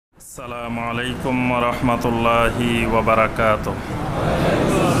আসসালামু আলাইকুম ওয়া রাহমাতুল্লাহি ওয়া বারাকাতুহু।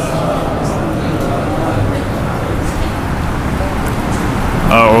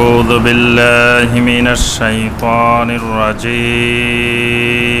 আউযু বিল্লাহি মিনাশ শাইতানির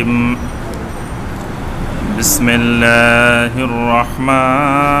রাজীম। বিসমিল্লাহির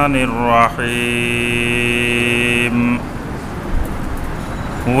রাহমানির রাহিম।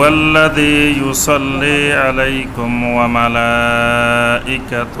 হুয়াল্লাযী ইউসাল্লি আলাইকুম ওয়া মালাইকাতুহু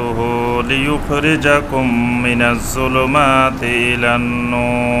লিয়ুখরিজাকুম মিনাজ যুলুমাতি ইলান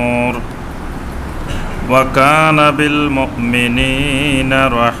নূর ওয়া কানা বিল মুমিনিনা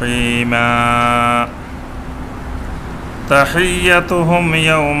রাহিমা। তাহিয়্যাতুহুম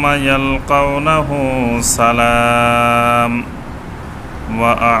ইয়াওমা ইয়ালকাউনাহু সালাম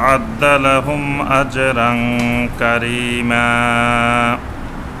ওয়া আ'আদ্দা লাহুম আজরান কারীমা।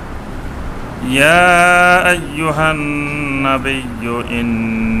 ইয়া আইয়ুহান নাবিয়্যু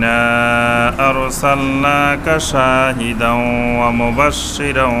ইন্না আরসালনাকা শাহিদাও ওয়া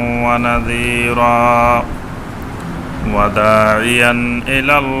মুবাশশিরাও ওয়া নাযীরা ওয়া দা'iয়ান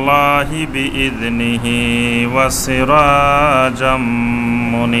ইলাল্লাহি বিইযনিহি ওয়া সিরাজাম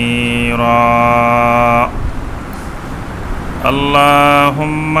মুনীরা।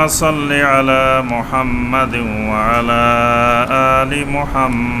 আল্লাহুম্মা সাল্লি আলা মুহাম্মাদিন ওয়া আলা আলি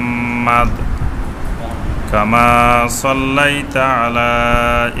মুহাম্মাদ কামা সাল্লাইতা আলা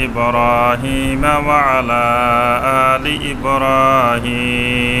ইব্রাহিম ওয়া আলা আলি ইব্রাহিম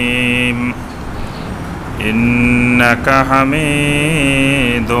ইন্নাকা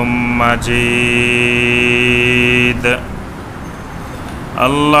হামিদুম মাজিদ।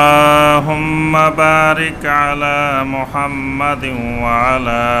 আল্লাহুম্মা বারিক আলা মুহাম্মাদিন ওয়া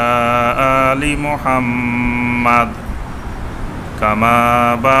আলা আলি মুহাম্মাদ কামা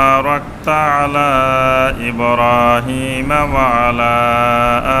বারাকতা আলা ইব্রাহিম ওয়া আলা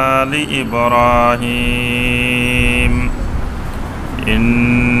আলি ইব্রাহিম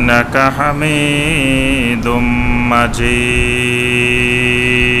ইন্নাকা হামিদুম মাজিদ।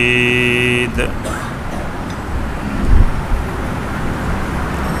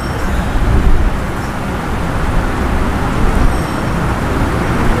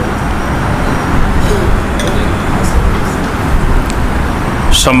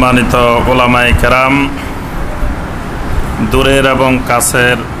 সম্মানিত ওলামায়ে কেরাম, দূরের এবং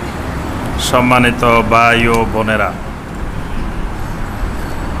কাছের সম্মানিত ভাই ও বোনেরা,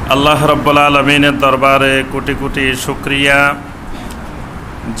 আল্লাহ রাব্বুল আলামিনের দরবারে কোটি কোটি শুকরিয়া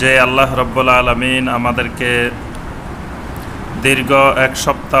যে আল্লাহ রাব্বুল আলামিন আমাদেরকে দীর্ঘ এক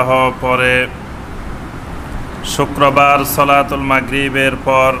সপ্তাহ পরে শুক্রবার সলাতুল মাগরিবের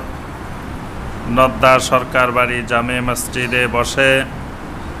পর নদ্দা সরকার বাড়ি জামে মসজিদে বসে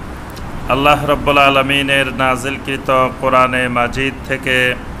আল্লাহ রাব্বুল আলামিনের নাজিলকৃত কোরআনে মাজিদ থেকে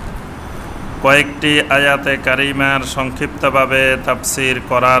কয়েকটি আয়াতে কারিমার সংক্ষিপ্তভাবে তাফসীর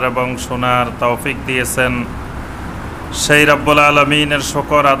করার এবং শোনার তৌফিক দিয়েছেন। সেই রাব্বুল আলামিনের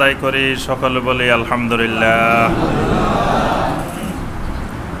শুকর আদায় করি, সকলে বলি আলহামদুলিল্লাহ।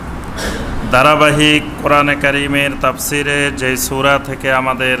 ধারাবাহিক কোরআনে কারিমের তাফসীরে যে সূরা থেকে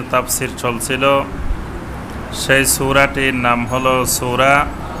আমাদের তাফসীর চলছিল সেই সূরাটির নাম হলো সূরা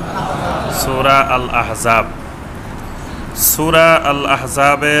আল আহজাব। সূরা আল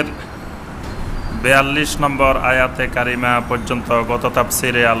আহজাবের 42 নম্বর আয়াতে কারিমা পর্যন্ত গত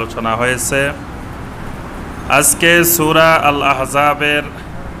তাফসীরে আলোচনা হয়েছে। আজকে সূরা আল আহজাবের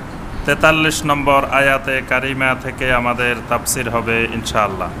 43 নম্বর আয়াতে কারিমা থেকে আমাদের তাফসীর হবে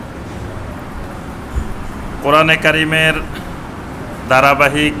ইনশাআল্লাহ। কোরআনে কারিমের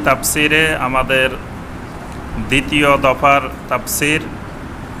ধারাবাহিক তাফসীরে আমাদের দ্বিতীয় দফার তাফসীর।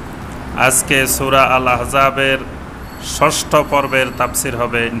 আজকে সূরা আল আহজাবের 6ষ্ঠ পর্বের তাফসীর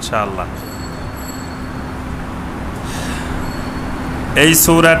হবে ইনশাআল্লাহ। এই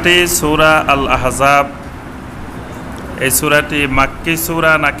সূরাটি সূরা আল আহজাব, এই সূরাটি মাক্কি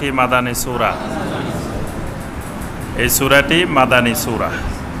সূরা নাকি মাদানী সূরা? এই সূরাটি মাদানী সূরা।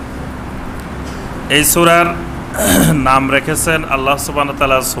 এই সূরার নাম রেখেছেন আল্লাহ সুবহানাহু ওয়া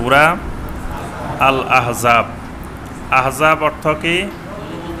তাআলা সূরা আল আহজাব। আহজাব অর্থ কি?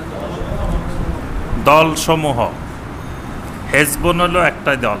 দলসমূহ। হেজবুন হলো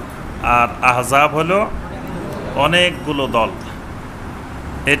একটা দল আর আহজাব হলো অনেকগুলো দল।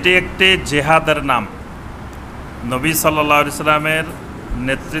 এটি একটি জিহাদের নাম। নবী সাল্লাল্লাহু আলাইহি সাল্লামের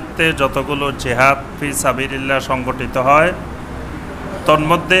নেতৃত্বে যতগুলো জিহাদ ফি সাবিলিল্লাহ সংগঠিত হয়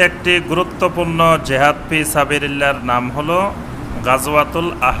তন্মধ্যে একটি গুরুত্বপূর্ণ জিহাদ ফি সাবিলিল্লাহর নাম হলো গাজওয়াতুল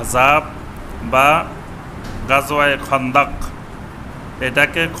আহজাব বা গাজওয়ায়ে খন্দক।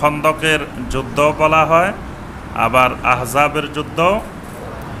 এটাকে খন্দকের যুদ্ধ বলা হয়, আবার আহজাবের যুদ্ধ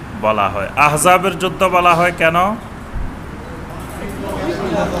বলা হয়। আহজাবের যুদ্ধ বলা হয় কেন?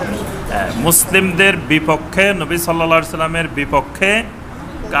 মুসলিমদের বিপক্ষে, নবী সাল্লাল্লাহু আলাইহি সাল্লামের বিপক্ষে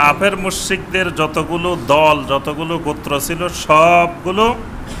কাফের মুশরিকদের যতগুলো দল, যতগুলো গোত্র ছিল, সবগুলো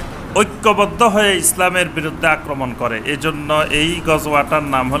ঐক্যবদ্ধ হয়ে ইসলামের বিরুদ্ধে আক্রমণ করে। এজন্য এই গজওয়াটার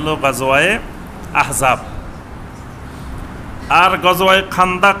নাম হলো গজওয়ায়ে আহজাব। আর গজওয়ায়ে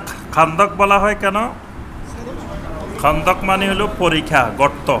খান্দক, খান্দক বলা হয় কেন? খান্দক মানে হলো পরীক্ষা,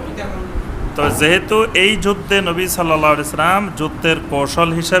 গর্ত। তো যেহেতু এই যুদ্ধে নবী সাল্লাল্লাহু আলাইহি সাল্লাম যুদ্ধের কৌশল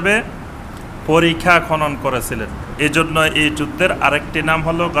হিসেবে পরীক্ষা খনন করেছিলেন, এজন্য এই যুদ্ধের আরেকটি নাম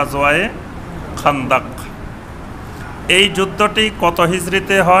হলো গজওয়ায়ে খান্দক। এই যুদ্ধটি কত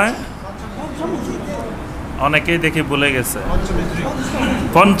হিজরিতে হয়? অনেকেই দেখি ভুলে গেছে,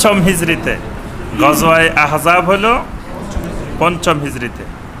 ৫ম হিজরিতে। গজওয়ায়ে আহজাব হলো ৫ম হিজরিতে।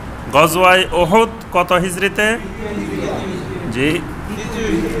 গজওয়ায়ে উহুদ কত হিজরিতে? জি,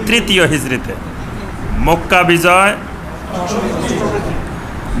 ৩য় হিজরিতে। মক্কা বিজয়,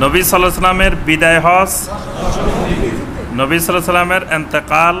 নবী সাল্লাল্লাহু আলাইহি সাল্লামের বিদায় হজ, নবী সাল্লাল্লাহু আলাইহি সাল্লামের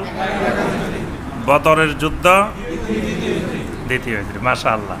ইন্তেকাল, বদরের যুদ্ধ ২য় হিজরি।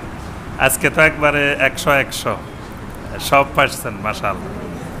 মাশাআল্লাহ, আজকে তো একবারে ১০০ সব পারছেন, মাশাআল্লাহ।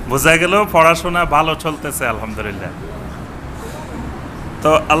 বোঝা গেল পড়াশোনা ভালো চলতেছে, আলহামদুলিল্লাহ।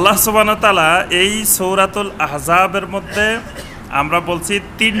 তো আল্লাহ সুবহানাহু ওয়া তাআলা এই সূরাতুল আহজাবের মধ্যে আমরা বলছি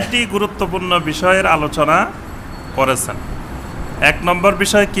 ৩টি গুরুত্বপূর্ণ বিষয়ের আলোচনা করেছেন। ১ নম্বর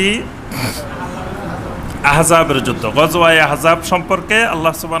বিষয় কি? আহজাবের যুদ্ধ, গজওয়ায়ে আহজাব সম্পর্কে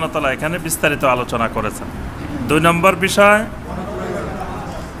আল্লাহ সুবহানাহু ওয়া তাআলা এখানে বিস্তারিত আলোচনা করেছেন। ২ নম্বর বিষয়,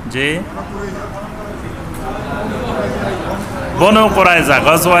 যে বনু কুরাইজা,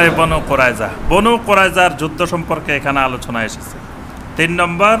 গজওয়ায়ে বনু কুরাইজা, বনু কুরাইজার যুদ্ধ সম্পর্কে এখানে আলোচনা এসেছে। ৩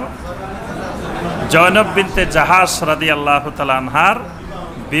 নম্বর, জয়নব বিনতে জাহাশ রাদিয়াল্লাহু তাআলা আনহার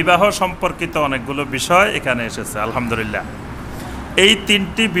বিবাহ সম্পর্কিত অনেকগুলো বিষয় এখানে এসেছে, আলহামদুলিল্লাহ। এই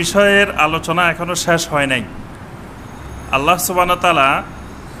 ৩টি বিষয়ের আলোচনা এখনো শেষ হয় নাই। আল্লাহ সুবহানাহু ওয়া তাআলা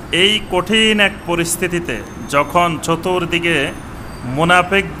এই কঠিন এক পরিস্থিতিতে, যখন চতুর্দিকে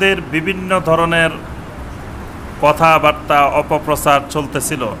মুনাফিকদের বিভিন্ন ধরনের কথাবার্তা, অপপ্রচার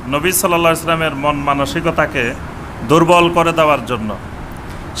চলতেছিল নবী সাল্লাল্লাহু আলাইহি সাল্লামের মন মানসিকতাকে দুর্বল করে দেওয়ার জন্য,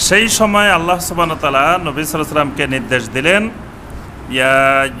 সেই সময় আল্লাহ সুবহানাহু ওয়া তাআলা নবী সাল্লাল্লাহু আলাইহি সাল্লামকে নির্দেশ দিলেন, ইয়া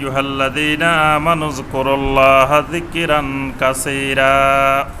আইয়ুহাল্লাযীনা আমানু যকুরুল্লাহা যিকরান কাসীরা।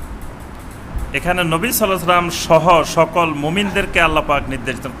 এখানে নবী সাল্লাল্লাহু আলাইহি সাল্লাম সহ সকল মুমিনদেরকে আল্লাহ পাক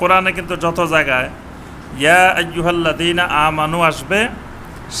নির্দেশ দেন। কোরআনে কিন্তু যত জায়গায় ইয়া আইয়ুহাল্লাযীনা আমানু আসবে,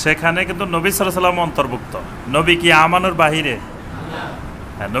 সেখানে কিন্তু নবী সাল্লাল্লাহু আলাইহি সাল্লাম অন্তর্ভুক্ত। নবী কি আমানুর বাহিরে?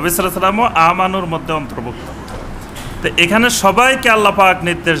 হ্যাঁ, নবী সাল্লাল্লাহু আলাইহি সাল্লামও আমানুর মধ্যে অন্তর্ভুক্ত। তো এখানে সবাইকে আল্লাহ পাক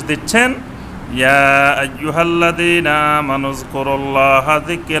নির্দেশ দিচ্ছেন, ইয়া আইয়ুহাল্লাযীনা আমানু যকুরুল্লাহা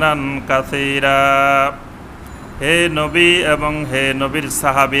যিকরান কাসীরা। হে নবী এবং হে নবীর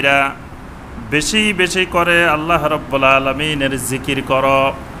সাহাবীরা, বেশি বেশি করে আল্লাহ রাব্বুল আলামিনের জিকির করো।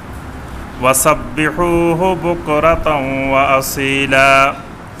 ওয়াসাব্বিহুহু বুকরাতাও ওয়া আসীলা।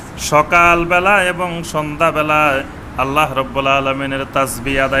 সকালবেলা এবং সন্ধ্যাবেলায় আল্লাহ রাব্বুল আলামিনের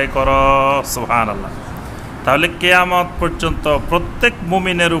তাসবিহ আদায় করো। সুবহানাল্লাহ। তাহলে কিয়ামত পর্যন্ত প্রত্যেক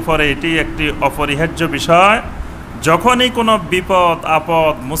মুমিনের উপরে এটি একটি অপরিহার্য বিষয়। যখনই কোনো বিপদ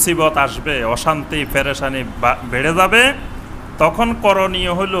আপদ মুসিবত আসবে, অশান্তি পেরেশানি বেড়ে যাবে, তখন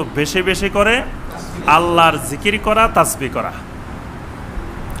করণীয় হলো বেশি বেশি করে আল্লাহর জিকির করা, তাসবিহ করা।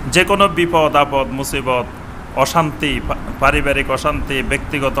 যে কোনো বিপদ আপদ মুসিবত, অশান্তি, পারিবারিক অশান্তি,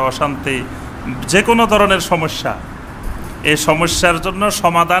 ব্যক্তিগত অশান্তি, যে কোনো ধরনের সমস্যা, এই সমস্যার জন্য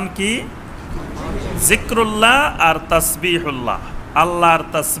সমাধান কি? জিক্রুল্লাহ আর তাসবিহুল্লাহ। আল্লাহর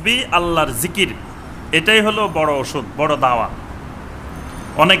তাসবিহ, আল্লাহর জিকির, এটাই হলো বড় ওষুধ, বড় দাওয়া।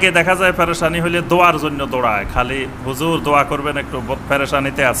 অনেকে দেখা যায় পেরেশানি হলে দোয়ার জন্য দৌড়ায়, খালি হুজুর দোয়া করবেন, একটু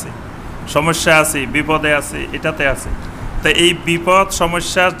পেরেশানিতে আছি, সমস্যা আছি, বিপদে আছি, এটাতে আছি। তো এই বিপদ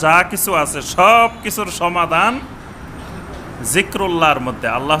সমস্যা যা কিছু আছে, সব কিছুর সমাধান জিক্রুল্লাহর মধ্যে,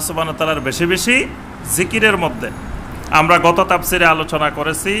 আল্লাহ সুবহানাহু ওয়া তাআলার বেশি বেশি জিকিরের মধ্যে। আমরা গত তাফসিরে আলোচনা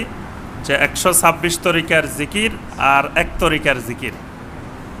করেছি যে ১২৬ তরিকার জিকির আর ১ তরিকার জিকির।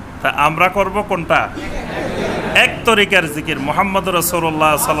 তা আমরা করব কোনটা? ১ তরিকার জিকির। মুহাম্মদুর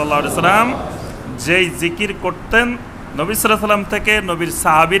রাসূলুল্লাহ সাল্লাল্লাহু আলাইহি সাল্লাম যেই জিকির করতেন, নবী সাল্লাল্লাহু আলাইহি সাল্লাম থেকে নবীর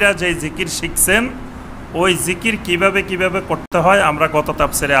সাহাবীরা যেই জিকির শিখছেন, ওই জিকির কিভাবে কিভাবে করতে হয় আমরা গত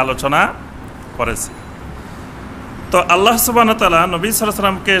তাফসিরে আলোচনা করেছি। তো আল্লাহ সুবহানাহু ওয়া তাআলা নবী সাল্লাল্লাহু আলাইহি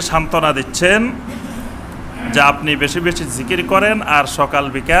সাল্লামকে সান্ত্বনা দিচ্ছেন যে আপনি বেশি বেশি জিকির করেন আর সকাল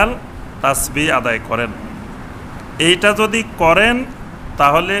বিকাল তাসবিহ আদায় করেন। এইটা যদি করেন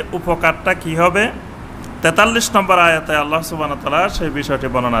তাহলে উপকারটা কি হবে? 43 নম্বর আয়াতে আল্লাহ সুবহানাহু ওয়া তাআলা সেই বিষয়টি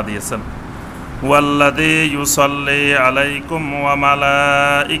বর্ণনা দিয়েছেন, ওয়াল্লাযী ইউসাল্লি আলাইকুম ওয়া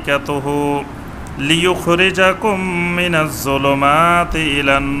মালাইকাতুহু লিইউখরিজাকুম মিনাজ যুলুমাতি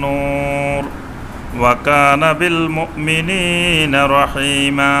ইলান নূর ওয়া কানা বিল মুমিনিনা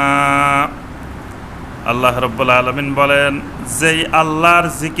রহিমা। আল্লাহ রাব্বুল আলামিন বলেন, যেই আল্লাহর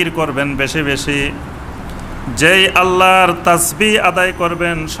জিকির করবেন বেশি বেশি, যেই আল্লাহর তাসবিহ আদায়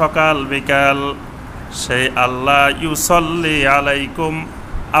করবেন সকাল বিকাল, সেই আল্লাহ ইউসাল্লি আলাইকুম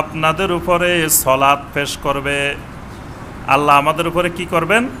আপনাদের উপরে সলাত পেশ করবে। আল্লাহ আমাদের উপরে কি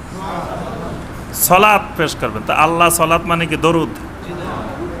করবেন? সলাত পেশ করবেন। তা আল্লাহ সলাত মানে কি? দরুদ।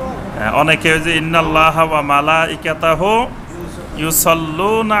 অনেকে যে ইন্নাল্লাহা ওয়া মালাইকাতাহু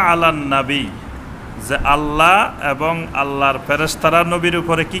ইউসাল্লুনা আলান নবী, যে আল্লাহ এবং আল্লাহর ফেরেশতারা নবীর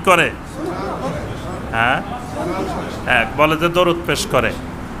উপরে কি করে? হ্যাঁ, বলে যে দরুদ পেশ করে।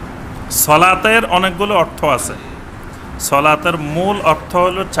 সলাতের অনেকগুলো অর্থ আছে। সলাতের মূল অর্থ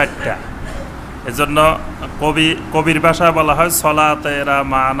হলো 4টা। এজন্য কবির ভাষায় বলা হয় সলাতেরা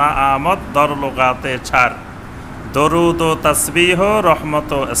মানা আমদ দরলুগাতে ছাড়, দরুদ ও তাসবিহ রহমত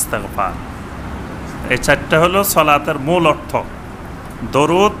ও ইস্তিগফার। এই 4টা হলো সলাতের মূল অর্থ,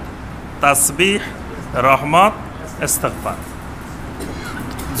 দরুদ, তাসবিহ, রহমত, ইস্তিগফার।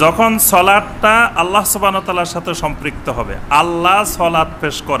 যখন সলাতটা আল্লাহ সুবহানাহু ওয়া তাআলার সাথে সম্পৃক্ত হবে, আল্লাহ সলাত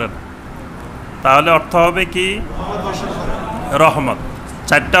পেশ করেন, তাহলে অর্থ হবে কি? রহমত।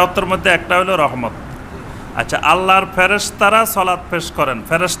 4টা অর্থের মধ্যে একটা হলো রহমত। আচ্ছা, আল্লাহর ফেরেশতারা সলাত পেশ করেন,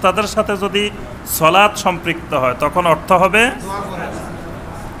 ফেরেশতাদের সাথে যদি সলাত সম্পৃক্ত হয় তখন অর্থ হবে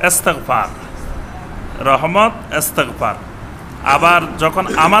ইস্তিগফার, রহমত, ইস্তিগফার। আবার যখন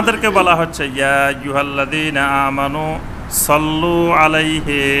আমাদেরকে বলা হচ্ছে ইয়া আইয়ুহাল্লাযীনা আমানু সাল্লু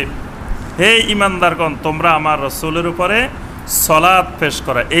আলাইহি, হে ঈমানদারগণ তোমরা আমার রাসূলের উপরে সলাত পেশ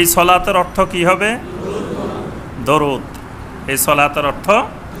করো, এই সলাতের অর্থ কি হবে? দরুদ। এই সলাতের অর্থ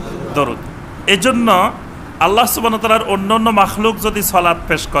দরুদ। এজন্য আল্লাহ সুবহানাহু ওয়া তাআলার অন্যান্য মাখলুক যদি সলাত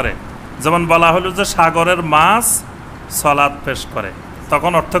পেশ করে, যেমন বলা হলো যে সাগরের মাছ সলাত পেশ করে,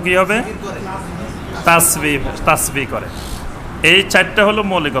 তখন অর্থ কি হবে? তাসবিহ করে। এই 4টা হলো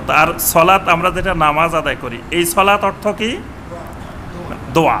মৌলিকতা। আর সলাত আমরা যেটা নামাজ আদায় করি, এই সলাত অর্থ কি?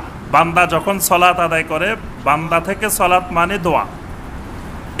 দোয়া। বান্দা যখন সলাত আদায় করে, বান্দা থেকে সলাত মানে দোয়া।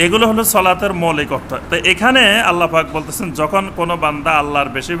 এগুলো হলো সলাতের মৌলিক অর্থ। তো এখানে আল্লাহ পাক বলতেছেন, যখন কোনো বান্দা আল্লাহর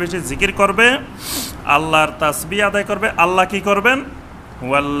বেশি বেশি জিকির করবে, আল্লাহর তাসবিহ আদায় করবে, আল্লাহ কি করবেন?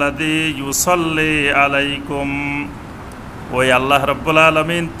 ওয়াল্লাযী ইউসাল্লি আলাইকুম, ওই আল্লাহ রাব্বুল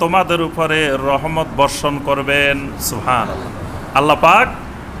আলামিন তোমাদের উপরে রহমত বর্ষণ করবেন। সুবহানাল্লাহ, আল্লাহ পাক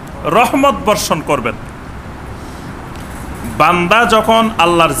রহমত বর্ষণ করবেন। বান্দা যখন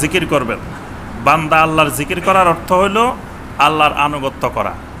আল্লাহর জিকির করবেন, বান্দা আল্লাহর জিকির করার অর্থ হইল আল্লাহর আনুগত্য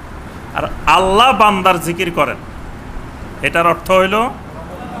করা। আর আল্লাহ বান্দার জিকির করেন, এটার অর্থ হইল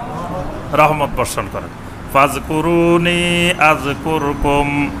রহমত বর্ষণ করেন। ফাজকুরুনি আযকুরকুম,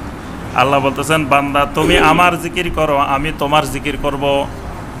 আল্লাহ বলতেছেন বান্দা তুমি আমার জিকির করো, আমি তোমার জিকির করব।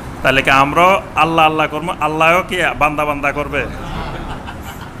 তাহলে কি আমরাও আল্লাহ আল্লাহ করবো? আল্লাহও কি বান্দা বান্দা করবে?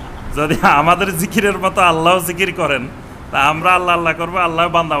 যদি আমাদের জিকিরের মতো আল্লাহ জিকির করেন, তা আমরা আল্লাহ আল্লাহ করবো, আল্লাহ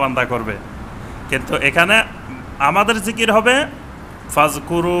বান্দা বান্দা করবে। কিন্তু এখানে আমাদের জিকির হবে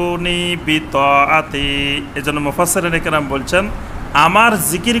ফাজকুরুনি বিতাআতি। এজন্য মুফাসসিরিন কেরাম বলছেন আমার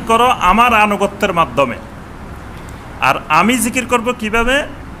জিকির করো আমার আনুগত্যের মাধ্যমে। আর আমি জিকির করব কিভাবে?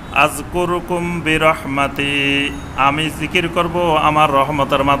 আযকুরুকুম বিরহমাতি, আমি জিকির করব আমার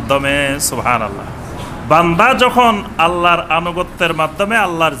রহমতের মাধ্যমে। সুবহানাল্লাহ। বান্দা যখন আল্লাহর আনুগত্যের মাধ্যমে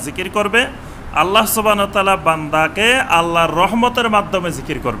আল্লাহর জিকির করবে, আল্লাহ সুবহানাহু ওয়া তাআলা বান্দাকে আল্লাহর রহমতের মাধ্যমে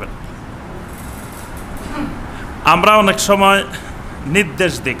জিকির করবেন। আমরা অনেক সময়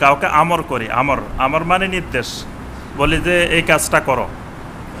নির্দেশ দিই, কাউকে আমর করি। আমর মানে নির্দেশ, বলি যে এই কাজটা করো।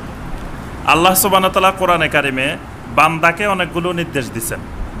 আল্লাহ সুবহানাহু ওয়া তাআলা কোরআনে কারিমে বান্দাকে অনেকগুলো নির্দেশ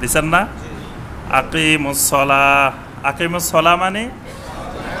দিছেন না? আকিমুস সালাহ মানে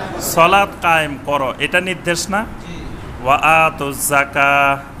সলাত কায়েম করো, এটা নির্দেশ না? ওয়া আতুজ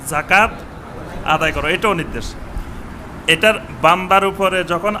যাকাত আদায় করো, এটাও নির্দেশ। এটার বান্দার উপরে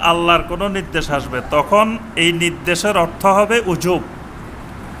যখন আল্লাহর কোনো নির্দেশ আসবে, তখন এই নির্দেশের অর্থ হবে উজুব।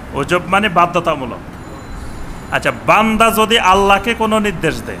 উজুব মানে বাধ্যতামূলক। আচ্ছা, বান্দা যদি আল্লাহকে কোনো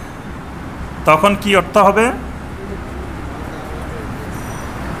নির্দেশ দেয়, তখন কি অর্থ হবে?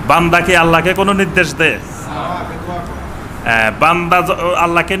 বান্দা কি আল্লাহকে কোনো নির্দেশ দেয়? বান্দা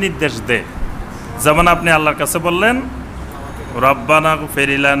আল্লাহকে নির্দেশ দেয়। যেমন আপনি আল্লাহর কাছে বললেন রব্বানা গফির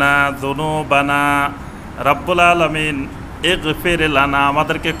লানা যুনুবানা, রব্বুল আলামিন ইগফির লানা,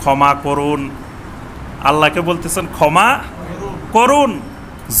 আমাদেরকে ক্ষমা করুন। আল্লাহকে বলতেছেন ক্ষমা করুন,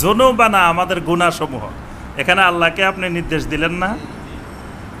 যুনুবানা, আমাদের গুনাহসমূহ। এখানে আল্লাহকে আপনি নির্দেশ দিলেন না?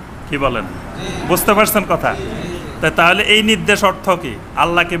 কি বলেন? বুঝতে পারছেন কথা? তাহলে এই নির্দেশ অর্থ কি?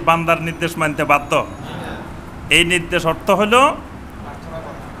 আল্লাহ কি বান্দার নির্দেশ মানতে বাধ্য? এই নির্দেশ অর্থ হলো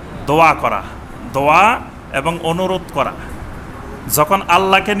দোয়া করা, দোয়া এবং অনুরোধ করা যখন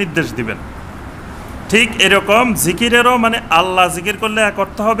আল্লাহকে নির্দেশ দিবেন। ঠিক এরকম জিকিরেরও মানে আল্লাহ জিকির করলে এক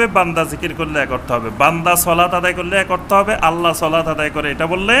অর্থ হবে, বান্দা জিকির করলে এক অর্থ হবে, বান্দা সলাত আদায় করলে এক অর্থ হবে, আল্লাহ সলাত আদায় করে এটা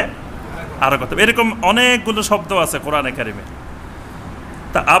বললে আরো কথা। এরকম অনেকগুলো শব্দ আছে কোরআনে কারিমে।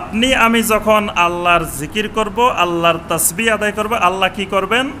 তা আপনি আমি যখন আল্লাহর জিকির করব, আল্লাহর তাসবিহ আদায় করব, আল্লাহ কি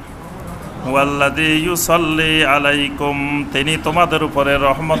করবেন? ওয়াল্লাযী ইউসাল্লি আলাইকুম, তিনি তোমাদের উপরে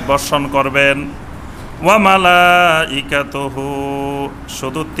রহমত বর্ষণ করবেন। ওয়া মালাইকাতুহু,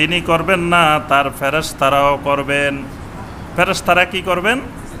 শুধু তিনি করবেন না, তার ফেরেশতারাও করবেন। ফেরেশতারা কি করবেন?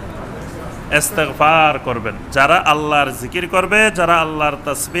 ইস্তিগফার করবেন। যারা আল্লাহর জিকির করবে, যারা আল্লাহর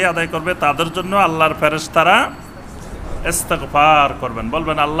তাসবিহ আদায় করবে, তাদের জন্য আল্লাহর ফেরেশতারা ইস্তিগফার করবেন।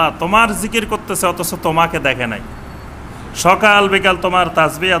 বলবেন আল্লাহ তোমার জিকির করতেছে অথচ তোমাকে দেখে নাই, সকাল বিকাল তোমার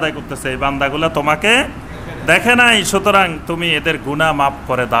তাসবিহ আদায় করতেছে, এই বান্দাগুলো তোমাকে দেখে নাই, সুতরাং তুমি এদের গুনাহ মাফ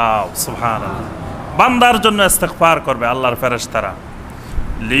করে দাও। সুবহানাল্লাহ। বান্দার জন্য ইস্তিগফার করবে আল্লাহর ফেরেশতারা।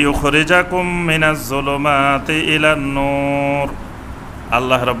 লিইউখরিজাকুম মিনাজ যুলুমাতি ইলান নূর,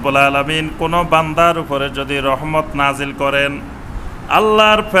 আল্লাহ রাব্বুল আলামিন কোন বান্দার উপরে যদি রহমত নাজিল করেন,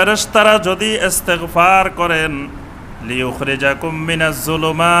 আল্লাহর ফেরেশতারা যদি ইস্তিগফার করেন, লিইউখরিজাকুম মিনাজ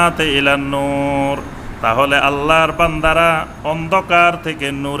যুলুমাতি ইলান নূর, তাহলে আল্লাহর বান্দারা অন্ধকার থেকে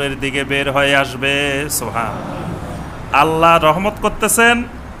নূরের দিকে বের হয়ে আসবে। সুবহানাল্লাহ। আল্লাহ রহমত করতেছেন,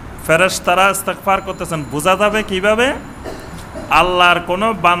 ফেরেশতারা ইস্তিগফার করতেছেন। বোঝা যাবে কিভাবে? আল্লাহর কোনো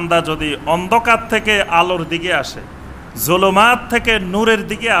বান্দা যদি অন্ধকার থেকে আলোর দিকে আসে, জুলুমাত থেকে নূরের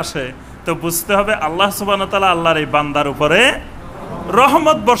দিকে আসে, তো বুঝতে হবে আল্লাহ সুবহানাহু ওয়া তাআলা আল্লাহর এই বান্দার উপরে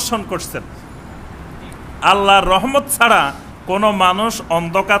রহমত বর্ষণ করছেন। আল্লাহর রহমত ছাড়া কোনো মানুষ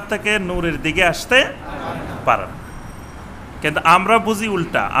অন্ধকার থেকে নূরের দিকে আসতে পারে না। কিন্তু আমরা বুঝি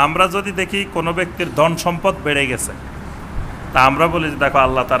উল্টা। আমরা যদি দেখি কোনো ব্যক্তির ধন সম্পদ বেড়ে গেছে, তা আমরা বলি যে দেখো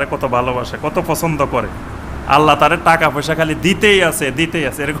আল্লাহ তারে কত ভালোবাসে, কত পছন্দ করে, আল্লাহ তারে টাকা পয়সা খালি দিতেই আছে,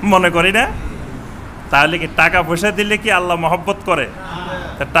 এরকম মনে করি না? তাহলে কি টাকা পয়সা দিলে কি আল্লাহ মহব্বত করে?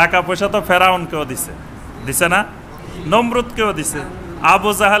 টাকা পয়সা তো ফেরাউনকেও দিছে না? নমরুদকেও দিছে, আবু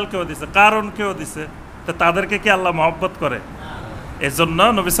জাহালকেও দিছে, কারুনকেও দিছে। তো তাদেরকে কি আল্লাহ মহব্বত করে? এজন্য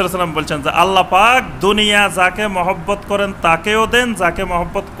নবী সাল্লাল্লাহু আলাইহি ওয়াসাল্লাম বলছেন যে আল্লাহ পাক দুনিয়া যাকে মহব্বত করেন তাকেও দেন, যাকে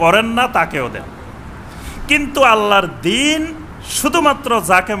মহব্বত করেন না তাকেও দেন। কিন্তু আল্লাহর দ্বীন শুধুমাত্র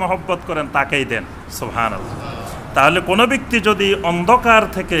যাকে মহব্বত করেন তাকেই দেন। সুবহানাল্লাহ। তাহলে কোনো ব্যক্তি যদি অন্ধকার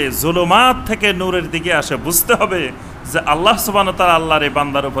থেকে জুলুমাত থেকে নূরের দিকে আসে, বুঝতে হবে যে আল্লাহ সুবহানাহু ওয়া তাআলা আল্লাহর এই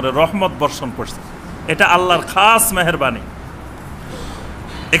বান্দার উপরে রহমত বর্ষণ করছে। এটা আল্লাহর খাস মেহেরবানি।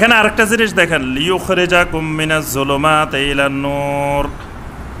 এখানে আরেকটা জিনিস দেখেন, লিইউখরিজাকুম মিনাজ যুলুমাতি ইলান নূর।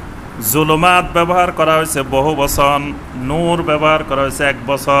 জুলুমাত ব্যবহার করা হয়েছে বহু বচন, নূর ব্যবহার করা হয়েছে এক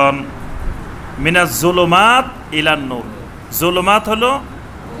বচন। মিনাজ যুলুমাত ইলান নূর, জুলুমাত হলো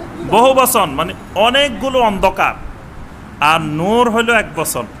বহু বচন, মানে অনেকগুলো অন্ধকার, আর নূর হলো এক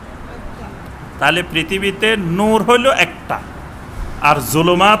বচন। তাহলে পৃথিবীতে নূর হলো একটা আর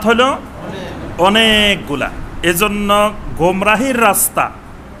জুলুমাত হলো অনেকগুলা। এজন্য গোমরাহির রাস্তা,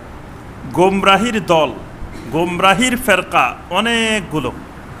 গোমরাহির দল, গোমরাহির ফেরকা অনেকগুলো,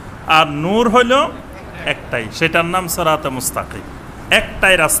 আর নূর হইল একটাই, সেটার নাম সিরাতে মুস্তাকিম।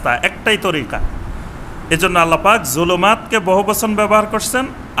 একটাই রাস্তা, একটাই তরিকা। এজন্য আল্লাহ পাক জুলুমাতকে বহু বচন ব্যবহার করছেন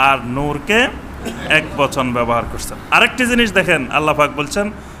আর নূরকে এক বচন ব্যবহার করছেন। আরেকটি জিনিস দেখেন, আল্লাহ পাক বলছেন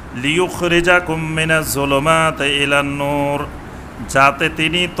লিইউখরিজাকুম মিনাজ যুলুমাতি ইলান নূর, যাতে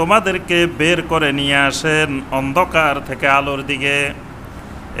তিনি তোমাদেরকে বের করে নিয়ে আসেন অন্ধকার থেকে আলোর দিকে।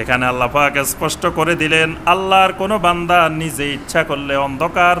 এখানে আল্লাহ পাক স্পষ্ট করে দিলেন আল্লাহর কোনো বান্দা নিজে ইচ্ছা করলে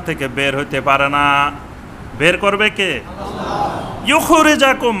অন্ধকার থেকে বের হইতে পারে না। বের করবে কে?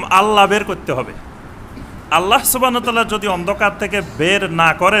 ইউখরিজাকুম, আল্লাহ বের করতে হবে। আল্লাহ সুবহানাহু ওয়া তাআলা যদি অন্ধকার থেকে বের না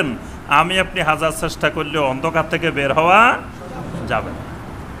করেন, আমি আপনি হাজার চেষ্টা করলেও অন্ধকার থেকে বের হওয়া যাবে না।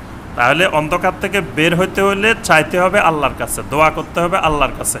 তাহলে অন্ধকার থেকে বের হইতে হলে চাইতে হবে আল্লাহর কাছে, দোয়া করতে হবে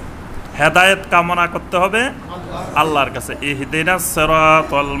আল্লাহর কাছে, হেদায়েত কামনা করতে হবে আল্লাহর কাছে। ইহদিনাস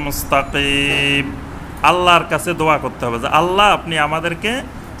সিরাতাল মুস্তাকিম, আল্লাহর কাছে দোয়া করতে হবে যে আল্লাহ আপনি আমাদেরকে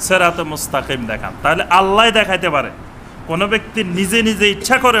সিরাতে মুস্তাকিম দেখান। তাহলে আল্লাহ দেখাইতে পারে। কোনো ব্যক্তি নিজে নিজে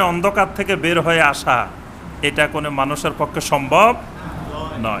ইচ্ছা করে অন্ধকার থেকে বের হয়ে আসা, এটা কোনো মানুষের পক্ষে সম্ভব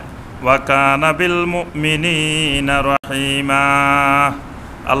নয়। ওয়া কানা বিল মুমিনিনা রাহিমা,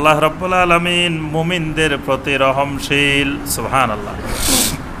 আল্লাহ রাব্বুল আলামিন মুমিনদের প্রতি রহমশীল। সুবহানাল্লাহ।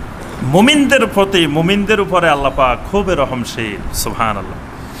 মুমিনদের প্রতি, মুমিনদের উপরে আল্লাহ পাক খুবই রহমশীল। সুবহানাল্লাহ।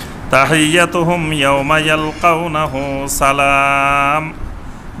 তাহিয়াতুহুম ইয়াওমা ইয়ালকাউনাহু সালাম।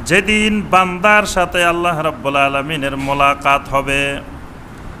 যেদিন বান্দার সাথে আল্লাহ রাব্বুল আলামিনের মোলাকাত হবে,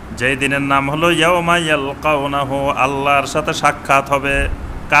 যেই দিনের নাম হলো ইয়াওমা ইয়ালকাউনাহু, আল্লাহর সাথে সাক্ষাৎ হবে।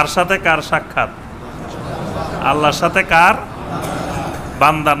 কার সাথে কার সাক্ষাৎ? আল্লাহর সাথে কার?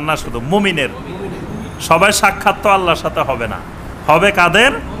 বান্দার না, শুধু মুমিনের। সবাই সাক্ষাৎ তো আল্লাহর সাথে হবে না, হবে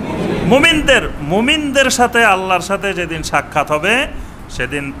কাদের? মুমিনদের। মুমিনদের সাথে আল্লাহর সাথে যেদিন সাক্ষাৎ হবে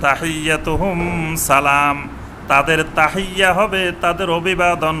সেদিন তাহিয়াতুহুম সালাম, তাদের তাহিয়া হবে, তাদের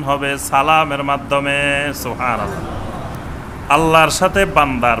অভিবাদন হবে সালামের মাধ্যমে। সুবহানাল্লাহ। আল্লাহর সাথে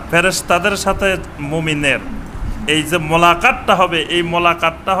বান্দার, ফেরেশতাদের সাথে মুমিনের এই যে মোলাকাতটা হবে, এই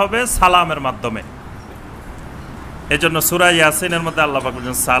মোলাকাতটা হবে সালামের মাধ্যমে। এই জন্য সূরা ইয়াসিনের মধ্যে আল্লাহ পাক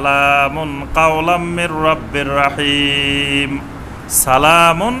বলেন সালামুন কাওলাম মির রাব্বির রাহিম,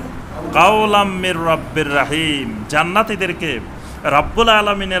 সালামুন কাওলাম মির রাব্বির রাহিম। জান্নাতীদেরকে রব্বুল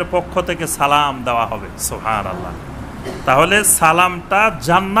আলামিনের পক্ষ থেকে সালাম দেওয়া হবে। সুবহানাল্লাহ। তাহলে সালামটা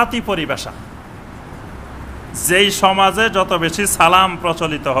জান্নাতি পরিবেশা। যেই সমাজে যত বেশি সালাম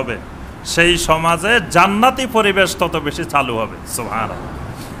প্রচলিত হবে সেই সমাজে জান্নাতি পরিবেশ তত বেশি চালু হবে। সুবহানাল্লাহ।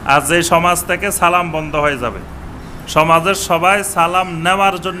 আর যেই সমাজ থেকে সালাম বন্ধ হয়ে যাবে, সমাজের সবাই সালাম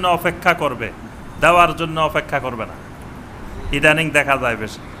নেওয়ার জন্য অপেক্ষা করবে, দেওয়ার জন্য অপেক্ষা করবে না। ইদানিং দেখা যায়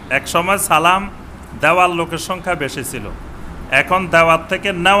বেশি। এক সময় সালাম দেওয়ার লোকের সংখ্যা বেশি ছিল, এখন দেওয়ার থেকে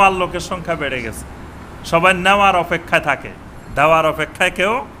নেওয়ার লোকের সংখ্যা বেড়ে গেছে। সবাই নেওয়ার অপেক্ষায় থাকে, দেওয়ার অপেক্ষায়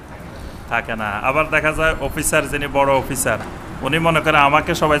কেউ থাকে না। আবার দেখা যায় অফিসার, যিনি বড় অফিসার, উনি মনে করে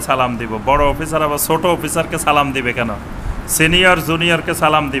আমাকে সবাই সালাম দিব। বড় অফিসার আবার ছোট অফিসারকে সালাম দিবে কেন? সিনিয়র জুনিয়রকে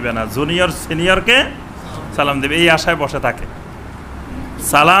সালাম দিবে না, জুনিয়র সিনিয়রকে সালাম দিবে, এই আশায় বসে থাকে।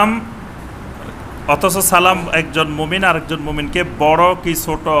 সালাম, অথচ সালাম একজন মুমিন আরেকজন মুমিনকে বড় কি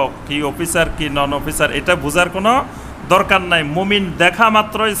ছোট, কি অফিসার কি নন অফিসার, এটা বোঝার কোনো দরকার নাই। মুমিন দেখা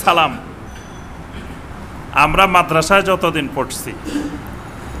মাত্রই সালাম। আমরা মাদ্রাসায় যতদিন পড়ছি,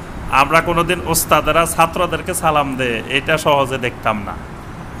 আমরা কোনোদিন ওস্তাদেরা ছাত্রদেরকে সালাম দেয় এটা সহজে দেখতাম না।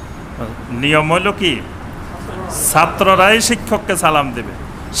 নিয়ম হইল কি, ছাত্ররাই শিক্ষককে সালাম দেবে।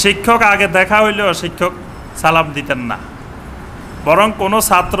 শিক্ষক আগে দেখা হইলেও শিক্ষক সালাম দিতেন না, বরং কোনো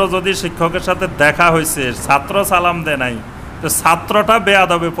ছাত্র যদি শিক্ষকের সাথে দেখা হয়েছে, ছাত্র সালাম দেয় নাই, তো ছাত্রটা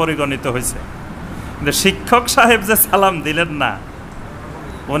বেয়াদবে পরিগণিত হয়েছে। কিন্তু শিক্ষক সাহেব যে সালাম দিলেন না,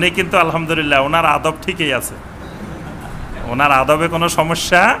 উনি কিন্তু আলহামদুলিল্লাহ ওনার আদব ঠিকই আছে, ওনার আদবে কোনো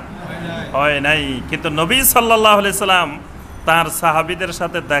সমস্যা হয় নাই। কিন্তু নবী সাল্লাল্লাহু আলাইহি সাল্লাম তার সাহাবীদের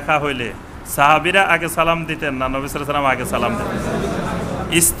সাথে দেখা হইলে সাহাবীরা আগে সালাম দিতেন না, নবী সাল্লাল্লাহু আলাইহি সাল্লাম আগে সালাম দিতেন।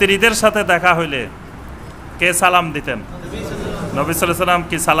 স্ত্রীদের সাথে দেখা হইলে কে সালাম দিতেন? নবী সাল্লাল্লাহু আলাইহি সাল্লাম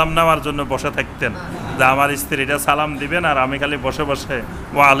কি সালাম নেওয়ার জন্য বসে থাকতেন যে আমার স্ত্রীরা সালাম দিবেন আর আমি খালি বসে বসে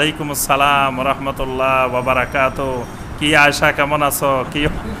ওয়া আলাইকুমুস সালাম ওয়া রাহমাতুল্লাহ ওয়া বারাকাতুহু, কি আয়েশা কেমন আছো, কি,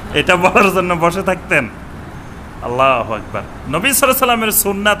 এটা বলার জন্য বসে থাকতেন? আল্লাহু আকবার। নবী সাল্লাল্লাহু আলাইহি সাল্লামের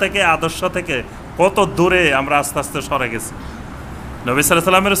সুন্নাহ থেকে, আদর্শ থেকে কত দূরে আমরা আস্তে আস্তে সরে গেছি। নবী সাল্লাল্লাহু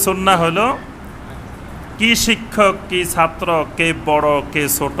আলাইহি সাল্লামের সুন্নাহ হলো কি শিক্ষক কি ছাত্র, কে বড় কে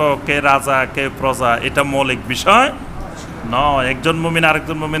ছোট, কে রাজা কে প্রজা, এটা মৌলিক বিষয় নয়। একজন মুমিন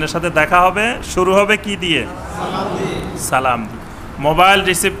আরেকজন মুমিনের সাথে দেখা হবে, শুরু হবে কি দিয়ে? সালাম দিয়ে। মোবাইল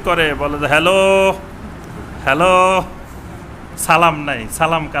রিসিভ করে বলে যে হ্যালো হ্যালো, সালাম নাই,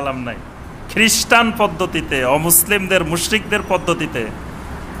 সালাম কালাম নাই। খ্রিস্টান পদ্ধতিতে, অমুসলিমদের মুশরিকদের পদ্ধতিতে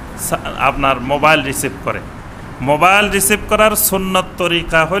আপনার মোবাইল রিসিভ করে। মোবাইল রিসিভ করার সুন্নত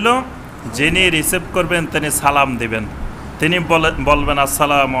তরিকা হলো যিনি রিসিভ করবেন তিনি সালাম দিবেন, তিনি বলবেন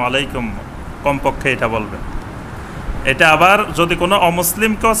আসসালামু আলাইকুম, কমপক্ষে এটা বলবেন। এটা আবার যদি কোনো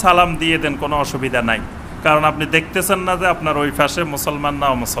অমুসলিমকেও সালাম দিয়ে দেন কোনো অসুবিধা নাই, কারণ আপনি দেখতেছেন না যে আপনার ওই পাশে মুসলমান না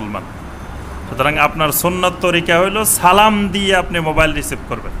অমুসলমান। সুতরাং আপনার সুন্নত তরিকা হলো সালাম দিয়ে আপনি মোবাইল রিসিভ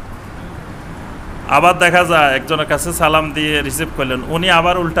করবেন। আবার দেখা যায় একজনের কাছে সালাম দিয়ে রিসিভ করলেন, উনি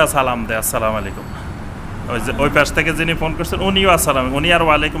আবার উল্টা সালাম দেয় আসসালামু আলাইকুম। ওই যে ওই পাশ থেকে যিনি ফোন করছেন উনিও আসসালাম, উনি আর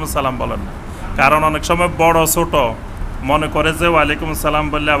ওয়ালাইকুম আসসালাম বলেন না। কারণ অনেক সময় বড় ছোট মনে করে যে ওয়ালাইকুম আসসালাম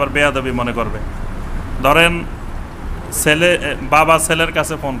বললে আবার বেয়াদবি মনে করবে। ধরেন ছেলে, বাবা ছেলের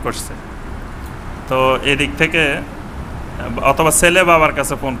কাছে ফোন করছে, তো এদিক থেকে, অথবা ছেলে বাবার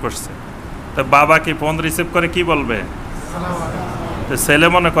কাছে ফোন করছে, তো বাবা কি ফোন রিসিভ করে কি বলবে? তো ছেলে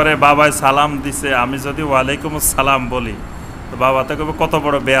মনে করে বাবাই সালাম দিছে, আমি যদি ওয়ালাইকুম আসসালাম বলি তো বাবা তো কত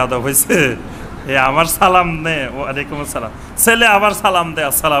বড় বেয়াদব হয়েছে, এ আমার সালাম নে ওয়ালাইকুম আসসালাম, ছেলে আবার সালাম দে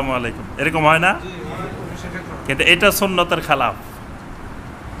আসসালামু আলাইকুম, এরকম হয় না? কিন্তু এটা সুন্নতের খেলাফ।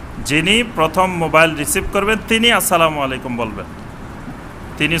 যিনি প্রথম মোবাইল রিসিভ করবেন তিনি আসসালামু আলাইকুম বলবেন,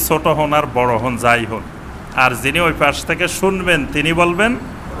 তিনি ছোট হন আর বড় হন যাই হন। আর যিনি ওই পাশ থেকে শুনবেন তিনি বলবেন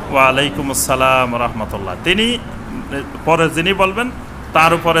ওয়ালাইকুম আসসালাম রাহমাতুল্লাহ, তিনি পরে যিনি বলবেন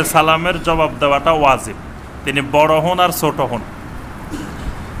তার উপরে সালামের জবাব দেওয়াটা ওয়াজিব, তিনি বড় হন আর ছোট হন।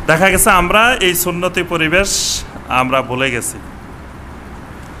 দেখা গেছে আমরা এই সুন্নতি পরিবেশ আমরা ভুলে গেছি।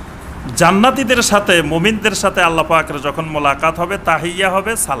 জান্নাতীদের সাথে, মুমিনদের সাথে আল্লাহ পাকের যখন মোলাকাত হবে, তাহিয়া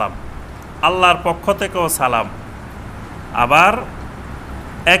হবে সালাম, আল্লাহর পক্ষ থেকেও সালাম। আবার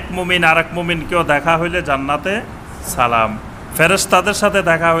এক মুমিন আর এক মুমিনকেও দেখা হইলে জান্নাতে সালাম, ফেরেশতাদের সাথে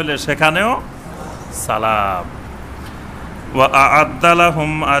দেখা হইলে সেখানেও সালাম। ওয়া আ'আদ্দা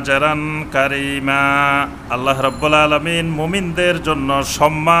লাহুম আজরান কারীমা, আল্লাহ রাব্বুল আলামিন মুমিনদের জন্য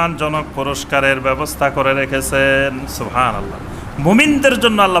সম্মানজনক পুরস্কারের ব্যবস্থা করে রেখেছেন। সুবহানাল্লাহ। মুমিনদের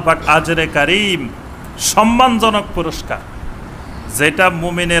জন্য আল্লাহ পাক আজরে কারীম, সম্মানজনক পুরস্কার, যেটা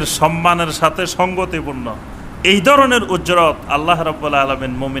মুমিনের সম্মানের সাথে সঙ্গতিপূর্ণ, এই ধরনের উজরত আল্লাহ রাব্বুল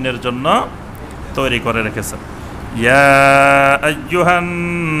আলামিন মুমিনের জন্য তৈরি করে রেখেছেন। ইয়া আইয়ুহান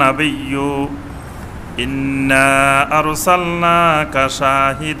নাবিয়্যু ইন্না আরসালনাকা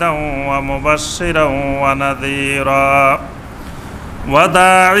শাহিদাও ওয়া মুবাশশিরাও ওয়া নাযীরা ওয়া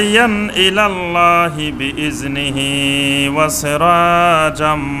দাঈয়ান ইলাল্লাহি বিইজনিহি ওয়া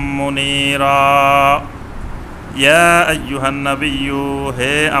সিরাজাম মুনীরা। ইয়া আইয়ুহান নাবিয়্যু,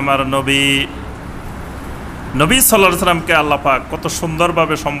 হে আমার নবী। নবী সাল্লাল্লাহু আলাইহি সাল্লামকে আল্লাহ পাক কত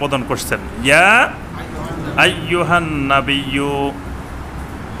সুন্দরভাবে সম্বোধন করছেন, ইয়া আইয়ুহান নাবিয়্যু।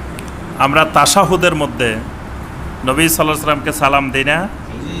 আমরা তাশাহুদের মধ্যে নবী সাল্লাল্লাহু আলাইহি সাল্লামকে সালাম দিই না?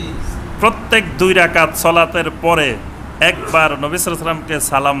 প্রত্যেক 2 রাকাত সালাতের পরে একবার নবী সাল্লাল্লাহু আলাইহি সাল্লামকে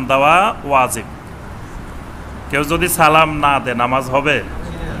সালাম দেওয়া ওয়াজিব। কেউ যদি সালাম না দেয় নামাজ হবে?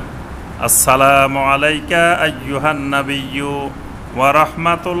 আসসালামু আলাইকা আইয়ুহান নাবিয়্যু ওয়া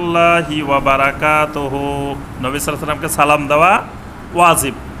রাহমাতুল্লাহি ওয়া বারাকাতুহু, নবী সাল্লাল্লাহু আলাইহি সাল্লামকে সালাম দেওয়া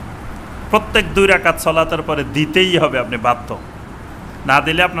ওয়াজিব। প্রত্যেক 2 রাকাত সালাতের পরে দিতেই হবে, আপনি বাধ্য, না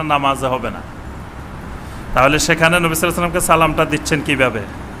দিলে আপনার নামাজে হবে না। তাহলে সেখানে নবী সাল্লাল্লাহু আলাইহি সাল্লামকে সালামটা দিচ্ছেন কিভাবে?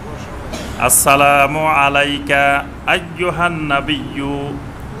 আসসালামু আলাইকা আইয়ুহান নাবিয়্যু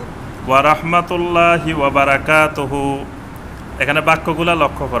ওয়া রাহমাতুল্লাহি ওয়া বারাকাতুহু। এখানে বাক্যগুলো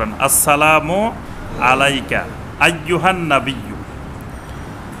লক্ষ্য করেন, আসসালামু আলাইকা আইয়ুহান নাবিয়্যু।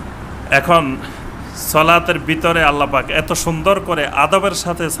 এখন সালাতের ভিতরে আল্লাহ পাক এত সুন্দর করে আদবের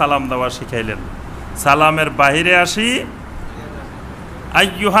সাথে সালাম দেওয়া শিখাইলেন। সালামের বাহিরে আসি,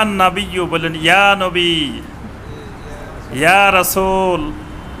 আইয়ুহান নাবিয়্যু বলেন, ইয়া নবী, ইয়া রাসূল,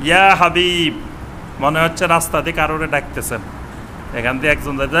 ইয়া হাবিব। মনে হচ্ছে রাস্তা দিয়ে কারোরে ডাকতেছেন, এখান দিয়ে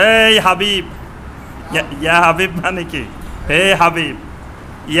একজন এই হাবিব। ইয়া হাবিব মানে কি? হে হাবিব।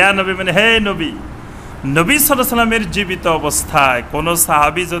 ইয়া নবী মানে হে নবী। নবী সাল্লাল্লাহু আলাইহি সাল্লামের জীবিত অবস্থায় কোনো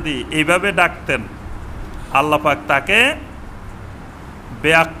সাহাবী যদি এইভাবে ডাকতেন, আল্লাহ পাক তাকে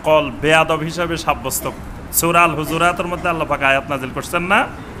বেয়াক্কল, বেয়াদব হিসাবে সাব্যস্ত করতেন। সূরা আল হুজুরাতের মধ্যে আল্লাহ পাক আয়াত নাযিল করছেন না?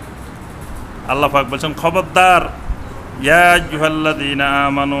 আল্লাহ পাক বলছেন, খবরদার, ইয়া আইয়ুহাল্লাযীনা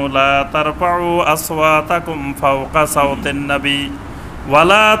আমানু লা তারফাউ আসওয়াতাকুম ফাওকা সাওতিন নবী ওয়া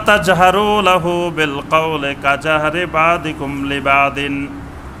লা তাজহারু লাহু বিল কওলি কাজাহরি বাদিকুম লিবাদিন।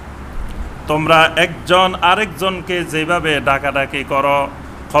 তোমরা একজন আরেকজনকে যেভাবে ডাকাডাকি করো,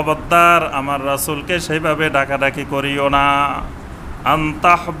 খবরদার আমার রাসূলকে সেইভাবে ডাকাডাকি করিও না।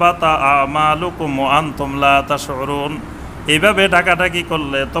 আনতাহবাতা আমালুকুম ওয়া আনতুম লা তাশউরুন। এইভাবে ডাকাডাকি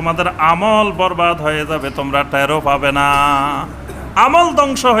করলে তোমাদের আমল বরবাদ হয়ে যাবে, তোমরা টেরও পাবে না। আমল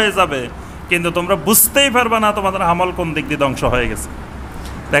ধ্বংস হয়ে যাবে, কিন্তু তোমরা বুঝতেই পারবে না তোমাদের আমল কোন দিক দিয়ে ধ্বংস হয়ে গেছে।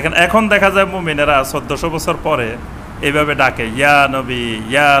 দেখেন, এখন দেখা যায় মুমিনেরা 1400 বছর পরে এইভাবে ডাকে, ইয়া নবী,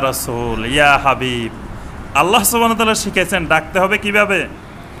 ইয়া রাসূল, ইয়া হাবিব। আল্লাহ সুবহানাহু ওয়া তাআলা শিখেছেন ডাকতে হবে কিভাবে?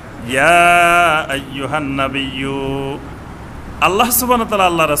 ইয়া আইয়ুহান নাবিয়্যু। আল্লাহ সুবহানাহু ওয়া তাআলা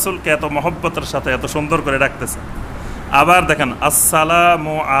আল্লাহ রাসূলকে এত মহব্বতের সাথে এত সুন্দর করে ডাকতেছেন। আবার দেখেন,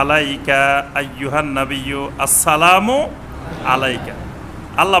 আসসালামু আলাইকা আইয়ুহান নাবিয়্যু, আসসালামু আলাইকা।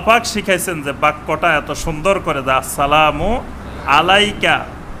 আল্লাহ পাক শিখাইছেন যে বাক্যটা এত সুন্দর করে যে আসসালামু আলাইকা।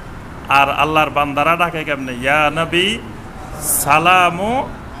 আর আল্লাহর বান্দারা ডাকে কেমনে? ইয়া নবী সালামু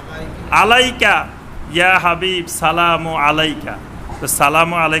আলাইকা, ইয়া হাবিব সালামু আলাইকা। তো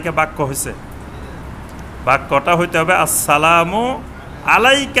সালামু আলাইকা বাক্য হয়েছে, বাক্যটা হইতে হবে আসসালামু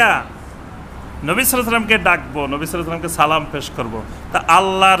আলাইকা। নবী সাল্লাল্লাহু আলাইহি সাল্লামকে ডাকবো, নবী সাল্লাল্লাহু আলাইহি সাল্লামকে সালাম পেশ করব। তা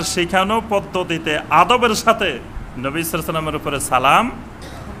আল্লাহর শেখানো পদ্ধতিতে আদবের সাথে নবী সাল্লাল্লাহু আলাইহি সাল্লামের উপরে সালাম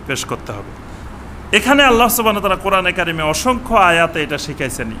পেশ করতে হবে। এখানে আল্লাহ সুবহানাহু ওয়া তাআলা কোরআনে কারিমে অসংখ্য আয়াতে এটা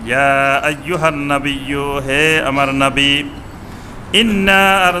শিখাইছেন, ইয়া আইয়ুহান নাবিয়্যু, হে আমার নবী, ইন্না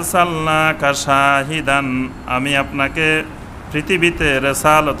আরসালনাকা শাহিদান, আমি আপনাকে পৃথিবীতে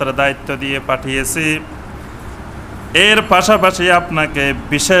রিসালাতের দায়িত্ব দিয়ে পাঠিয়েছি। এর পাশাপাশি আপনাকে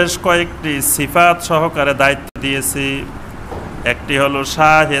বিশেষ কয়েকটি সিফাত সহকারে দায়িত্ব দিয়েছি। একটি হলো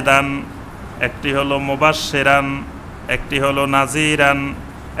শাহিদান, একটি হলো মুবাশশিরান, একটি হলো নাজিরান,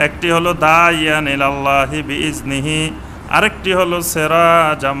 একটি হলো দাইয়ান ইলাল্লাহি বিইজনিহি, আরেকটি হলো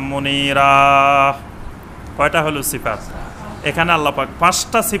সিরাজাম মুনীরা। কয়টা হলো সিফাত? এখানে আল্লাহ পাক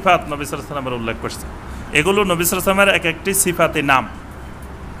 5টা সিফাত নবী সাল্লাল্লাহু আলাইহি ওয়াসাল্লামের উল্লেখ করছে। এগুলো নবী সাল্লাল্লাহু আলাইহি ওয়াসাল্লামের এক একটি সিফাতি নাম।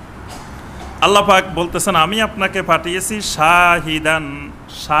 আল্লাহ পাক বলতেছেন আমি আপনাকে পাঠিয়েছি শাহিদান।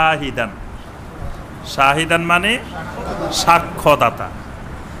 শাহিদান, শাহিদান মানে সাক্ষ্যদাতা।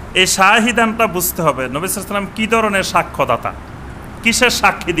 এই শাহিদানটা বুঝতে হবে নবী সাল্লাল্লাহু আলাইহি ওয়াসাল্লাম কি ধরনের সাক্ষ্যদাতা, কিসের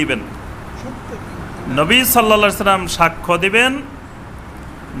সাক্ষী দিবেন? নবী সাল্লাল্লাহু আলাইহি ওয়াসাল্লাম সাক্ষ্য দিবেন,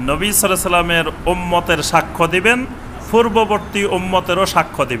 নবী সাল্লাল্লাহু আলাইহি ওয়াসাল্লামের উম্মতের সাক্ষ্য দিবেন, পূর্ববর্তী উম্মতেরও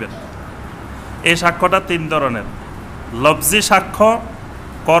সাক্ষ্য দিবেন। এই সাক্ষ্যটা 3 ধরনের: লফজি সাক্ষ্য,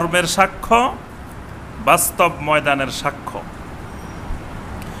 কর্মের সাক্ষ্য, বাস্তব ময়দানের সাক্ষ্য।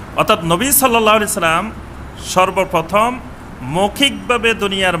 অর্থাৎ নবী সাল্লাল্লাহু আলাইহি ওয়াসাল্লাম সর্বপ্রথম মৌখিকভাবে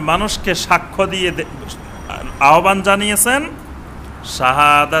দুনিয়ার মানুষকে সাক্ষ্য দিয়ে আহ্বান জানিয়েছেন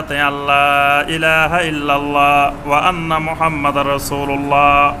শাহাদাতে আল্লাহ ইলাহা ইল্লাল্লাহ ওয়া আন্না মুহাম্মাদার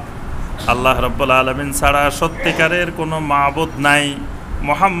রাসূলুল্লাহ, আল্লাহ রাব্বুল আলামিন ছাড়া সত্যিকারের কোনো মাবুদ নাই,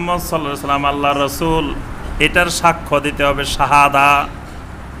 মুহাম্মদ সাল্লাল্লাহু আলাইহি ওয়াসাল্লাম আল্লাহর রাসূল। এটার সাক্ষ্য দিতে হবে শাহাদা।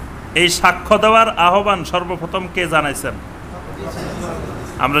 এই সাক্ষ্য দেওয়ার আহ্বান সর্বপ্রথম কে জানাইছেন?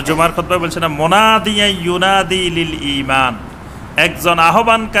 আমরা জুমার খুতবায় বলছিলাম মুনাদিয়া ইউনাদি লিল ঈমান। একজন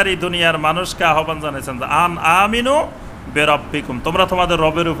আহ্বানকারী দুনিয়ার মানুষকে আহ্বান জানাইছেন আন আমিনু বিরাব্বিকুম, তোমরা তোমাদের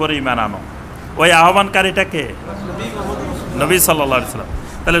রবের উপরে ঈমান আনো। ওই আহ্বানকারীটা কে? নবী সাল্লাল্লাহু আলাইহি ওয়াসাল্লাম।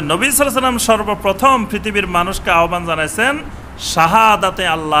 তাহলে নবী সাল্লাল্লাহু আলাইহি ওয়াসাল্লাম সর্বপ্রথম পৃথিবীর মানুষকে আহ্বান জানাইছেন শাহাদাতে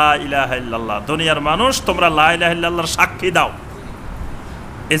আল্লাহ ইলাহা ইল্লাল্লাহ, দুনিয়ার মানুষ তোমরা লা ইলাহা ইল্লাল্লাহর সাক্ষী দাও।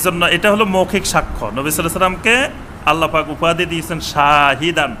 এজন্য এটা হলো মৌখিক সাক্ষ্য। নবী সাল্লাল্লাহু আলাইহি ওয়াসাল্লামকে আল্লাহ পাক উপাধি দিয়েছেন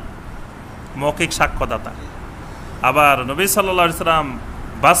শাহিদান, মৌখিক সাক্ষ্যদাতা। আবার নবী সাল্লাল্লাহু আলাইহি ওয়াসাল্লাম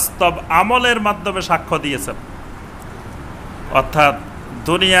বাস্তব আমলের মাধ্যমে সাক্ষ্য দিয়েছেন। অর্থাৎ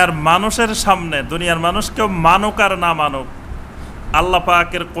দুনিয়ার মানুষের সামনে, দুনিয়ার মানুষ কেউ মানুক আর না মানুক, আল্লাহ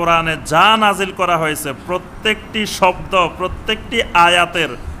পাকের কোরআনে যা নাজিল করা হয়েছে প্রত্যেকটি শব্দ, প্রত্যেকটি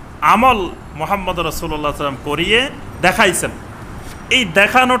আয়াতের আমল মুহাম্মদ রাসূলুল্লাহ সাল্লাল্লাহু আলাইহি ওয়াসাল্লাম করিয়ে দেখাইছেন। এই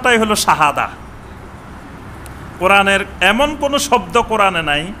দেখানোটাই হলো শাহাদা। কোরআনের এমন কোনো শব্দ কোরআনে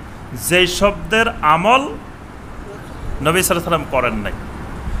নাই যেই শব্দের আমল নবী সাল্লাল্লাহু আলাইহি ওয়াসাল্লাম করেন নাই।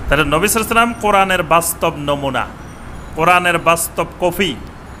 তাহলে নবী সাল্লাল্লাহু আলাইহি ওয়াসাল্লাম কোরআনের বাস্তব নমুনা, কোরআনের বাস্তব কপি।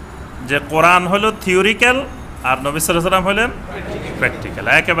 যে কোরআন হলো থিওরিক্যাল আর নবী সাল্লাল্লাহু আলাইহি ওয়াসাল্লাম হলেন প্র্যাকটিক্যাল।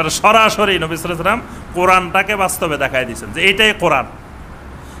 একেবারে সরাসরি নবী সাল্লাল্লাহু আলাইহি ওয়াসাল্লাম কোরআনটাকে বাস্তবে দেখাই দিয়েছেন যে এইটাই কোরআন।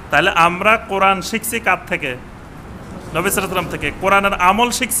 তাহলে আমরা কোরআন শিখছি কার থেকে? নবী সাল্লাল্লাহু আলাইহি ওয়াসাল্লাম থেকে। কোরআনের আমল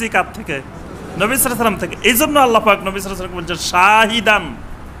শিখছি কার থেকে? নবী সাল্লাল্লাহু আলাইহি ওয়াসাল্লাম থেকে। এই জন্য আল্লাহ পাক নবী সাল্লাল্লাহু আলাইহি ওয়াসাল্লাম বলছেন শাহিদান,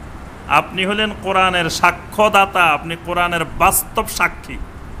 আপনি হলেন কোরআনের সাক্ষ্যদাতা, আপনি কোরআনের বাস্তব সাক্ষী।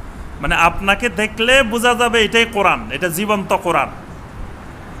 মানে আপনাকে দেখলে বোঝা যাবে এটাই কোরআন, এটা জীবন্ত কোরআন।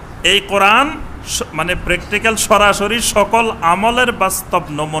 এই কোরআন মানে প্র্যাকটিক্যাল, সরাসরি সকল আমলের বাস্তব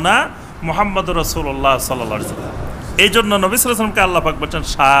নমুনা মুহাম্মদুর রাসূলুল্লাহ সাল্লাল্লাহু আলাইহি ওয়াসাল্লাম। এই জন্য নবী সাল্লাল্লাহু আলাইহি ওয়াসাল্লামকে আল্লাহ পাক বলছেন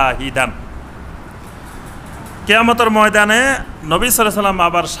শাহিদান। কিয়ামতের ময়দানে নবী সাল্লাল্লাহু আলাইহি ওয়াসাল্লাম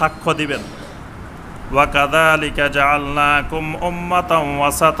আবার সাক্ষ্য দিবেন ওয়া কাযালিকা জাআলনাকুম উম্মাতান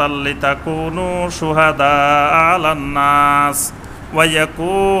ওয়াসাতাল লিতাকুনু শুহাদা আলান নাস ওয়া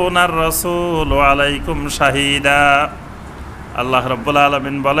ইয়াকুনার রাসূলু আলাইকুম শাহিদা। আল্লাহ রাব্বুল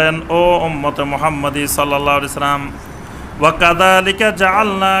আলামিন বলেন, ও উম্মতে মুহাম্মদী সাল্লাল্লাহু আলাইহি ওয়াসাল্লাম, ওয়া কাযালিকা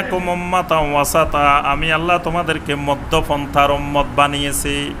জাআলনাকুম উম্মাতান ওয়াসাতা, আমি আল্লাহ তোমাদেরকে মধ্যপন্থার উম্মত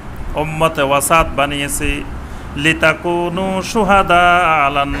বানিয়েছি, উম্মতে ওয়াসাত বানিয়েছি। লিতাকুনু শুহাদা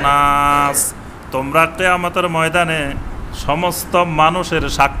আলান নাস, তোমরা কিয়ামতের ময়দানে সমস্ত মানুষের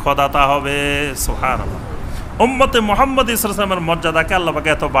সাক্ষ্যদাতা হবে। সুবহানাল্লাহ। উম্মতে মুহাম্মদী সাল্লাল্লাহু আলাইহি ওয়াসাল্লামের মর্যাদাকে আল্লাহ পাক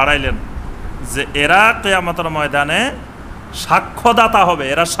এত বাড়াইলেন যে এরা কিয়ামতের ময়দানে সাক্ষ্যদাতা হবে,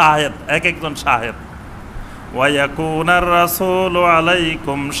 এরা শাহেদ, এক একজন শাহেদ। ওয়া ইয়াকুনার রাসূলু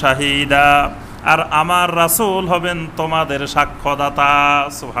আলাইকুম শাহিদা, আর আমার রাসূল হবেন তোমাদের সাক্ষ্যদাতা।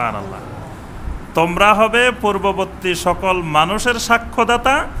 সুবহানাল্লাহ। তোমরা হবে পূর্ববর্তী সকল মানুষের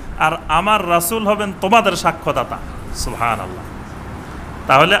সাক্ষ্যদাতা, আর আমার রাসূল হবেন তোমাদের সাক্ষ্যদাতা। সুবহানাল্লাহ।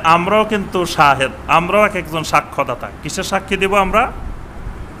 তাহলে আমরাও কিন্তু শাহেদ, আমরাও এক একজন সাক্ষ্যদাতা। কিসের সাক্ষী দিব আমরা?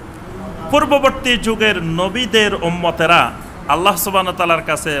 পূর্ববর্তী যুগের নবীদের উম্মতেরা আল্লাহ সুবহানাহু ওয়া তাআলার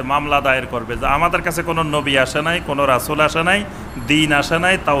কাছে মামলা দায়ের করবে যে আমাদের কাছে কোনো নবী আসে নাই, কোনো রাসূল আসে নাই, দ্বীন আসে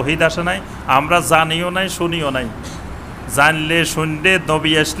নাই, তাওহীদ আসে নাই, আমরা জানিও নাই, শুনিও নাই। জানলে, শুনলে,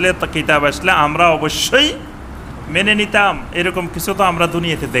 নবী আসলে, কিতাব আসলে আমরা অবশ্যই মেনে নিতাম, এরকম কিছু তো আমরা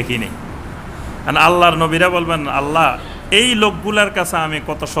দুনিয়াতে দেখিনি। আল্লাহর নবীরা বলবেন, আল্লাহ এই লোকগুলার কাছে আমি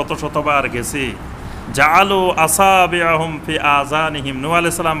কত শত শতবার গেছি। জাআলু আসাবিআহুম ফি আযানিহিম, নূহ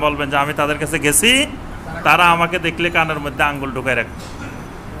আলাইহিস সালাম বলবেন যে আমি তাদের কাছে গেছি, তারা আমাকে দেখলে কানের মধ্যে আঙ্গুল ঢুকায় রাখতো,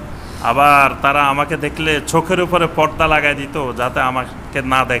 আবার তারা আমাকে দেখলে চোখের উপরে পর্দা লাগাই দিত যাতে আমাকে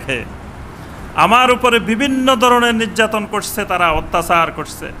না দেখে। আমার উপরে বিভিন্ন ধরনের নির্যাতন করছে, তারা অত্যাচার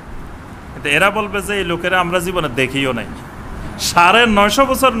করছে। কিন্তু এরা বলবে যে এই লোকেরা আমরা জীবনে দেখিও নাই। 950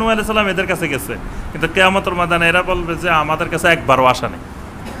 বছর নূহ আলাইহিস সালাম এদের কাছে গেছে, কিন্তু কিয়ামতের ময়দানে এরা বলবে যে আমাদের কাছে একবারও আসা নেই।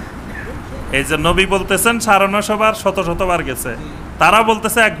 এই যে নবী বলতেছেন 950 বার, শত শতবার গেছে, তারা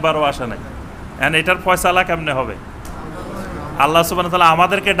বলতেছে একবারও আসা নেই। এন্ড এটার ফয়সালা কেমনে হবে? আল্লাহ সুবহানাহু ওয়া তাআলা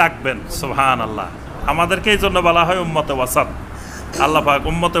আমাদেরকে ডাকবেন, সুবহানাল্লাহ। আমাদেরকে এই জন্য বলা হয় উম্মতে ওয়াসাত। আল্লাহ পাক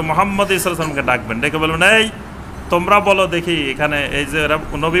উম্মতে মুহাম্মদ সাল্লাল্লাহু আলাইহি ওয়াসাল্লামকে ডাকবেন, ডেকে বলবেন এই তোমরা বলো দেখি, এখানে এই যে এরা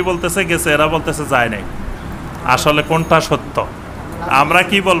নবী বলতেছে গেছে, এরা বলতেছে যায় নাই, আসলে কোনটা সত্য? আমরা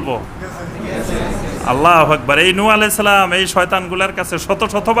কি বলবো? আল্লাহু আকবার। এই নূহ আলাইহিস সালাম এই শয়তানগুলোর কাছে শত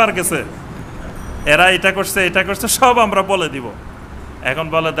শতবার গেছে, এরা এটা করছে এটা করছে সব আমরা বলে দিব। এখন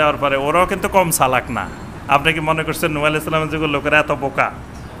বলে দেওয়ার পরে ওরাও কিন্তু কম চালাক না। আপনি কি মনে করছেন নূহ আলাইহিস সালামের যুগের লোকেরা এত বোকা?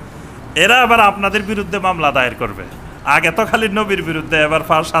 এরা আবার আপনাদের বিরুদ্ধে মামলা দায়ের করবে। আগে তো খালি নবীর বিরুদ্ধে, এবার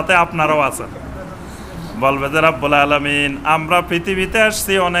সাথে আপনারাও আছেন। বলবে যে রাব্বুল আলামিন আমরা পৃথিবীতে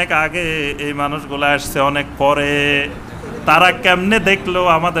আসছি অনেক আগে, এই মানুষগুলো আসছে অনেক পরে, তারা কেমনে দেখলো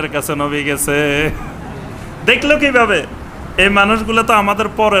আমাদের কাছে নবী গেছে? দেখলো কিভাবে? এই মানুষগুলো তো আমাদের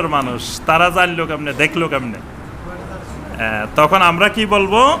পরের মানুষ, তারা জানলো কেমনে, দেখলো কেমনে? তখন আমরা কি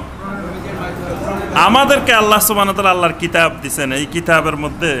বলবো? আমাদেরকে আল্লাহ সুবহানাহু ওয়া তাআলা আল্লাহর কিতাব দিয়েছেন, এই কিতাবের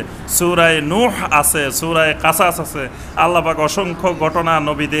মধ্যে সূরা নূহ আছে, সূরা কাসাস আছে। আল্লাহ পাক অসংখ্য ঘটনা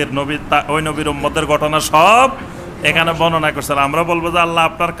নবীদের, ওই নবীর উম্মতের ঘটনা সব এখানে বর্ণনা করছেন। আমরা বলবো যে আল্লাহ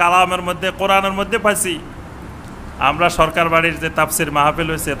আপনার কালামের মধ্যে, কোরআনের মধ্যে পাইছি। আমরা সরকার বাড়ির যে তাফসির মাহফিল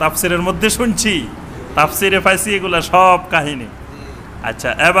হয়েছে, তাফসিরের মধ্যে শুনছি, তাফসিরে পাইছি এগুলা সব কাহিনী। আচ্ছা,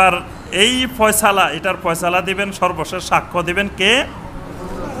 এবার এই ফয়সালা, এটার ফয়সালা দিবেন, সর্বশেষ সাক্ষ্য দিবেন কে?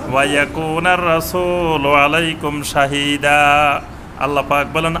 ওয়ায়াকুনার রাসূলু আলাইকুম শাহিদা। আল্লাহ পাক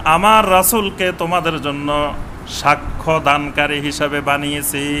বলেন আমার রাসূলকে তোমাদের জন্য সাক্ষ্য দানকারী হিসাবে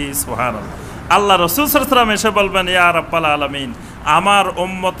বানিয়েছি। সুবহানাল্লাহ। আল্লাহ রাসূল সাল্লাল্লাহু আলাইহি ওয়াসাল্লাম এসে বলবেন ইয়া রাব্বাল আলামিন, আমার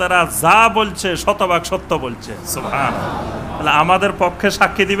উম্মতেরা যা বলছে শতভাগ সত্য বলছে। সুবহানাল্লাহ। তাহলে আমাদের পক্ষে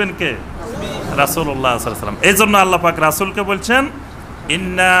সাক্ষী দিবেন কে? রাসূলুল্লাহ সাল্লাল্লাহু আলাইহি ওয়াসাল্লাম। এই জন্য আল্লাহ পাক রাসূলকে বলছেন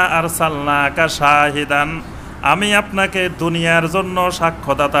ইন্না আরসালনাকা শাহিদান, আমি আপনাকে দুনিয়ার জন্য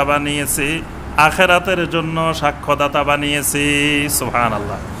সাক্ষ্যদাতা বানিয়েছি, আখিরাতের জন্য সাক্ষ্যদাতা বানিয়েছি।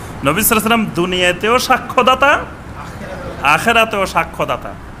 সুবহানাল্লাহ। নবী সাল্লাল্লাহু আলাইহি ওয়াসাল্লাম দুনিয়াতেও সাক্ষ্যদাতা, আখিরাতেও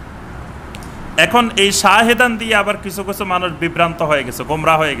সাক্ষ্যদাতা। এখন এই শাহিদান দিয়ে আবার কিছু কিছু মানুষ বিভ্রান্ত হয়ে গেছে,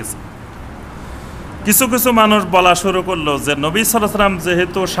 গোমরা হয়ে গেছে। কিছু কিছু মানুষ বলা শুরু করলো যে নবী সাল্লাল্লাহু আলাইহি ওয়াসাল্লাম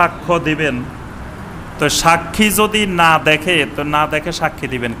যেহেতু সাক্ষ্য দিবেন, তো সাক্ষী যদি না দেখে, তো না দেখে সাক্ষী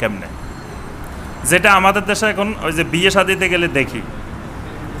দিবেন কেমনে? যেটা আমাদের দেশে এখন ওই যে বিয়ে শাদিতে গেলে দেখি,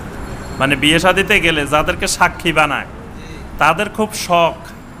 মানে বিয়ে শাদিতে গেলে যাদেরকে সাক্ষী বানায় তাদের খুব শখ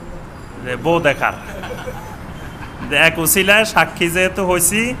যে বউ দেখার। এক উসিলায় সাক্ষী যেহেতু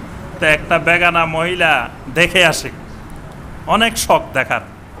হয়েছি, তো একটা বেগানা মহিলা দেখে আসে, অনেক শখ দেখার,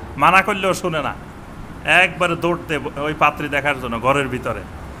 মানা করলেও শুনে না, একবারে দৌড়তে ওই পাত্রী দেখার জন্য ঘরের ভিতরে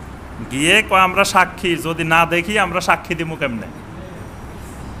গিয়ে কয় আমরা সাক্ষী, যদি না দেখি আমরা সাক্ষী দিব কেমনে,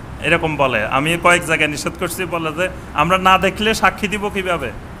 এরকম বলে। আমি কয়েক জায়গায় নিষেধ করছি, বলে যে আমরা না দেখলে সাক্ষী দিব কিভাবে,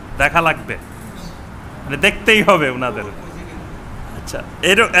 দেখা লাগবে, মানে দেখতেই হবে ওনাদের। আচ্ছা,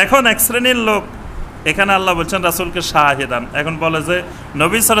 এখন এক শ্রেণীর লোক, এখানে আল্লাহ বলছেন রাসূলকে শাহিদান, এখন বলে যে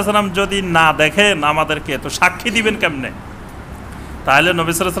নবী সাল্লাল্লাহু আলাইহি ওয়াসাল্লাম যদি না দেখেন আমাদেরকে, তো সাক্ষী দিবেন কেমনে? তাহলে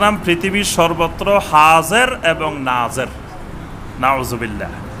নবী সাল্লাল্লাহু আলাইহি ওয়াসাল্লাম পৃথিবীর সর্বত্র হাজির এবং নাজির।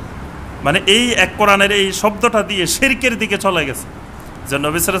 নাউযুবিল্লাহ। মানে এই এক কোরআনের এই শব্দটা দিয়ে শিরকের দিকে চলে গেছে, যে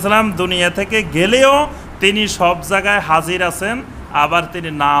নবী সাল্লাল্লাহু আলাইহি ওয়াসাল্লাম দুনিয়া থেকে গেলেও তিনি সব জায়গায় হাজির আছেন, আবার তিনি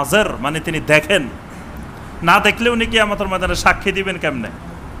নাজির, মানে তিনি দেখেন। না দেখলে উনি কিয়ামতের ময়দানে সাক্ষী দিবেন কেমনে?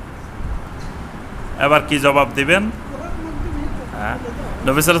 এবার কি জবাব দিবেন?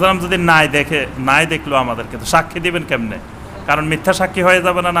 নবী সাল্লাল্লাহু আলাইহি ওয়াসাল্লাম যদি নাই দেখলো আমাদেরকে, তো সাক্ষী দিবেন কেমনে? কারণ মিথ্যা সাক্ষী হয়ে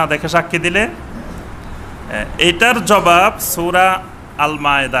যাবে না, না দেখে সাক্ষী দিলে। এটার জবাব সূরা আল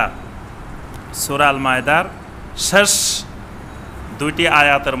মায়েদার শেষ দুইটি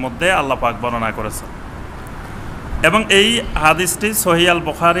আয়াতের মধ্যে আল্লাহ পাক বর্ণনা করেছেন, এবং এই হাদিসটি সহিহ আল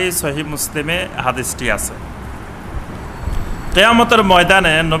বুখারী, সহিহ মুসলিমে হাদিসটি আছে। কিয়ামতের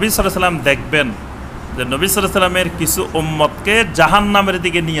ময়দানে নবী সাল্লাল্লাহু আলাইহি ওয়াসাল্লাম দেখবেন যে নবী সাল্লাল্লাহু আলাইহি ওয়াসাল্লামের কিছু উম্মতকে জাহান্নামের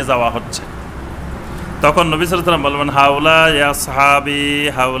দিকে নিয়ে যাওয়া হচ্ছে। তখন নবী সাল্লাল্লাহু আলাইহি ওয়াসাল্লাম বলবেন হাউলা ইয়া সাহাবি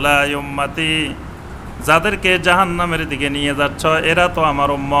হাউলা উম্মতি, যাদেরকে জাহান্নামের দিকে নিয়ে যাচ্ছ এরা তো আমার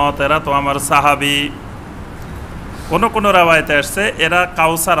উম্মত, এরা তো আমার সাহাবি। কোন কোন রাওয়ায়াতে আসছে এরা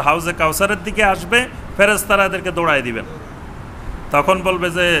কাউসার, হাউজে কাউসারের দিকে আসবে, ফেরেশতারা এদেরকে দৌড়ায় দিবেন। তখন বলবে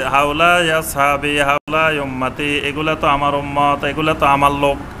যে হাউলা ইয়া সাহাবি, হাউলা উম্মতি, এগুলা তো আমার উম্মত, এগুলা তো আমার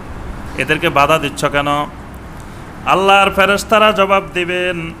লোক, এদেরকে বাধা দিচ্ছ কেন? আল্লাহর ফেরেশতারা জবাব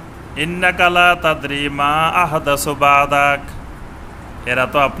দিবেন, ইন্নাকা লা তাদরি মা আহদাসু বাদাক, এরা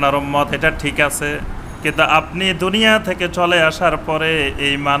তো আপনার উম্মত, এটা ঠিক আছে, কিন্তু আপনি দুনিয়া থেকে চলে আসার পরে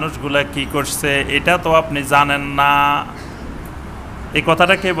এই মানুষগুলা কি করছে এটা তো আপনি জানেন না। এই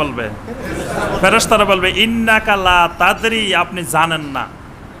কথাটা কে বলবে? ফেরেশতারা বলবে ইন্নাকা লা তাদরি, আপনি জানেন না,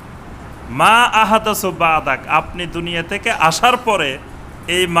 মা আহাদাসু বাদাক, আপনি দুনিয়া থেকে আসার পরে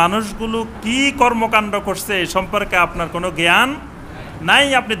এই মানুষগুলো কি কর্মকাণ্ড করছে এই সম্পর্কে আপনার কোনো জ্ঞান নাই,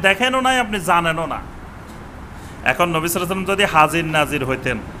 আপনি দেখেনও নাই, আপনি জানেনও না। এখন নবী সাল্লাল্লাহু আলাইহি ওয়াসাল্লাম যদি হাজির নাজির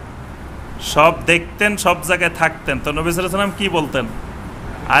হইতেন, সব দেখতেন, সব জায়গায় থাকতেন, তো নবী সাল্লাল্লাহু আলাইহি ওয়াসাল্লাম কি বলতেন?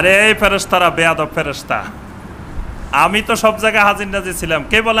 আরে এই ফেরেশতারা বেয়াদব ফেরেশতা, আমি তো সব জায়গায় হাজির নাজির ছিলাম,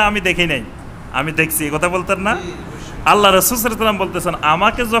 কে বলে আমি দেখি নাই, আমি দেখছি, এই কথা বলতেন না? আল্লাহ রাসূল সাল্লাল্লাহু আলাইহি ওয়াসাল্লাম বলতেছেন,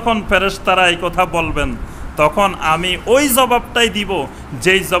 আমাকে যখন ফেরেশতারা এই কথা বলবেন তখন আমি ওই জবাবটাই দিব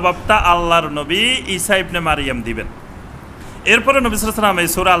যেই জবাবটা আল্লাহর নবী ঈসা ইবনে মারিয়াম দিবেন। এরপরে নবী সাল্লাল্লাহু আলাইহি ওয়াসাল্লাম এই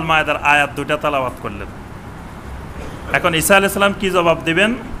সূরা আল মায়েদার আয়াত দুইটা তেলাওয়াত করলেন। এখন ঈসা আলাইহিস সালাম কি জবাব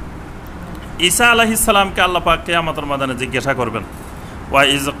দিবেন? ঈসা আলাইহিস সালামকে আল্লাহ পাক কিয়ামতের ময়দানে জিজ্ঞাসা করবেন, ওয়া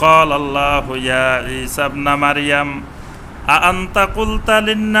ইয ক্বালাল্লাহু ইয়া ঈসা ইবনে মারিয়াম আ আনতা কুলতা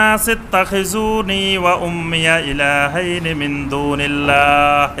লিন-নাসি ইত্তাখিজুনি ওয়া উম্মিয়া ইলাহাইনি মিন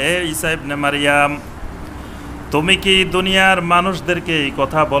দুনিল্লাহ, হে ঈসা ইবনে মারিয়াম, তুমি কি দুনিয়ার মানুষদেরকে এই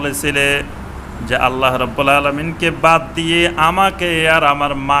কথা বলেছিলে যে আল্লাহ রাব্বুল আলামিনকে বাদ দিয়ে আমাকে আর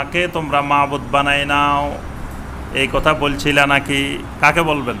আমার মাকে তোমরা মাবুদ বানাই নাও, এই কথা বলছিলা নাকি? কাকে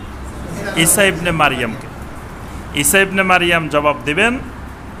বলবেন? ঈসা ইবনে মারিয়ামকে। ঈসা ইবনে মারিয়াম জবাব দিবেন,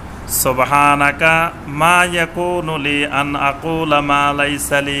 সুবহানাকা মা ইয়াকুনু লি আন আকুলা মা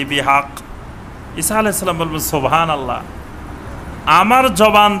লাইসা লি বিহাক। ঈসা আলাইহিস সালাম বলবেন, সুবহানাল্লাহ, আমার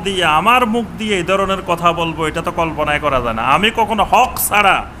জবান দিয়ে, আমার মুখ দিয়ে এই ধরনের কথা বলবো এটা তো কল্পনায় করা যায় না। আমি কখনো হক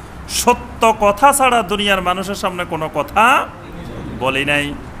ছাড়া, সত্য কথা ছাড়া দুনিয়ার মানুষের সামনে কোনো কথা বলি নাই।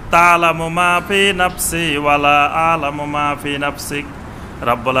 তা'লামু মা ফি নাফসি ওয়ালা আ'লামু মা ফি নাফসিক,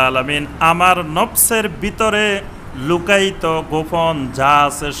 রব্বুল আলামিন আমার নফসের ভিতরে লুকায়িত গোপন যা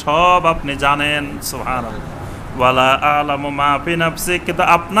আছে সব আপনি জানেন, সুবহানাল্লাহ। ওয়ালা আ'লামু মা ফি নাফসিক, কিন্তু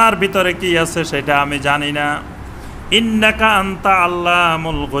আপনার ভিতরে কি আছে সেটা আমি জানি না। ইন্নাকা আনতা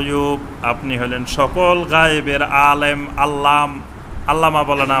আল্লামুল গুয়ুব, আপনি হলেন সকল গায়েবের আলেম, আল্লাম। আল্লামা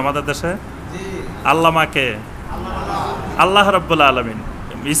বলে না আমাদের দেশে? আল্লামাকে আল্লাহ রাব্বুল আলামিন।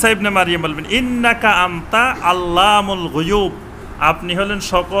 ঈসা ইবনে মারিয়াম বলবেন, ইন্নাকা আনতা আল্লামুল গুয়ুব, আপনি হলেন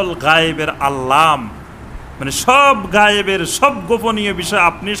সকল গায়েবের আল্লাম, মানে সব গায়েবের সব গোপনীয় বিষয়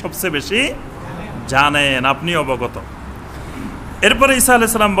আপনি সবচেয়ে বেশি জানেন, আপনি অবগত। এরপরে ঈসা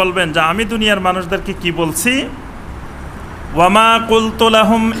আলাইহিস সালাম বলবেন যে আমি দুনিয়ার মানুষদেরকে কি বলছি? ওয়ামা কুলতু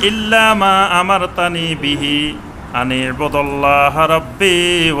লাহুম ইল্লা মা আমারতানি বিহি আনি'বুদুল্লাহ রাব্বি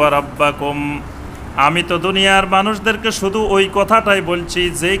ওয়া রাব্বাকুম, আমি তো দুনিয়ার মানুষদেরকে শুধু ওই কথাটাই বলছি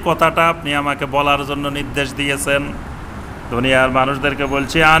যেই কথাটা আপনি আমাকে বলার জন্য নির্দেশ দিয়েছেন। দুনিয়ার মানুষদেরকে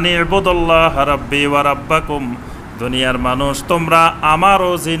বলছি আনি'বুদুল্লাহ রাব্বি ওয়া রাব্বাকুম, দুনিয়ার মানুষ তোমরা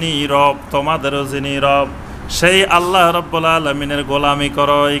আমারও যিনি রব তোমাদেরও যিনি রব সেই আল্লাহ রাব্বুল আলামিনের গোলামি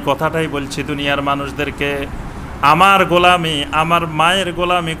করো, এই কথাটাই বলছি দুনিয়ার মানুষদেরকে। আমার গোলামি, আমার মায়ের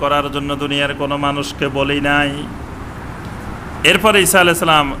গোলামি করার জন্য দুনিয়ার কোনো মানুষকে বলি নাই। এরপরে ঈসা আলাইহিস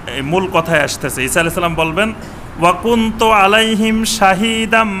সালাম মূল কথায় আসতেছে। ঈসা আলাইহিস সালাম বলবেন, ওয়া কুনতু আলাইহিম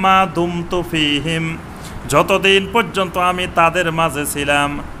শাহিদাম মা দুমতু ফীহিম, যতদিন পর্যন্ত আমি তাদের মাঝে ছিলাম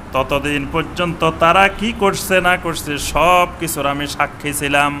ততদিন পর্যন্ত তারা কি করছে না করছে সব কিছুর আমি সাক্ষী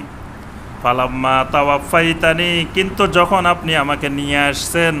ছিলাম। ফালাম্মা তাওয়াফাইতানি, কিন্তু যখন আপনি আমাকে নিয়ে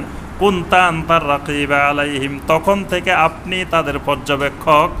আসছেন, কুনতা আনতার রাকিবা আলাইহিম, তখন থেকে আপনি তাদের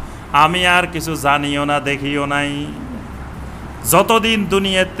পর্যবেক্ষক, আমি আর কিছু জানিও না দেখিও নাই। যতদিন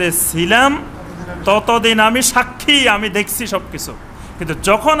দুনিয়াতে ছিলাম ততদিন আমি সাক্ষী, আমি দেখছি সব কিছু, কিন্তু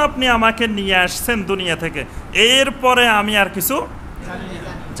যখন আপনি আমাকে নিয়ে আসছেন দুনিয়া থেকে এরপরে আমি আর কিছু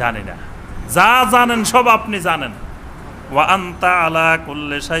জানি না, যা জানেন সব আপনি জানেন। ওয়া আনতা আলা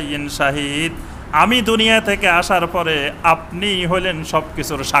কুল্লি শাইইন শাহিদ, আমি দুনিয়া থেকে আসার পরে আপনি হলেন সব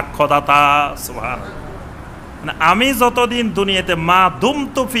কিছুর সাক্ষ্যদাতা, সুবহানাল্লাহ। মানে আমি যতদিন দুনিয়াতে মা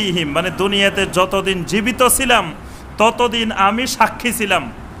দুমতু ফীহিম, মানে দুনিয়াতে যতদিন জীবিত ছিলাম ততদিন আমি সাক্ষী ছিলাম।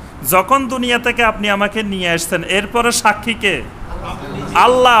 যখন দুনিয়া থেকে আপনি আমাকে নিয়ে আসছেন এরপরে সাক্ষী কে?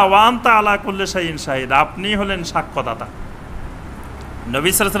 আল্লাহ। ওয়া আনতা আলা কুল্লি শাইইন শাহিদ, আপনি হলেন সাক্ষ্যদাতা। নবী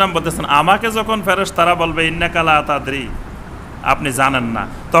সাল্লাল্লাহু আলাইহি ওয়াসাল্লাম বলতেছেন, আমাকে যখন ফেরেশতারা বলবে ইন্নাকা লা তাদরি, আপনি জানেন না,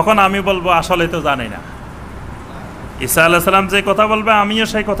 তখন আমি বলবো আসলে তো জানি না। ঈসা আলাইহিস সালাম যে কথা বলবে আমিও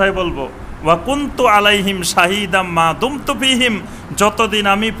সেই কথাই বলবো, ওয়া কুনতু আলাইহিম শাহিদাম মা দুমতু ফীহিম, যতদিন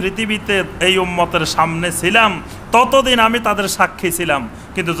আমি পৃথিবীতে এই উম্মতের সামনে ছিলাম ততদিন আমি তাদের সাক্ষী ছিলাম,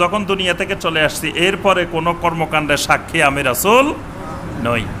 কিন্তু যখন দুনিয়া থেকে চলে আসছি এরপরে কোনো কর্মকাণ্ডের সাক্ষী আমি রাসূল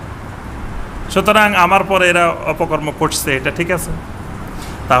নই। সুতরাং আমার পরে এরা অপকর্ম করছে, এটা ঠিক আছে।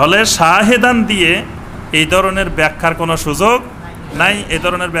 তাহলে শাহেদান দিয়ে এই ধরনের ব্যাখ্যার কোনো সুযোগ নাই। এই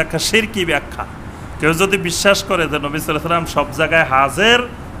ধরনের ব্যাখ্যা শিরকি ব্যাখ্যা। কেউ যদি বিশ্বাস করে যে নবী সাল্লাল্লাহু আলাইহি ওয়াসাল্লাম সব জায়গায় হাজির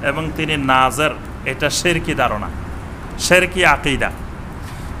এবং তিনি নাজির, এটা শিরকি ধারণা, শিরকি আকীদা।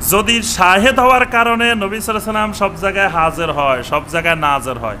 যদি শাহেদ হওয়ার কারণে নবী সাল্লাল্লাহু আলাইহি ওয়াসাল্লাম সব জায়গায় হাজির হয়, সব জায়গায়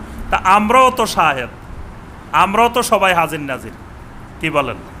নাজির হয়, তা আমরাও তো শাহেদ, আমরাও তো সবাই হাজির নাজির, কি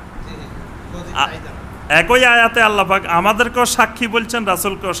বলেন? একই আয়াতে আল্লাহ পাক আমাদেরকেও সাক্ষী বলছেন,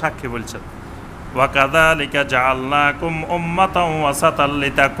 রাসূলকেও সাক্ষী বলছেন। ওয়া কাযালিকা জাআলনাকুম উম্মাতাও ওয়াসাতাল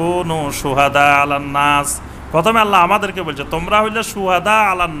লিতাকুনু শুহাদা আলান নাস। প্রথমে আল্লাহ আমাদেরকে বলছে তোমরা হইলে শুহাদা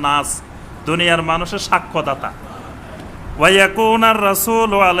আলান নাস, দুনিয়ার মানুষের সাক্ষ্যদাতা। ওয়া ইয়াকুনার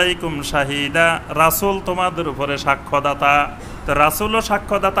রাসূলু আলাইকুম শাহিদা, রাসূল তোমাদের উপরে সাক্ষ্যদাতা। তো রাসূলও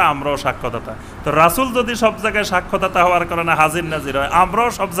সাক্ষ্যদাতা, আমরাও সাক্ষ্যদাতা। তো রাসূল যদি সব জায়গায় সাক্ষ্যদাতা হওয়ার কারণে হাজির নাজির হয়, আমরাও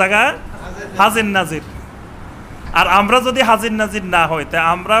সব জায়গায় হাজির নাজির। আর আমরা যদি হাজির নাজির না হই, তা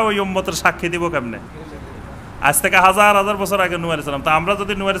আমরা ওই উম্মতের সাক্ষী দিব কেমনে? আজ থেকে হাজার হাজার বছর আগে নূহ আলাইহিস সালাম, তা আমরা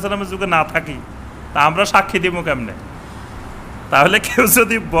যদি নূহ আলাইহিস সালামের যুগে না থাকি, তা আমরা সাক্ষী দিব কেমনে? তাহলে কেউ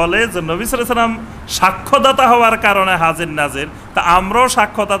যদি বলে যে নবী সাল্লাল্লাহু আলাইহি ওয়াসাল্লাম সাক্ষ্যদাতা হওয়ার কারণে হাজির নাজির, তা আমরাও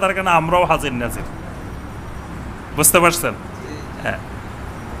সাক্ষ্যদাতার কারণে আমরাও হাজির নাজির। বুঝতে পারছেন? হ্যাঁ,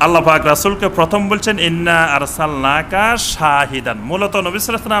 আল্লাহ পাক রাসূলকে প্রথম বলছেন ইন্না আরসালনাকা শাহিদান। মূলত নবী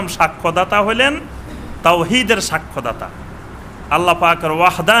সাল্লাল্লাহু আলাইহি ওয়াসাল্লাম সাক্ষ্যদাতা হলেন তাওহীদের সাক্ষ্যদাতা, আল্লাহ পাকের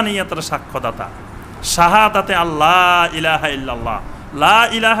ওয়াহদানিয়তের সাক্ষ্যদাতা, শাহাদাতে আল্লাহ ইলাহা ইল্লাল্লাহ, লা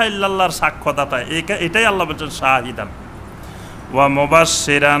ইলাহা ইল্লাল্লাহর সাক্ষ্যদাতা, এটাই আল্লাহ বলছেন শাহিদান। ওয়া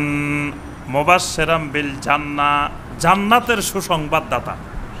মুবাশশিরান, মুবাশশিরাম বিল জান্নাহ, জান্নাতের সুসংবাদদাতা।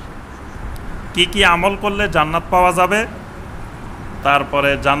 কি কি আমল করলে জান্নাত পাওয়া যাবে, তারপরে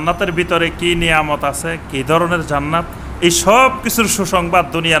জান্নাতের ভিতরে কি নিয়ামত আছে, কি ধরনের জান্নাত, এই সব কিছুর সুসংবাদ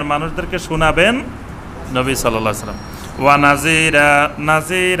দুনিয়ার মানুষদেরকে শোনাবেন নবী সাল্লাল্লাহু আলাইহি ওয়াসাল্লাম। ওয়া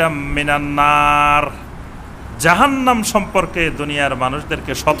নাযীরাম মিনান নার, জাহান্নাম সম্পর্কে দুনিয়ার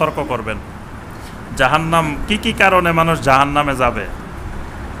মানুষদেরকে সতর্ক করবেন। জাহান্নাম কি কি কারণে মানুষ জাহান্নামে যাবে,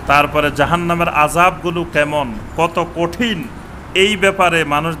 তারপরে জাহান্নামের আযাবগুলো কেমন, কত কঠিন, এই ব্যাপারে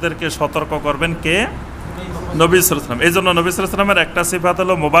মানুষদেরকে সতর্ক করবেন কে? নবী সাল্লাল্লাহু আলাইহি ওয়াসাল্লাম। এই জন্য নবী সাল্লাল্লাহু আলাইহি ওয়াসাল্লামের একটা সিফাত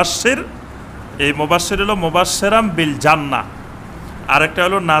হলো মুবাশশির, এই মুবাশশির হলো মুবাশশিরাম বিল জান্নাহ, আরেকটা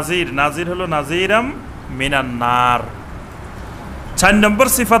হলো নাজির, নাজির হলো নাজিরাম মিনান নার। 4 নম্বর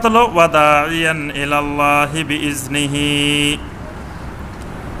সিফাত হলো ওয়াদাইয়ান ইলাল্লাহি বিইজনিহি,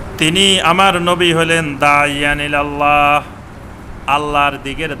 তিনি আমার নবী হলেন দাইয়ান ইলাল্লাহ, আল্লাহর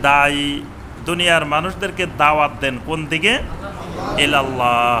দিকের দায়ী, দুনিয়ার মানুষদেরকে দাওয়াত দেন কোন দিকে?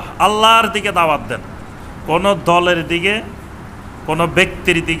 ইলাল্লাহ, আল্লাহর দিকে দাওয়াত দেন। কোনো দলের দিকে, কোনো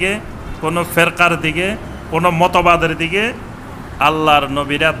ব্যক্তির দিকে, কোনো ফেরকার দিকে, কোনো মতবাদের দিকে আল্লাহর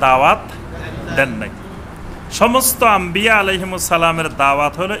নবীরা দাওয়াত দেন নাই। সমস্ত আম্বিয়া আলাইহিমুস সালামের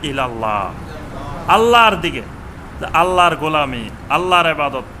দাওয়াত হলো ইলাল্লাহ, আল্লাহর দিকে, আল্লাহর গোলামি, আল্লাহর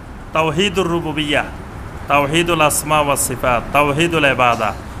ইবাদত, তাওহীদুর রুবুবিয়্যাহ, তাওহীদুল আসমা ওয়াস সিফাত, তাওহীদুল ইবাদা,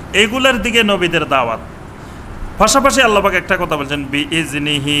 এগুলোর দিকে নবীদের দাওয়াত। পাশাপাশি আল্লাহ পাক একটা কথা বলছেন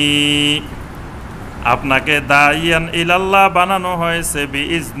বিইজনিহি, আপনাকে দাইয়ান ইলাল্লাহ বানানো হয়েছে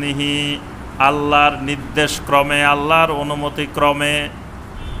বিইজনিহি, আল্লাহর নির্দেশ ক্রমে, আল্লাহর অনুমতি ক্রমে।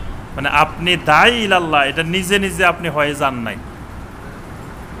 মানে আপনি দায়ী ইলাল্লাহ, এটা নিজে নিজে আপনি হয়ে যান নাই,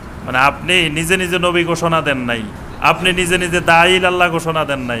 মানে আপনি নিজে নিজে নবী ঘোষণা দেন নাই, আপনি নিজে নিজে দায়ী ইলাল্লাহ ঘোষণা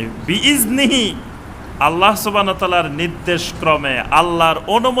দেন নাই। বিইজনিহি, আল্লাহ সুবহানাহু ওয়া তাআলার নির্দেশ ক্রমে, আল্লাহর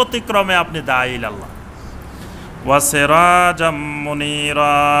অনুমতি ক্রমে আপনি দায়ী ইলাল্লাহ। ওয়া সিরাজাম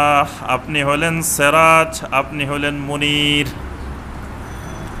মুনীরা, আপনি হলেন সিরাজ, আপনি হলেন মুনীর।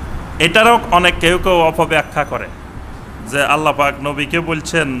 এটারও অনেক কেউ কেউ অপব্যাখ্যা করে যে আল্লাহ পাক নবীকে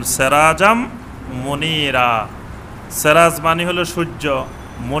বলছেন সিরাজাম মুনীরা, সিরাজ মানে হলো সূর্য,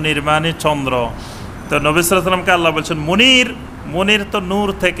 মুনীর মানে চন্দ্র। তো নবী সাল্লাল্লাহু আলাইহি ওয়াসাল্লামকে আল্লাহ বলছেন মুনীর, মুনীর তো নূর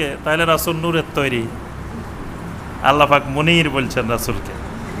থেকে, তাহলে রাসূল নূরের তৈরি, আল্লাহ পাক মুনীর বলছেন রাসূলকে।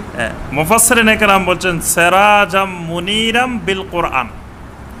 মুফাসসিরিনে কেরাম বলছেন সিরাজাম মুনীরাম বিল কোরআন।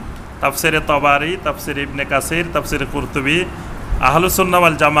 তাফসিরে তবারি, তাফসির ইবনে কাসির, তাফসিরে কুরতুবী, আহলুস সুন্নাহ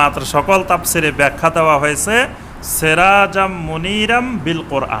ওয়াল জামাতের সকল তাফসিরে ব্যাখ্যা দেওয়া হয়েছে সিরাজাম মুনীরাম বিল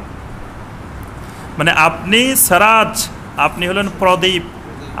কোরআন, মানে আপনি সিরাজ, আপনি হলেন প্রদীপ,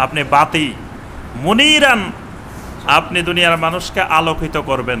 আপনি বাতি, মুনীরান, আপনি দুনিয়ার মানুষকে আলোকিত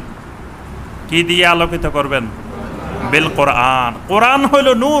করবেন। কি দিয়ে আলোকিত করবেন? বিল কোরআন। কোরআন হইল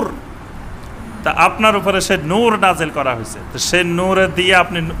নূর, তা আপনার উপরে সে নূর নাজিল করা হয়েছে, তো সে নূরে দিয়ে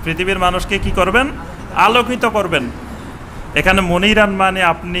আপনি পৃথিবীর মানুষকে কি করবেন? আলোকিত করবেন। এখানে মনিরান মানে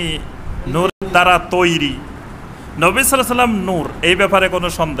আপনি নূর দ্বারা তৈরি। নবী সাল্লাল্লাহু আলাইহি ওয়াসাল্লাম নূর, এই ব্যাপারে কোনো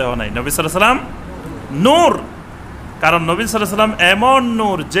সন্দেহ নাই। নবী সাল্লাল্লাহু আলাইহি ওয়াসাল্লাম নূর, কারণ নবী সাল্লাল্লাহু আলাইহি ওয়াসাল্লাম এমন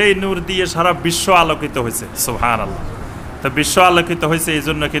নূর, যেই নূর দিয়ে সারা বিশ্ব আলোকিত হয়েছে। সুবহানাল্লাহ। তো বিশ্ব আলোকিত হয়েছে এই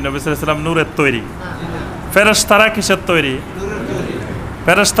জন্য কি নবী সাল্লাল্লাহু আলাইহি ওয়াসাল্লাম নূরের তৈরি। ফেরেশতারা কিসের তৈরি?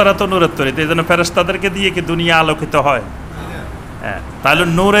 ফেরেশতারা তো নূরের তৈরি। এই জন্য ফেরেশতাদেরকে দিয়ে কি দুনিয়া আলোকিত হয়? হ্যাঁ, তাহলে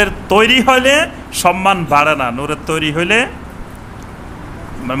নূরের তৈরি হলে সম্মান বাড়ে না। নূরের তৈরি হইলে,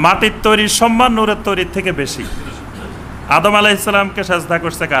 মাটির তৈরির সম্মান নূরের তৈরির থেকে বেশি। আদম আলাইহিস সালামকে সাজদা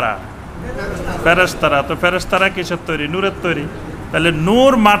করছে কারা? ফেরেশতারা। তো ফেরেশতারা কিসের তৈরি? নূরের তৈরি। তাহলে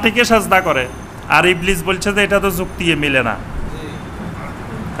নূর মাটিকে সাজদা করে, আর ইবলিস বলছে যে এটা তো যুক্তি মিলে না।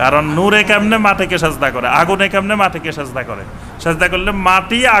 কারণ নূরে কেমনে মাটিকে সাজদা করে, আগুনে কেমনে মাটিকে সাজদা করে? সাজদা করলে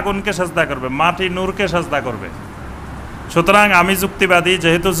মাটি আগুনকে সাজদা করবে, মাটি নূরকে সাজদা করবে। সুতরাং আমি যুক্তিবাদী,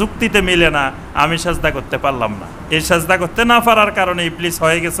 যেহেতু যুক্তিতে মিলে না, আমি সাজদা করতে পারলাম না। এই সাজদা করতে না পারার কারণে ইবলিস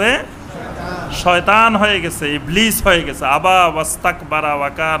হয়ে গেছে শয়তান, হয়ে গেছে ইবলিস, হয়ে গেছে আবা ওয়াস্তাকবারা ওয়া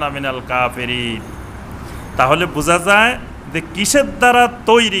কানা মিনাল কাফিরিন। তাহলে বোঝা যায় যে কিসের দ্বারা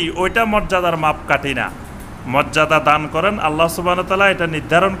তৈরি ওইটা মর্যাদার মাপকাঠি না। মর্যাদা দান করেন আল্লাহ সুবহানাহু ওয়া তাআলা, এটা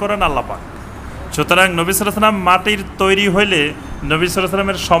নির্ধারণ করেন আল্লাহ পাক। সুতরাং নবী সাল্লাল্লাহু আলাইহি ওয়াসাল্লাম মাটির তৈরি হইলে নবী সাল্লাল্লাহু আলাইহি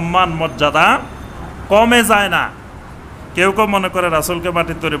ওয়াসাল্লামের সম্মান মর্যাদা কমে যায় না। কেউ কেউ মনে করে রাসূলকে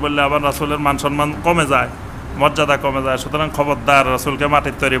মাটির তৈরি বললে আবার রাসূলের মান সম্মান কমে যায়, মর্যাদা কমে যায়। সুতরাং খবরদার, রাসূলকে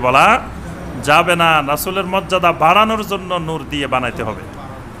মাটির তৈরি বলা যাবে না। রাসূলের মর্যাদা বাড়ানোর জন্য নূর দিয়ে বানাইতে হবে।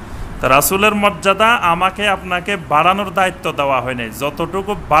 তা রাসূলের মর্যাদা আমাকে আপনাকে বাড়ানোর দায়িত্ব দেওয়া হয় নাই।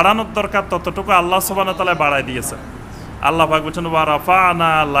 যতটুকু বাড়ানোর দরকার ততটুকু আল্লাহ সুবহানাহু ওয়া তাআলা বাড়ায় দিয়েছেন। আল্লাহ পাক বলেছেন ওয়া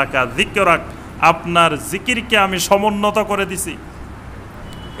রাফা'না লাকা যিকরাক, আপনার জিকিরকে আমি সমুন্নত করে দিছি।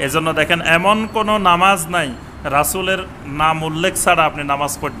 এজন্য দেখেন, এমন কোনো নামাজ নাই রাসূলের নাম উল্লেখ ছাড়া আপনি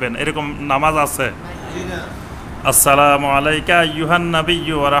নামাজ পড়বেন, এরকম নামাজ আছে? আসসালামু আলাইকা আইয়ুহান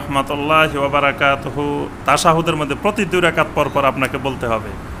নাবিয়্যু ওয়া রাহমাতুল্লাহি ওয়া বারাকাতুহু তাশাহুদের মধ্যে প্রতি 2 রাকাত পর পর আপনাকে বলতে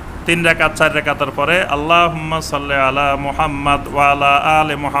হবে। 3 রাকাত 4 রাকাতের পরে আল্লাহুম্মা সাল্লি আলা মুহাম্মাদ ওয়া আলা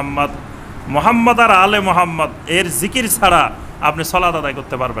আলি মুহাম্মাদ, মুহাম্মদ আর আলে মুহাম্মদ এর জিকির ছাড়া আপনি সালাত আদায়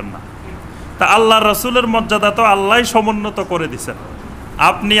করতে পারবেন না। তা আল্লাহর রাসূলের মর্যাদা তো আল্লাহই সমুন্নত করে দিয়েছেন।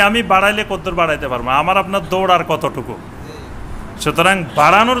 আপনি আমি বাড়াইলে কতদূর বাড়াইতে পারবো? আমার আপনার দৌড়ার কতটুকু? সুতরাং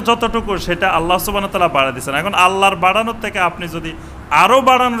বাড়ানোর যতটুকু সেটা আল্লাহ সুবহানাহু ওয়া তাআলা বাড়ায় দিয়েছেন। এখন আল্লাহর বাড়ানোর থেকে আপনি যদি আরও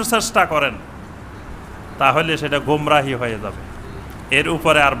বাড়ানোর চেষ্টা করেন তাহলে সেটা গোমরাহি হয়ে যাবে, এর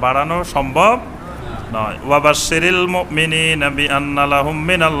উপরে আর বাড়ানো সম্ভব নয়। ওয়াবাশশিরিল মুমিনিনা বিআন্না লাহুম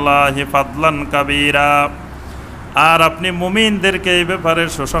মিনাল্লাহি ফাদলান কাবীরা, আর আপনি মুমিনদেরকে এই ব্যাপারে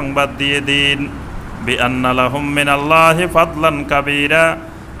সুসংবাদ দিয়ে দিন। বিআন্না লাহুম মিনাল্লাহি ফাদলান কাবীরা,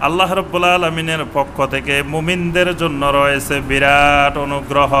 আল্লাহ রাব্বুল আলামিনের পক্ষ থেকে মুমিনদের জন্য রয়েছে বিরাট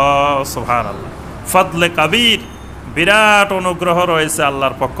অনুগ্রহ। সুবহানাল্লাহ। ফাদলে কাবীর, বিরাট অনুগ্রহ রয়েছে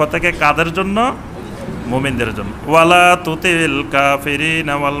আল্লাহর পক্ষ থেকে কাদের জন্য? মুমিনদের জন্য। ওয়ালা তুতিল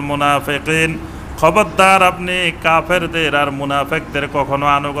কাফিরিনা ওয়াল মুনাফিকিন, খবরদার আপনি কাফেরদের আর মুনাফিকদের কখনো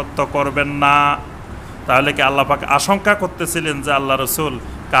আনুগত্য করবেন না। তাহলে কি আল্লাহ পাক আশঙ্কা করতেছিলেন যে আল্লাহ রাসূল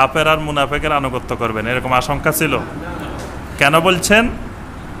কাফের আর মুনাফিকের আনুগত্য করবেন? এরকম আশঙ্কা ছিল? কেন বলছেন?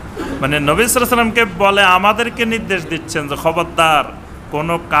 মানে নবী সাল্লাল্লাহু আলাইহি ওয়াসাল্লামকে বলে আমাদেরকে নির্দেশ দিচ্ছেন যে খবরদার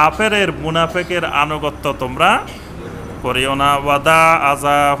কোনো কাফের মুনাফিকের আনুগত্য তোমরা করিও না। ওয়াদা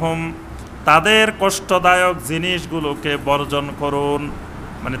আযাহুম, তাদের কষ্টদায়ক জিনিসগুলোকে বর্জন করুন।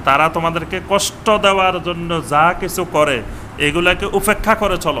 মানে তারা তোমাদেরকে কষ্ট দেওয়ার জন্য যা কিছু করে এগুলাকে উপেক্ষা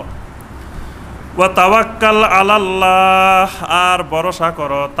করে চলো। ওয়া তাওয়াক্কাল আলাল্লাহ, আর ভরসা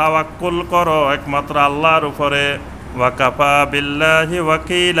করো, তাওয়াক্কুল করো একমাত্র আল্লাহর উপরে। ওয়া কাফা বিল্লাহি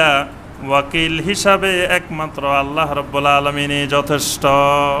ওয়াকিলা, ওয়াকিল হিসাবে একমাত্র আল্লাহ রাব্বুল আলামিনই যথেষ্ট।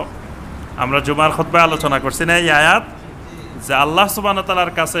 আমরা জুমার খুতবায় আলোচনা করছি না এই আয়াত, যে আল্লাহ সুবহানাহু ওয়া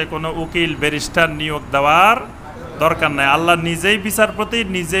তাআলার কাছে কোনো উকিল ব্যারিস্টার নিয়োগ দেওয়ার দরকার নাই। আল্লাহ নিজেই বিচারপতি,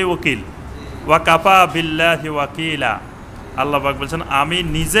 নিজেই উকিল। ওয়া কাফা বিল্লাহি ওয়াকিলা, আল্লাহ পাক বলছেন আমি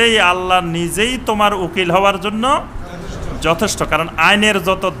নিজেই, আল্লাহ নিজেই তোমার উকিল হওয়ার জন্য যথেষ্ট। কারণ আইনের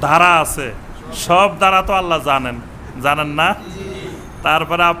যত ধারা আছে সব ধারা তো আল্লাহ জানেন না?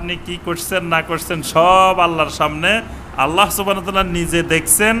 তারপরে আপনি কি করছেন না করছেন সব আল্লাহর সামনে আল্লাহ সুবহানাহু ওয়া তাআলা নিজে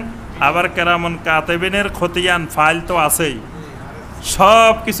দেখছেন। আবার কেরামন কাতিবিনের খতিয়ান ফাইল তো আছেই,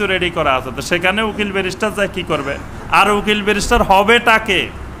 সব কিছু রেডি করা আছে। তো সেখানে উকিল ব্যারিস্টার যায় কি করবে? আর উকিল ব্যারিস্টার হবেটাকে?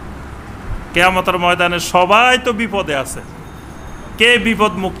 কিয়ামতের ময়দানে সবাই তো বিপদে আছে, কে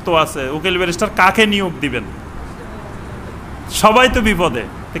বিপদ মুক্ত আছে? উকিল ব্যারিস্টার কাকে নিয়োগ দিবেন? সবাই তো বিপদে।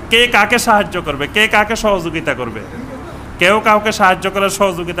 কে কাকে সাহায্য করবে? কে কাকে সহযোগিতা করবে? কেউ কাউকে সাহায্য করার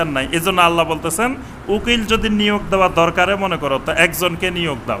সহযোগিতার নাই। এজন্য আল্লাহ বলতেছেন উকিল যদি নিয়োগ দেওয়ার দরকারে মনে করো তো একজনকে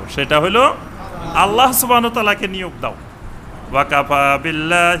নিয়োগ দাও, সেটা হলো আল্লাহ সুবহানাহু ওয়া তাআলাকে নিয়োগ দাও। ওয়াকাফা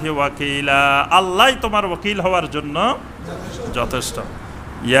বিল্লাহি ওয়াকিলা, আল্লাহই তোমার ওয়াকিল হওয়ার জন্য যথেষ্ট।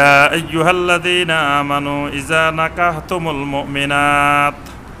 ইয়া আইয়ুহাল্লাযীনা আমানু ইযা নাকাহতুমুল মুমিনাত,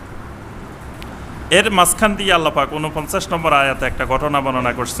 এর মাঝখান দিয়ে আল্লাহ পাক 49 নম্বর আয়াতে একটা ঘটনা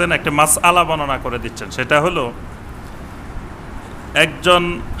বর্ণনা করছেন, একটা মাসআলা বর্ণনা করে দিচ্ছেন। সেটা হলো একজন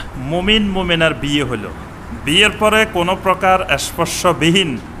মুমিন মুমিনার বিয়ে হলো, বিয়ের পরে কোনো প্রকার স্পর্শবিহীন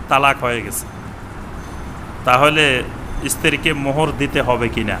তালাক হয়ে গেছে, তাহলে স্ত্রীকে মোহর দিতে হবে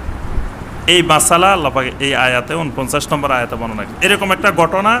কিনা, এই মাসালা আল্লাহ পাক এই আয়াতে 49 নম্বর আয়াতে বর্ণনা করেছেন। এরকম একটা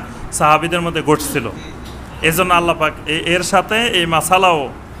ঘটনা সাহাবীদের মধ্যে ঘটছিল, এজন্য আল্লাহ পাক এর সাথে এই মাসালাও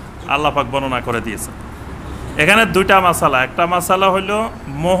আল্লাহ পাক বর্ণনা করে দিয়েছেন। এখানে দুইটা মাসালা, একটা মাসালা হলো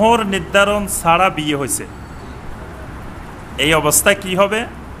মোহর নির্ধারণ ছাড়া বিয়ে হয়েছে, এই অবস্থায় কি হবে,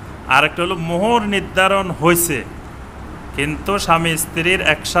 আর একটা হলো মোহর নির্ধারণ হয়েছে কিন্তু স্বামী স্ত্রীর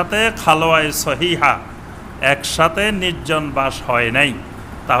একসাথে খালোয়ায়ে সহিহা, একসাথে নির্জন বাস হয় নাই,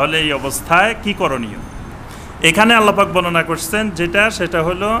 তাহলে এই অবস্থায় কি করণীয়। এখানে আল্লাহ পাক বর্ণনা করছেন যেটা, সেটা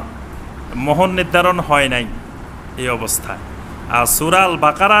হলো মোহর নির্ধারণ হয় নাই এই অবস্থায়। আর সূরা আল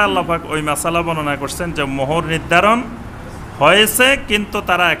বাকারা আল্লাহ পাক ওই মাসালা বর্ণনা করছেন যে মোহর নির্ধারণ হয়েছে কিন্তু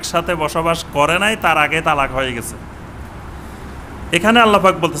তারা একসাথে বসবাস করে নাই, তার আগে তালাক হয়ে গেছে। এখানে আল্লাহ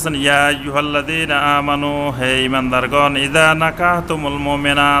পাক বলতেছেন ইয়া আইয়ুহাল্লাযীনা আমানু, হে ঈমানদারগণ, ইযা নাকাহতুমুল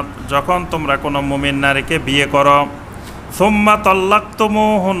মুমিনাত, যখন তোমরা কোনো মুমিন নারীকে বিয়ে করো, সুম্মা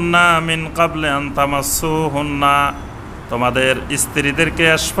তাল্লাকতুমুহুন্না মিন ক্বাবলি আন তামাসসুহুন্না, তোমাদের স্ত্রীদেরকে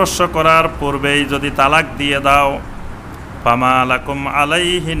স্পর্শ করার পূর্বেই যদি তালাক দিয়ে দাও, ফামা লাকুম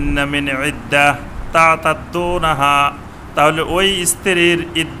আলাইহিন্না মিন ইদ্দাহ তাতাদ্দুনাহা, তাহলে ওই স্ত্রীর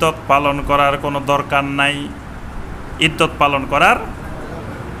ইদ্যত পালন করার কোনো দরকার নাই। ইদ্যত পালন করার,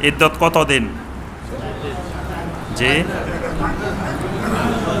 ইদ্যত কতদিন? জি,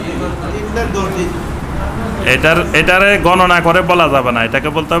 এটারে গণনা করে বলা যাবে না, এটাকে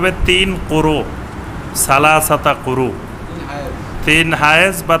বলতে হবে 3 কুরু, সালাসাতা কুরু, 3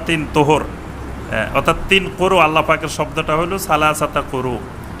 হায়েজ বা 3 তোহর, অর্থাৎ 3 কুরু। আল্লাহ পাকের শব্দটা হলো সালাসাতা কুরু,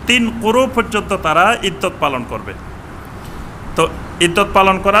 3 কুরু পর্যন্ত তারা ইদ্যত পালন করবে। তো ইদ্যত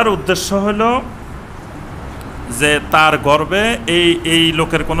পালন করার উদ্দেশ্য হলো যে তার গর্ভে এই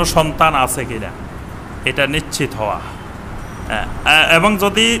লোকের কোনো সন্তান আছে কিনা এটা নিশ্চিত হওয়া, এবং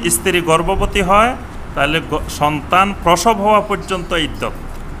যদি স্ত্রী গর্ভবতী হয় তাহলে সন্তান প্রসব হওয়া পর্যন্ত ইদ্যত।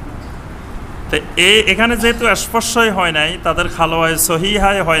 তো এখানে যেহেতু স্পর্শই হয় নাই, তাদের খালোয়ায়ে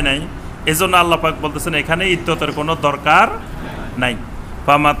সহিহায় হয় নাই, এজন্য আল্লাহ পাক বলতেছেন এখানে ইদ্যতের কোনো দরকার নাই।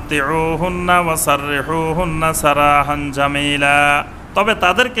 ফামাত্তিউহুন্না ওয়াসাররিহুহুন্না সারাহান জামিলা, তবে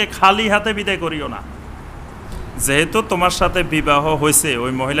তাদেরকে খালি হাতে বিদায় করিও না। যেহেতু তোমার সাথে বিবাহ হয়েছে,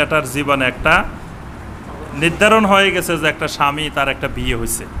 ওই মহিলাটার জীবনে একটা নির্ধারণ হয়ে গেছে যে একটা স্বামী, তার একটা বিয়ে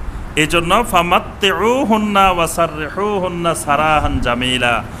হয়েছে, এই জন্য ফামাত্তিউহুন্না ওয়াসাররিহুহুন্না সারাহান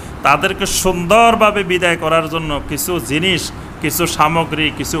জামিলা, তাদেরকে সুন্দরভাবে বিদায় করার জন্য কিছু জিনিস, কিছু সামগ্রী,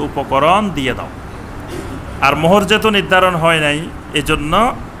 কিছু উপকরণ দিয়ে দাও। আর মোহর যেহেতু নির্ধারণ হয় নাই, এই জন্য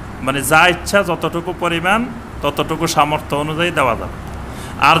মানে যা ইচ্ছা যতটুকু পরিমাণ ততটুকু সামর্থ্য অনুযায়ী দেওয়া যাবে।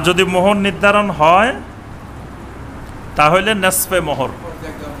 আর যদি মোহর নির্ধারণ হয় তাহলে নেসফে মোহর,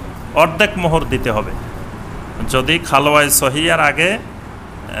 অর্ধেক মোহর দিতে হবে। যদি খালোয়ায়ে সহিয়ার আগে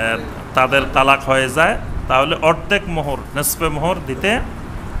তাদের তালাক হয়ে যায় তাহলে অর্ধেক মোহর, নেসফে মোহর দিতে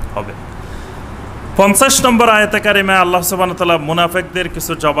হবে। 50 নম্বর আয়াতে কারিমে আল্লাহ সুবহানাহু ওয়া তাআলা মুনাফিকদের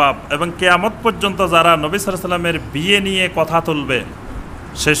কিছু জবাব এবং কিয়ামত পর্যন্ত যারা নবী সাল্লাল্লাহু আলাইহি ওয়াসাল্লামের বিয়ে নিয়ে কথা তুলবে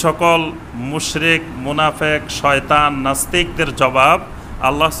সে সকল মুশরিক, মুনাফিক, শয়তান, নাস্তিকদের জবাব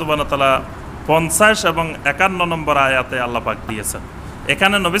আল্লাহ সুবহানাহু ওয়া তাআলা 50 এবং 51 নম্বর আয়াতে আল্লাহ পাক দিয়েছেন।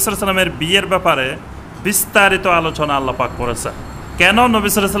 এখানে নবী সাল্লাল্লাহু আলাইহি ওয়াসাল্লামের বিয়ের ব্যাপারে বিস্তারিত আলোচনা আল্লাহ পাক করেছেন। কেন নবী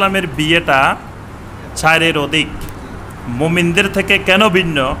সাল্লাল্লাহু আলাইহি ওয়াসাল্লামের বিয়েটা 4-এর অধিক, মুমিনদের থেকে কেন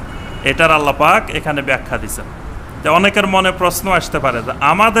ভিন্ন, এটার আল্লাহ পাক এখানে ব্যাখ্যা দিয়েছেন। যে অনেকের মনে প্রশ্ন আসতে পারে যে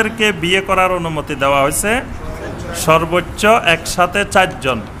আমাদেরকে বিয়ে করার অনুমতি দেওয়া হয়েছে সর্বোচ্চ একসাথে 4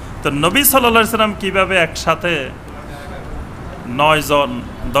 জন, তো নবী সাল্লাল্লাহু আলাইহি ওয়াসাল্লাম কীভাবে একসাথে 9 জন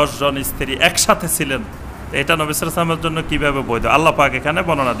 10 জন স্ত্রী একসাথে ছিলেন, এটা নবী সাল্লাল্লাহু আলাইহি ওয়াসাল্লামের জন্য কীভাবে বৈধ, আল্লাহ পাক এখানে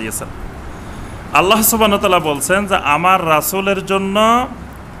বর্ণনা দিয়েছেন। আল্লাহ সুবহানাহু ওয়া তাআলা বলছেন যে আমার রাসূলের জন্য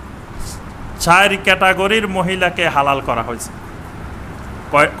 4 ক্যাটাগরির মহিলাকে হালাল করা হয়েছে।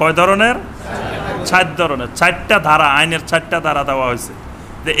 কয় ধরনের? 4 ধরনের, 4টা ধারা, আইনের 4টা ধারা দেওয়া হয়েছে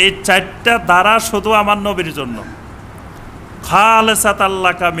যে এই 4টা ধারা শুধু আমার নবীর জন্য। খালিসাতাল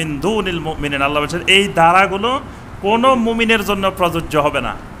লাকা মিন দুনিল মুমিনিন, আল্লাহ বলছেন এই ধারাগুলো কোনো মুমিনের জন্য প্রযোজ্য হবে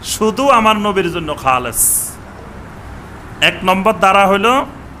না, শুধু আমার নবীর জন্য খালেস। এক নম্বর দ্বারা হলো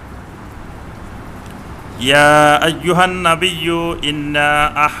ইয়া আইয়ুহান নাবিয়্যু ইন্না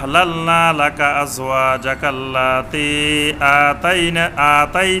আহলালনা লাকা আজওয়াজাকাল্লাতী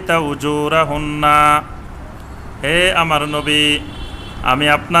আতাইতা উজুরাহুন্না, হে আমার নবী, আমি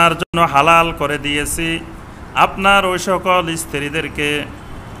আপনার জন্য হালাল করে দিয়েছি আপনার ওই সকল স্ত্রীদেরকে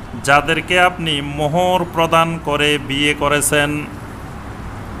যাদেরকে আপনি মোহর প্রদান করে বিয়ে করেছেন।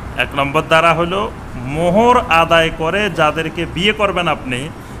 এক নম্বর দ্বারা হলো মোহর আদায় করে যাদেরকে বিয়ে করবেন আপনি,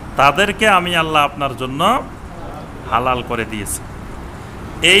 তাদেরকে আমি আল্লাহ আপনার জন্য হালাল করে দিয়েছি।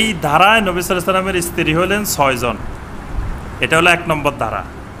 এই ধারায় নবী সাল্লাল্লাহু আলাইহি ওয়াসাল্লামের স্ত্রী হলেন 6 জন। এটা হলো এক নম্বর ধারা।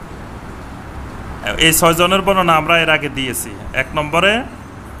 এই 6 জনের বর্ণনা আমরা এর আগে দিয়েছি। এক নম্বরে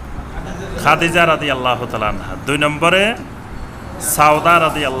খাদিজা রাদিয়াল্লাহু তাআলা আনহা, 2 নম্বরে সাউদা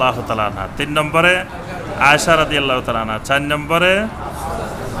রাদিয়াল্লাহু তাআলা আনহা, 3 নম্বরে আয়েশা রাদিয়াল্লাহু তাআলা আনহা, 4 নম্বরে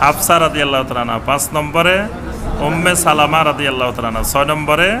হাফসা রাদিয়াল্লাহু তাআলা আনহা, 5 নম্বরে উম্মে সালামা রাদিয়াল্লাহু তাআলা আনহা, 6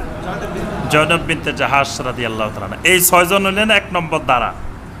 নম্বরে জয়নব বিনতে জাহাশ রাদিয়াল্লাহু তাআলা আনহা। এই 6 জন হলেন এক নম্বর ধারা।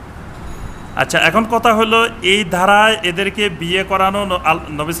 আচ্ছা, এখন কথা হলো এই ধারায় এদেরকে বিয়ে করানো নবী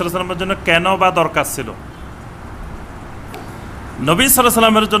সাল্লাল্লাহু আলাইহি ওয়াসাল্লামের জন্য কেন বা দরকার ছিল? নবী সাল্লাল্লাহু আলাইহি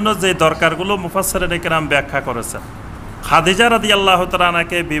ওয়াসাল্লামের জন্য যে দরকারগুলো মুফাসসিরিনে কেরাম ব্যাখ্যা করেছেন। খাদিজা রাদিয়াল্লাহু তাআলা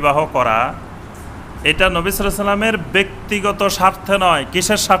আনহাকে বিবাহ করা এটা নবী সাল্লাল্লাহু আলাইহি ওয়াসাল্লামের ব্যক্তিগত স্বার্থে নয়।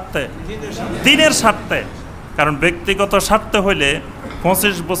 কিসের স্বার্থে? দ্বীনের স্বার্থে। কারণ ব্যক্তিগত স্বার্থে হইলে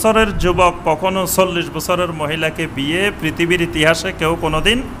 25 বছরের যুবক কখনো 40 বছরের মহিলাকে বিয়ে পৃথিবীর ইতিহাসে কেউ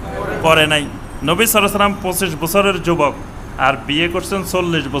কোনোদিন করে নাই। নবী সাল্লাল্লাহু আলাইহি ওয়াসাল্লাম 25 বছরের যুবক আর বিয়ে করছেন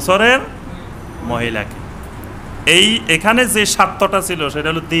 40 বছরের মহিলাকে। এখানে যে স্বার্থটা ছিল সেটা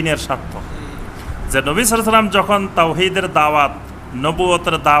হলো দ্বীনের স্বার্থ। যে নবী সাল্লাল্লাহু আলাইহি ওয়াসাল্লাম যখন তাওহীদের দাওয়াত,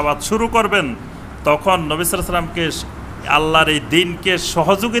 নবুয়তের দাওয়াত শুরু করবেন, তখন নবী সাল্লাল্লাহু আলাইহি ওয়াসাল্লামকে আল্লাহর এই দ্বীনকে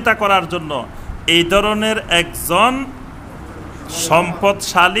সহযোগিতা করার জন্য এই ধরনের একজন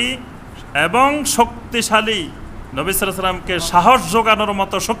সম্পদশালী এবং শক্তিশালী, নবী সাল্লাল্লাহু আলাইহি ওয়াসাল্লামকে সাহস যোগানোর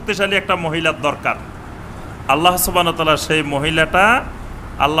মতো শক্তিশালী একটা মহিলার দরকার। আল্লাহ সুবহানাহু ওয়া তাআলা সেই মহিলাটা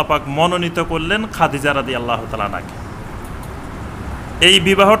আল্লাহ পাক মনোনীত করলেন খাদিজা রাদিয়াল্লাহু তাআলা আনহাকে। এই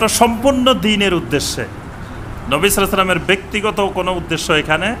বিবাহটা সম্পূর্ণ দ্বীনের উদ্দেশ্যে, নবী সাল্লাল্লাহু আলাইহি ওয়াসাল্লামের ব্যক্তিগত কোনো উদ্দেশ্য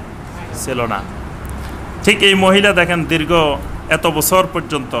এখানে ছিল না। ঠিক এই মহিলা দেখেন দীর্ঘ এত বছর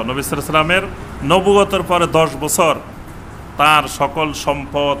পর্যন্ত নবী সাল্লাল্লাহু আলাইহি ওয়াসাল্লামের নবুয়তের পরে 10 বছর তার সকল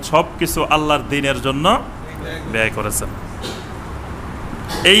সম্পদ সব কিছু আল্লাহর দ্বীনের জন্য ব্যয় করেছেন।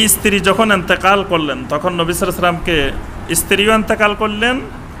 এই স্ত্রী যখন ইন্তেকাল করলেন তখন নবী সাল্লাল্লাহু আলাইহি ওয়াসাল্লামকে স্ত্রীও ইন্তেকাল করলেন,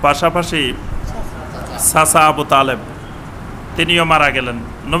 পাশাপাশি চাচা আবু তালেব তিনিও মারা গেলেন।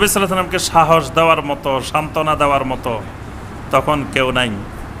 নবী সাল্লাল্লাহু আলাইহি ওয়াসাল্লামকে সাহস দেওয়ার মতো, সান্ত্বনা দেওয়ার মতো তখন কেউ নাই।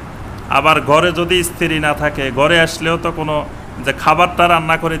 আবার ঘরে যদি স্ত্রী না থাকে, ঘরে আসলেও তো কোনো যে খাবারটা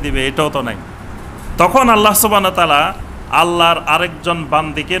রান্না করে দিবে এটাও তো নাই। তখন আল্লাহ সুবহানাহু ওয়া তাআলা আল্লাহর আরেকজন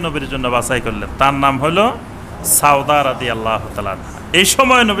বান্দিকে নবীর জন্য বাছাই করলেন, তার নাম হলো সাউদা রাদিয়াল্লাহু তাআলা। এই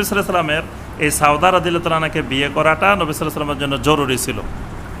সময় নবী সাল্লাল্লাহু আলাইহি ওয়াসাল্লামের এই সাউদা রাদিয়াল্লাহু তাআলা আনহাকে বিয়ে করাটা নবী সাল্লাল্লাহু আলাইহি ওয়াসাল্লামের জন্য জরুরি ছিল।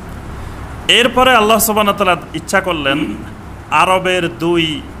 এরপরে আল্লাহ সুবহানাহু ওয়া তাআলা ইচ্ছা করলেন আরবের 2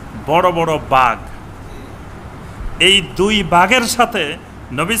 বড় বড় বাঘ, এই 2 বাঘের সাথে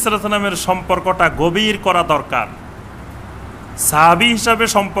নবী সাল্লাল্লাহু আলাইহি ওয়াসাল্লামের সম্পর্কটা গভীর করা দরকার। সাহাবী হিসাবে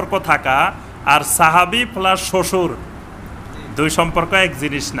সম্পর্ক থাকা আর সাহাবী প্লাস শ্বশুর 2 সম্পর্ক এক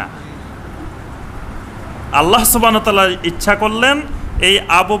জিনিস না। আল্লাহ সুবহানাহু ওয়া তাআলা ইচ্ছা করলেন এই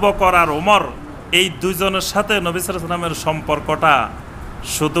আবু বকর আর ওমর, এই 2 জনের সাথে নবী সাল্লাল্লাহু আলাইহি ওয়াসাল্লামের সম্পর্কটা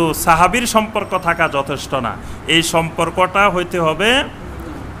শুধু সাহাবীর সম্পর্ক থাকা যথেষ্ট না, এই সম্পর্কটা হইতে হবে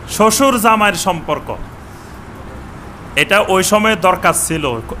শ্বশুর জামাইয়ের সম্পর্ক। এটা ওই সময় দরকার ছিল।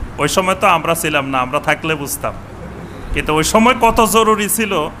 ওই সময় তো আমরা ছিলাম না, আমরা থাকলে বুঝতাম। কিন্তু ওই সময় কত জরুরি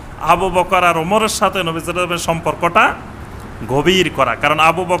ছিল আবু বকর আর ওমরের সাথে নবী সাল্লাল্লাহু আলাইহি ওয়াসাল্লামের সম্পর্কটা গভীর করা। কারণ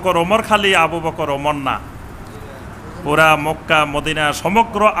আবু বকর ওমর খালি আবু বকর ওমর না, পুরা মক্কা মদিনা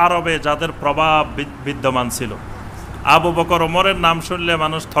সমগ্র আরবে যাদের প্রভাব বিদ্যমান ছিল, আবু বকর ওমরের নাম শুনলে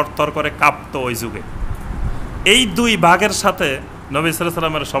মানুষ থরথর করে কাঁপতো ওই যুগে। এই 2 ভাগের সাথে নবী সাল্লাল্লাহু আলাইহি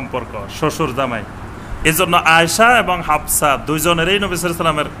ওয়াসাল্লামের সম্পর্ক শ্বশুর জামাই। এই জন্য আয়েশা এবং হাফসা 2 জনেরই নবী সাল্লাল্লাহু আলাইহি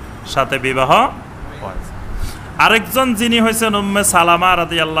ওয়াসাল্লামের সাথে বিবাহ হয়। আরেকজন যিনি হয়েছেন উম্মে সালামা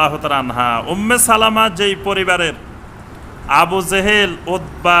রাদিয়াল্লাহু তাআলা আনহা। উম্মে সালামা যেই পরিবারের আবু জেহেল,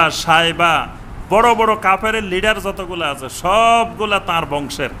 উতবা, সাইবা, বড় বড় কাফেরের লিডার যতগুলো আছে সবগুলা তার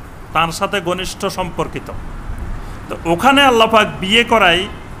বংশের, তার সাথে ঘনিষ্ঠ সম্পর্কিত। তো ওখানে আল্লাহ পাক বিয়ে করাই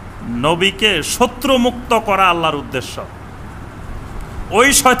নবীকে শত্রুমুক্ত করা আল্লাহর উদ্দেশ্য। ওই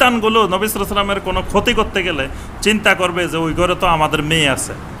শয়তানগুলো নবী সাল্লাল্লাহু আলাইহি ওয়াসাল্লামের কোনো ক্ষতি করতে গেলে চিন্তা করবে যে ওই ঘরে তো আমাদের মেয়ে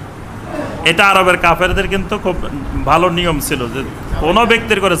আছে। এটা আরবের কাফেরদের কিন্তু খুব ভালো নিয়ম ছিল যে কোনো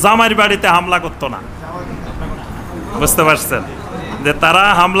ব্যক্তির ঘরে জামাইয়ের বাড়িতে হামলা করতো না। বুঝতে পারছেন? যে তারা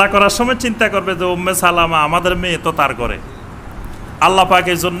হামলা করার সময় চিন্তা করবে যে উম্মে সালামা আমাদের মেয়ে তো তার করে। আল্লাহ পাক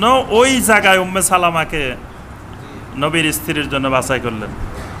এই জন্য ওই জায়গায় উম্মে সালামাকে নবীর স্ত্রীর জন্য বাছাই করলেন।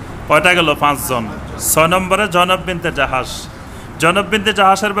 কয়টা গেল? 5 জন। 6 নম্বরে জয়নব বিনতে জাহাস। জয়নব বিনতে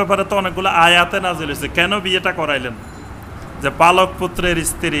জাহাসের ব্যাপারে তো অনেকগুলো আয়াতে নাজিল হয়েছে। কেন বিয়েটা করাইলেন? যে পালক পুত্রের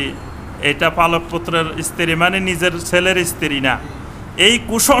স্ত্রী, এটা পালক পুত্রের স্ত্রী মানে নিজের ছেলের স্ত্রী না। এই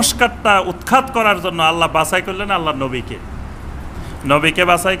কুসংস্কারটা উৎখাত করার জন্য আল্লাহ বাছাই করলেন আল্লাহ নবীকে। নবীকে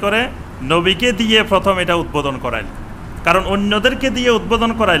বাছাই করে নবীকে দিয়ে প্রথম এটা উদ্বোধন করাইলেন। কারণ অন্যদেরকে দিয়ে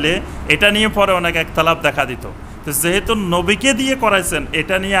উদ্বোধন করাইলে এটা নিয়ে পরে অনেক একতলাপ দেখা দিত। তো যেহেতু নবীকে দিয়ে করাইছেন,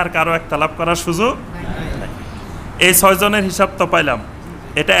 এটা নিয়ে আর কারো একতলাপ করার সুযোগ নাই। এই 6 জনের হিসাব তো পাইলাম।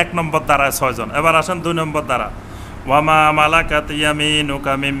 এটা 1 নম্বর দ্বারায় 6 জন। এবার আসেন 2 নম্বর দ্বারা। ওয়ামা মালাকাত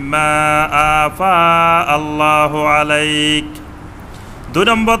ইয়ামিনুকা মিম্মা আফা আল্লাহু আলাইক। 2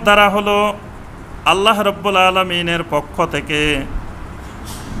 নম্বর দ্বারা হলো আল্লাহ রাব্বুল আলামিনের পক্ষ থেকে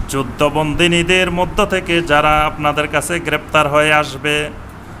যুদ্ধবন্দিনীদের মধ্য থেকে যারা আপনাদের কাছে গ্রেপ্তার হয়ে আসবে,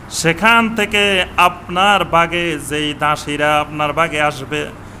 সেখান থেকে আপনার বাগে যেই দাসীরা আপনার বাগে আসবে,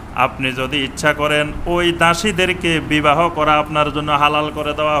 আপনি যদি ইচ্ছা করেন ওই দাসীদেরকে বিবাহ করা আপনার জন্য হালাল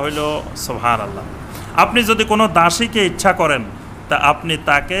করে দেওয়া হইল। সুবহানাল্লাহ। আপনি যদি কোনো দাসীকে ইচ্ছা করেন, তা আপনি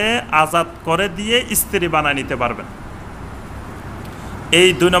তাকে আজাদ করে দিয়ে স্ত্রী বানায় নিতে পারবেন। এই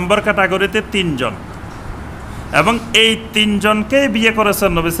 2 নম্বর ক্যাটাগরিতে 3 জন, এবং এই 3 জনকে বিয়ে করেছেন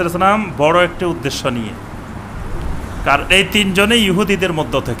নবী সাল্লাল্লাহু আলাইহি ওয়াসাল্লাম বড় একটি উদ্দেশ্য নিয়ে। কারণ এই 3 জনেই ইহুদিদের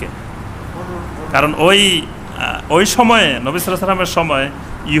মধ্য থেকে। কারণ ওই সময়ে নবী সাল্লাল্লাহু আলাইহি ওয়াসাল্লামের সময়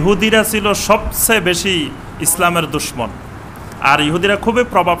ইহুদিরা ছিল সবচেয়ে বেশি ইসলামের দুশমন। আর ইহুদিরা খুবই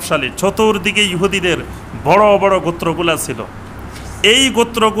প্রভাবশালী। চতুর্দিকে ইহুদিদের বড় বড় গোত্রগুলা ছিল। এই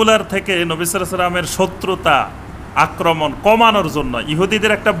গোত্রগুলার থেকে নবী সাল্লাল্লাহু আলাইহি ওয়াসাল্লামের শত্রুতা আক্রমণ কমানোর জন্য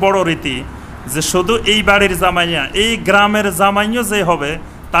ইহুদিদের একটা বড় রীতি যে শুধু এই বাড়ির জামাইয়া, এই গ্রামের জামাইও যে হবে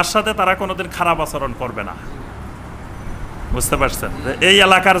তার সাথে তারা কোনোদিন খারাপ আচরণ করবে না। বুঝতে পারছেন? যে এই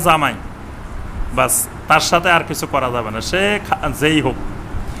এলাকার জামাই, বাস তার সাথে আর কিছু করা যাবে না, সে যেই হোক।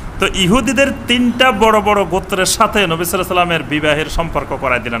 তো ইহুদিদের 3টা বড় বড় গোত্রের সাথে নবী সাল্লাল্লাহু আলাইহি ওয়াসাল্লামের বিবাহের সম্পর্ক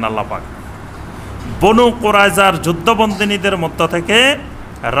করাই দিলেন আল্লাহ পাক। বনু কুরাইজার যুদ্ধবন্দিনীদের মধ্য থেকে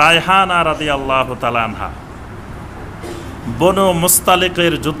রায়হানা রাদিয়াল্লাহু তাআলা আনহা, বনু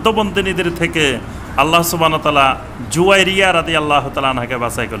মুস্তালিকের যুদ্ধবন্দিনীদের থেকে আল্লাহ সুবহানাহু ওয়া তাআলা জুয়াইরিয়া রাদিয়াল্লাহু তাআলা আনহাকে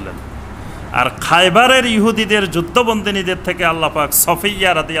বাছাই করলেন। আর খায়বারের ইহুদিদের যুদ্ধবন্দিনীদের থেকে আল্লাহ পাক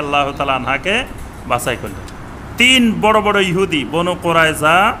সফিয়া রাদিয়াল্লাহু তাআলা আনহাকে বাছাই করলেন। 3 বড় বড় ইহুদি, বনু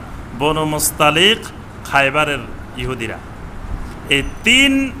কুরাইজা, বনু মুস্তালিক, খায়বারের ইহুদিরা। এই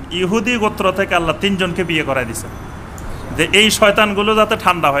 3 ইহুদি গোত্র থেকে আল্লাহ 3 জনকে বিয়ে করাই দিয়েছেন, যে এই শয়তানগুলো যাতে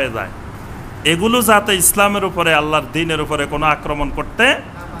ঠান্ডা হয়ে যায়, এগুলো যাতে ইসলামের উপরে, আল্লাহর দ্বীনের উপরে কোনো আক্রমণ করতে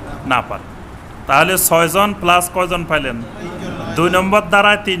না পারে। তাহলে 6 জন প্লাস কয়জন পাইলেন? 2 নম্বর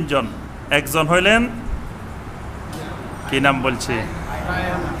দ্বারায় 3 জন। একজন হইলেন, কি নাম বলছি,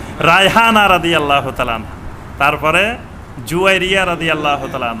 রায়হানা রাদিয়াল্লাহু তাআলা আনহা, তারপরে জুয়াইরিয়া রাদিয়াল্লাহু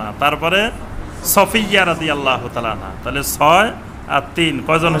তাআলা আনহা, তারপরে সফিয়া রাদিয়াল্লাহু তাআলা আনহা। তাহলে 6 আর 3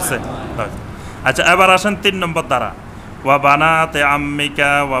 কয়জন হয়েছে? আচ্ছা, এবার আসেন 3 নম্বর দ্বারা। ওয়া বানাতে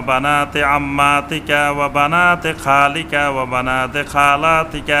আম্মিকা ওয়া বানাতে আম্মাতিকা ওয়া বানাতে খালিকা ওয়া বানাতে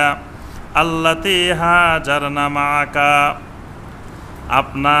খালাতিকা আল্লাতী হাজারনা মাআকা।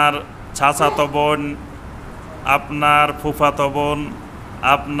 আপনার চাচাতো বোন, আপনার ফুফাতো বোন,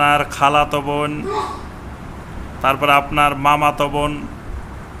 আপনার খালাতো বোন, তারপরে আপনার মামাতো বোন,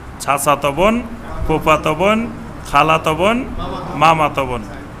 চাচাতো বোন, ফুফাতো বোন, খালাতো বোন, মামাতো বোন,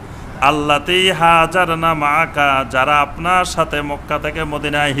 আল্লাতী হাজারনা মাআকা, যারা আপনার সাথে মক্কা থেকে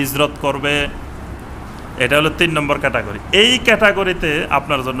মদিনায় হিজরত করবে। এটা হলো 3 নম্বর ক্যাটাগরি। এই ক্যাটাগরিতে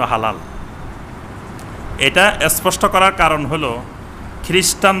আপনার জন্য হালাল। এটা স্পষ্ট করার কারণ হলো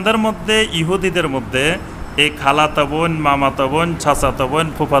খ্রিস্টানদের মধ্যে, ইহুদিদের মধ্যে এই খালাতো বোন, মামাতো বোন, চাচাতো বোন,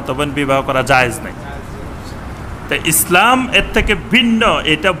 ফুফাতো বোন বিবাহ করা জায়েজ নেই। তো ইসলাম এর থেকে ভিন্ন।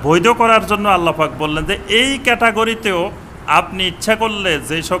 এটা বৈধ করার জন্য আল্লাহ পাক বললেন যে এই ক্যাটাগরিতেও আপনি ইচ্ছা করলে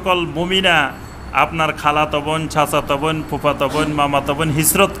যে সকল মুমিনা আপনার খালাতো বোন, চাচাতো বোন, ফুফাতো বোন, মামাতো বোন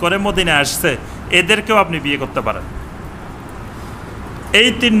হিজরত করে মদিনায় আসছে, এদেরকেও আপনি বিয়ে করতে পারেন। এই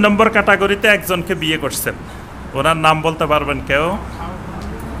 3 নম্বর ক্যাটাগরিতে একজনকে বিয়ে করছেন, ওনার নাম বলতে পারবেন কেউ?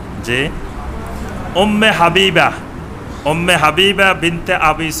 যে উম্মে হাবিবা, উম্মে হাবিবা বিনতে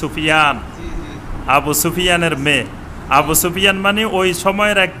আবি সুফিয়ান, আবু সুফিয়ানের মেয়ে। আবু সুফিয়ান মানে ওই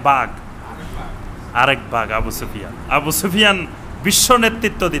সময়ের এক বাঘ, আরেক বাঘ আবু সুফিয়ান। আবু সুফিয়ান বিশ্ব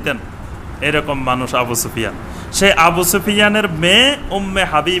নেতৃত্ব দিতেন, এরকম মানুষ আবু সুফিয়ান। সে আবু সুফিয়ানের মেয়ে উম্মে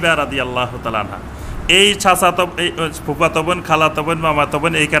হাবিবা রাদিয়াল্লাহু তাআলা আনহা। এই চাচাতো, এই ফুফাতো বোন, খালাতো বোন, মামাতো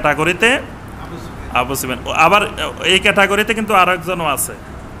বোন, এই ক্যাটাগরিতে আবু সুফিয়ান। আবার এই ক্যাটাগরিতে কিন্তু আরেকজনও আছে,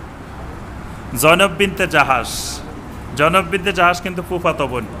 জয়নব বিনতে জাহাস। জয়নব বিনতে জাহাস কিন্তু ফুফাতো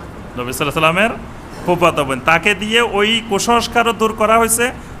বোন, নবী সাল্লাল্লাহু আলাইহি ওয়াসাল্লামের ফুফাতো বোন। তাকে দিয়ে ওই কুসংস্কারও দূর করা হয়েছে,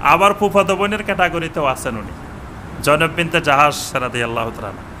 আবার ফুফাতো বোনের ক্যাটাগরিতেও আছেন উনি, জয়নব বিনতে জাহাস রাদিয়াল্লাহু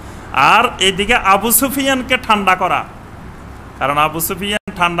তাআলা। আর এইদিকে আবু সুফিয়ানকে ঠান্ডা করা, কারণ আবু সুফিয়ান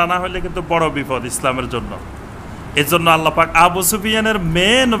ঠান্ডা না হলে কিন্তু বড় বিপদ ইসলামের জন্য। এই জন্য আল্লাহ পাক আবু সুফিয়ানের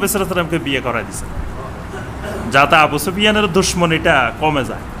মেয়ে নবী সাল্লাল্লাহু আলাইহি ওয়াসাল্লামকে বিয়ে করাই দিয়েছেন, যাতে আবু সুফিয়ানের দুশমনিটা কমে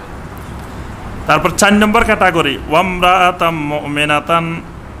যায়। তারপর 4 নম্বর ক্যাটাগরি, ওয়ামরাতাম মুমিনাতান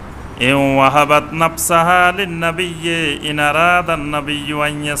ওয়াহাবাত নাফসাহা লিন-নাবিয়্যি ইন আরাদান নাবিয়্যু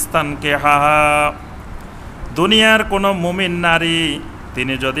আন ইয়াস্তানকিহাহা। দুনিয়ার কোনো মুমিন নারী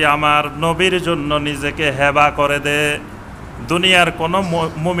তিনি যদি আমার নবীর জন্য নিজেকে হেবা করে দেয়, দুনিয়ার কোনো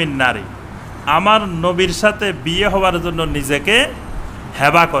মুমিন নারী আমার নবীর সাথে বিয়ে হওয়ার জন্য নিজেকে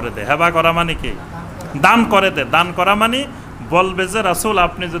হেবা করে দেয়। হেবা করা মানে কি? দান করে দেয়। দান করা মানে বলবে যে রাসূল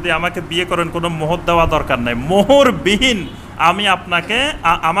আপনি যদি আমাকে বিয়ে করেন কোনো মোহর দেওয়া দরকার নাই, মোহরবিহীন আমি আপনাকে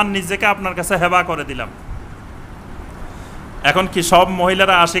আমার নিজেকে আপনার কাছে হেবা করে দিলাম। এখন কি সব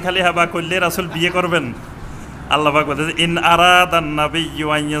মহিলারা আসি খালি হেবা করলে রাসূল বিয়ে করবেন? আল্লাহ পাক বলেন ইন আরাদান নাবিয়্যু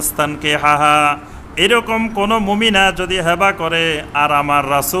আন ইয়াস্তানকিহাহা, এরকম কোন মুমিনা যদি হেবা করে আর আমার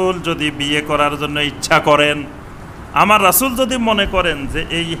রাসূল যদি বিয়ে করার জন্য ইচ্ছা করেন, আমার রাসূল যদি মনে করেন যে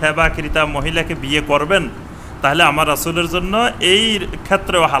এই হেবাকৃতা মহিলাকে বিয়ে করবেন, তাহলে আমার রাসূলের জন্য এই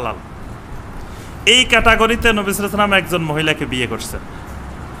ক্ষেত্রেও হালাল। এই ক্যাটাগরিতে নবী সাল্লাল্লাহু আলাইহি ওয়াসাল্লাম একজন মহিলাকে বিয়ে করছেন,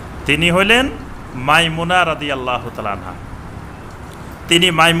 তিনি হলেন মাইমুনা রাদিয়াল্লাহু তাআলা আনহা। তিনি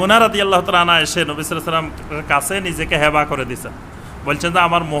মাইমুনা রাদিয়াল্লাহু তাআলা আনহা এসে নবী সাল্লাল্লাহু আলাইহি ওয়াসাল্লামের কাছে নিজেকে হেবা করে দিয়েছেন, বলছেন যে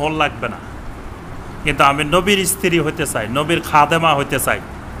আমার মোহর লাগবে না, কিন্তু আমি নবীর স্ত্রী হতে চাই, নবীর খাদেমা হতে চাই।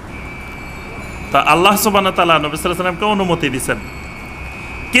 তা আল্লাহ সুবহানাহু ওয়া তাআলা নবী সাল্লাল্লাহু আলাইহি ওয়াসাল্লামকে অনুমতি দিয়েছেন,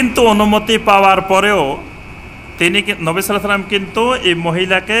 কিন্তু অনুমতি পাওয়ার পরেও তিনি নবী সাল্লাল্লাহু আলাইহি ওয়াসাল্লাম কিন্তু এই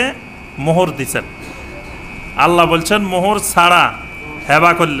মহিলাকে মোহর দিয়েছেন। আল্লাহ বলছেন মোহর ছাড়া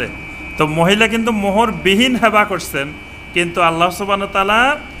হেবা করলে, তো মহিলা কিন্তু মোহরবিহীন হেবা করছেন, কিন্তু আল্লাহ সুবহানাহু ওয়া তাআলা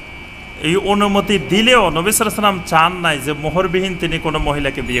এই অনুমতি দিলেও নবী সাল্লাল্লাহু আলাইহি ওয়াসাল্লাম চান নাই যে মোহরবিহীন তিনি কোনো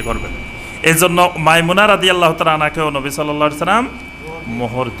মহিলাকে বিয়ে করবেন। এই জন্য মাইমুনা রাদিয়াল্লাহু তাআলা আনহাকেও নবী সাল্লাল্লাহু আলাইহি ওয়াসাল্লাম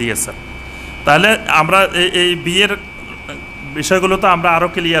মোহর দিয়েছেন। তাহলে আমরা এই বিয়ের বিষয়গুলো তো আমরা আরও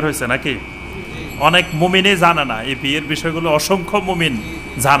ক্লিয়ার হয়েছে নাকি? অনেক মুমিনই জানে না এই বিয়ের বিষয়গুলো, অসংখ্য মুমিন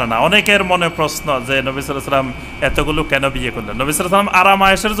জানে না। অনেকের মনে প্রশ্ন যে নবী সাল্লাল্লাহু আলাইহি ওয়াসাল্লাম এতগুলো কেন বিয়ে করলেন? নবী সাল্লাল্লাহু আলাইহি ওয়াসাল্লাম আরাম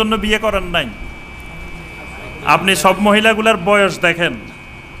আয়েশের জন্য বিয়ে করেন নাই। আপনি সব মহিলাগুলোর বয়স দেখেন,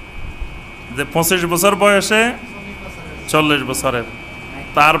 যে 25 বছর বয়সে 40 বছরের,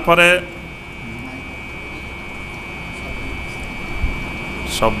 তারপরে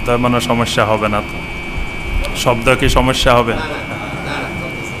শব্দ মানে সমস্যা হবে না তো? শব্দ কি সমস্যা হবে?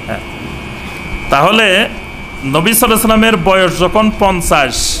 হ্যাঁ, তাহলে নবী সাল্লাল্লাহু আলাইহি ওয়াসাল্লামের বয়স যখন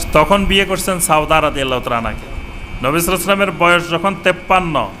 50 তখন বিয়ে করছেন সাউদা রাদিয়াল্লাহু তাআলা আনহাকে। নবী সাল্লাল্লাহু আলাইহি ওয়াসাল্লামের বয়স যখন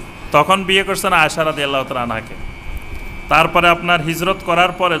 53 তখন বিয়ে করছেন আয়েশা রাদিয়াল্লাহু তাআলা আনহাকে। তারপরে আপনার হিজরত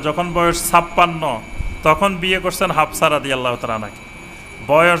করার পরে যখন বয়স 56 তখন বিয়ে করছেন হাফসা রাদিয়াল্লাহু তাআলা আনহাকে।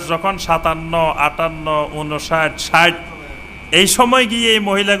 বয়স যখন 57, 58, 59, 60 এই সময় গিয়ে এই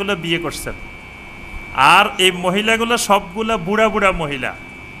মহিলাগুলো বিয়ে করছেন। আর এই মহিলাগুলো সবগুলো বুড়া বুড়া মহিলা,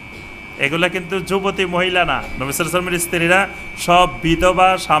 এগুলা কিন্তু যুবতী মহিলা না। নবী সাল্লাল্লাহু আলাইহি ওয়াসাল্লামের স্ত্রীরা সব বিধবা,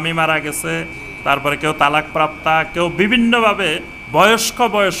 স্বামী মারা গেছে, তারপরে কেউ তালাক প্রাপ্তা, কেউ বিভিন্নভাবে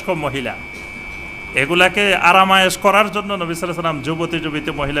বয়স্ক মহিলা। এগুলাকে আরামায়েশ করার জন্য নবী সাল্লাল্লাহু আলাইহি ওয়াসাল্লাম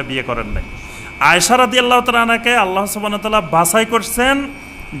যুবতী মহিলা বিয়ে করেন নাই। আয়েশা রাদিয়াল্লাহু তাআলা আনহাকে আল্লাহ সুবহানাহু ওয়া তাআলা বাছাই করছেন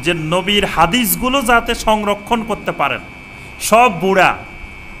যে নবীর হাদিসগুলো যাতে সংরক্ষণ করতে পারেন। সব বুড়া,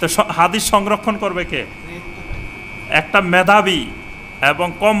 তো হাদিস সংরক্ষণ করবে কে? একটা মেধাবী এবং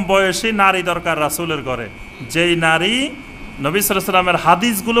কম বয়সী নারী দরকার রাসূলের ঘরে, যেই নারী নবী সাল্লাল্লাহু আলাইহি ওয়াসাল্লামের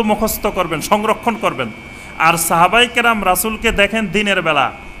হাদিসগুলো মুখস্থ করবেন, সংরক্ষণ করবেন। আর সাহাবায়ে কেরাম রাসূলকে দেখেন দিনের বেলা,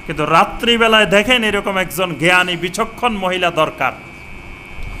 কিন্তু রাত্রিবেলায় দেখেন এরকম একজন জ্ঞানী বিচক্ষণ মহিলা দরকার।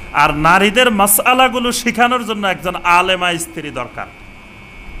 আর নারীদের মাসআলাগুলো শেখানোর জন্য একজন আলেমা স্ত্রী দরকার।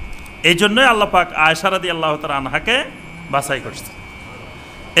 এই জন্যই আল্লাহ পাক আয়েশা রাদিয়াল্লাহু তাআলা আনহাকে বাছাই করছেন।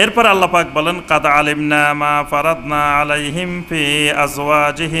 এরপর আল্লাহ পাক বলেন কাদ আলিমনা মা ফারাদনা আলাইহিম ফি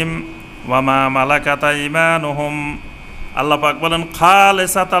আজওয়াজিহিম ওয়া মা মালাকাত আইমানুহুম। আল্লাহ পাক বলেন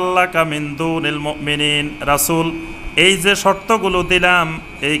খালিসাতাল্লাকা মিন দুনিল মুমিনিন। রাসূল, এই যে শর্তগুলো দিলাম,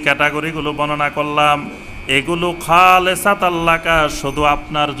 এই ক্যাটাগরিগুলো বর্ণনা করলাম, এগুলো খালিসাতাল্লাকা শুধু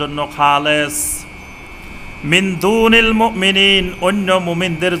আপনার জন্য খালেস, মিন দুনিল মুমিনিন অন্য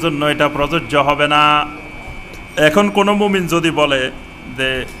মুমিনদের জন্য এটা প্রযোজ্য হবে না। এখন কোনো মুমিন যদি বলে যে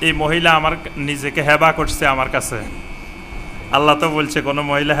এই মহিলা আমার নিজেকে হেবা করছে আমার কাছে, আল্লাহ তো বলছে কোনো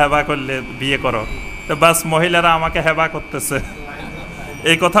মহিলা হেবা করলে বিয়ে করো, তো বাস মহিলারা আমাকে হেবা করতেছে,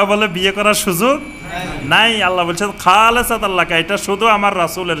 এই কথা বলে বিয়ে করার সুযোগ নাই। আল্লাহ বলছে খালেসাত আল্লাহকে, এটা শুধু আমার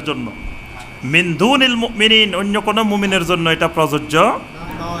রাসূলের জন্য, মিন দুনিল মুমিনিন, অন্য কোনো মুমিনের জন্য এটা প্রযোজ্য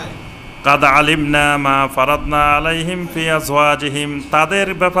নয়। কাদ আলিমনা মা ফারাদনা আলাইহিম ফি আজওয়াজিহিম, তাদের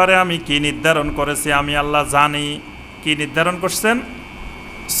ব্যাপারে আমি কি নির্ধারণ করেছি আমি আল্লাহ জানি। কি নির্ধারণ করছেন?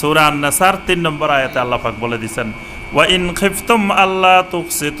 সূরা আন-নাসার ৩ নম্বর আয়াতে আল্লাহ পাক বলে দিয়েছেন, ওয়া ইন খিফতুম আল্লা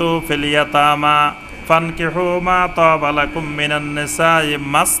তুকসিতু ফিল ইয়াতামা ফানকিহু মা তাবা লাকুম মিনান নিসাই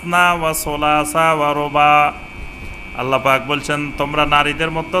মাসনা ওয়া সুলাসা ওয়া রুবা। আল্লাহ পাক বলছেন তোমরা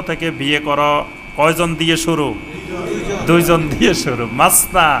নারীদের মধ্য থেকে বিয়ে করো। কয়জন দিয়ে শুরু? দুইজন দিয়ে শুরু।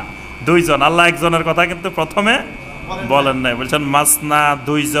 মাসনা, দুইজন। আল্লাহ একজনের কথা কিন্তু প্রথমে বলেন নাই, বলছেন মাসনা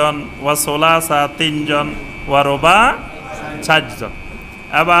দুইজন, ওয়া সুলাসা তিনজন, ওয়া রুবা চারজন।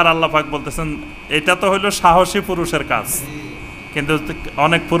 এবার আল্লাহ পাক বলতেছেন এটা তো হইল সাহসী পুরুষের কাজ, কিন্তু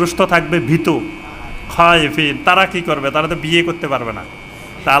অনেক পুরুষ তো থাকবে ভীতু, খায়ফিন, তারা কি করবে? তারা তো বিয়ে করতে পারবে না।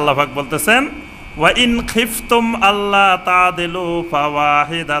 তা আল্লাহ পাক বলতেছেন ওয়া ইন খিফতুম আল্লা তাদিলু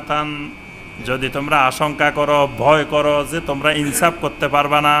ফাওয়াহিদাতান, যদি তোমরা আশঙ্কা করো, ভয় করো যে তোমরা ইনসাফ করতে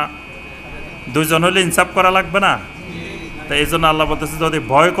পারবে না, দুইজন হলে ইনসাফ করা লাগবে না? তো এই জন্য আল্লাহ বলতেছে যদি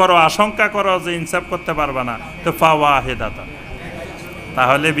ভয় করো, আশঙ্কা করো যে ইনসাফ করতে পারবে না, তো ফাওয়াহিদাতান,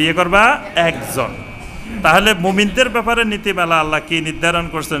 তাহলে বিয়ে করবা একজন। তাহলে মুমিনদের ব্যাপারে নীতিমালা আল্লাহ কি নির্ধারণ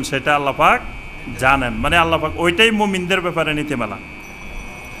করছেন সেটা আল্লাহ পাক জানেন, মানে আল্লাহ পাক ওইটাই মুমিনদের ব্যাপারে নীতিমালা।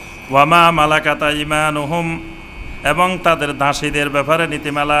 ওয়ামা মালাকাতা ইমানুহুম, এবং তাদের দাসীদের ব্যাপারে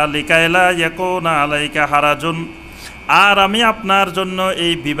নীতিমালা। লিকাইলা ইয়াকুনা আলাইকা হারাজুন, আর আমি আপনার জন্য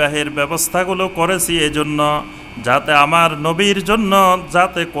এই বিবাহের ব্যবস্থাগুলো করেছি এজন্য যাতে আমার নবীর জন্য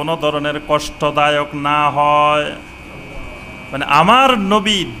যাতে কোনো ধরনের কষ্টদায়ক না হয়। মানে আমার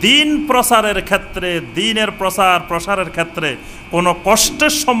নবী দিন প্রসারের ক্ষেত্রে, দিনের প্রসারের ক্ষেত্রে কোনো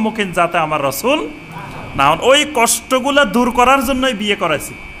কষ্টের সম্মুখীন যাতে আমার রাসূল না হন, ওই কষ্টগুলো দূর করার জন্যই বিয়ে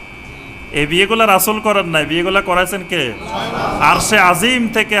করাইছি। এই বিয়েগুলো রাসূল করেন নাই, বিয়েগুলো করাইছেন কে? আরশে আজিম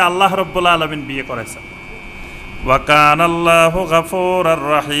থেকে আল্লাহ রাব্বুল আলামিন বিয়ে করাইছেন। ওয়া কানাল্লাহু গাফুরার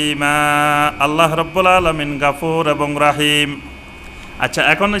রাহিমা, আল্লাহ রাব্বুল আলামিন গাফুর এবং রাহিম। আচ্ছা,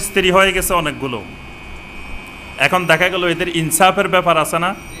 এখন স্ত্রী হয়ে গেছে অনেকগুলো, এখন দেখা গেল এদের ইনসাফের ব্যাপার আছে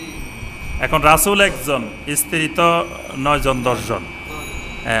না? এখন রাসূল একজন, স্ত্রী তো 9 জন 10 জন।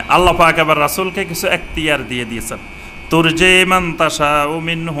 আল্লাহ পাক আবার রাসূলকে কিছু এখতিয়ার দিয়ে দিয়েছেন, তুরজি মান তাশাউ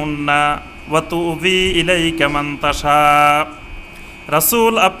মিনহুন্না ওয়া তুবি ইলাইকা মান তাশা।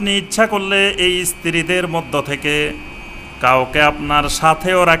 রাসূল আপনি ইচ্ছা করলে এই স্ত্রীদের মধ্য থেকে কাউকে আপনার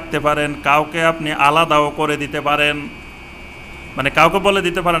সাথেও রাখতে পারেন, কাউকে আপনি আলাদাও করে দিতে পারেন। মানে কাউকে বলে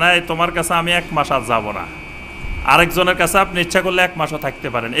দিতে পারেন এই তোমার কাছে আমি 1 মাস আর যাব না, আরেকজনের কাছে আপনি ইচ্ছা করলে 1 মাসও থাকতে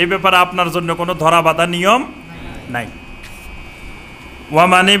পারেন। এই ব্যাপারে আপনার জন্য কোনো ধরা বাঁধা নিয়ম নাই।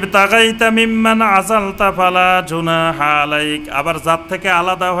 ওয়ামান ইবতাগাইতা মিম্মান আযালতা ফালা জুনাহা আলাইক, আবার যার থেকে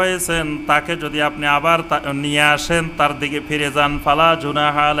আলাদা হয়েছেন তাকে যদি আপনি আবার নিয়ে আসেন, তার দিকে ফিরে যান, ফালা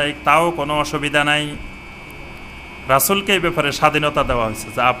জুনাহা আলাইক, তাও কোনো অসুবিধা নাই। রাসূলকে এই ব্যাপারে স্বাধীনতা দেওয়া হয়েছে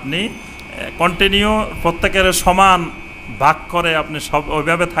যে আপনি কন্টিনিউ প্রত্যেকের সমান ভাগ করে আপনি সব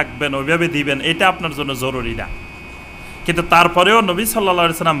ওইভাবে থাকবেন, ওইভাবে দিবেন, এটা আপনার জন্য জরুরি না। কিন্তু তারপরেও নবী সাল্লাল্লাহু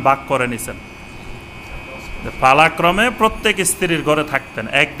আলাইহি সাল্লাম ভাগ করে নিছেন, পালাক্রমে প্রত্যেক স্ত্রীর ঘরে থাকতেন,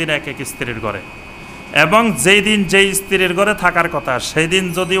 একদিন এক এক স্ত্রীর ঘরে, এবং যেই দিন যেই স্ত্রীর ঘরে থাকার কথা সেই দিন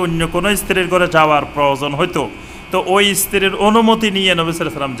যদি অন্য কোনো স্ত্রীর ঘরে যাওয়ার প্রয়োজন হইতো তো ওই স্ত্রীর অনুমতি নিয়ে নবী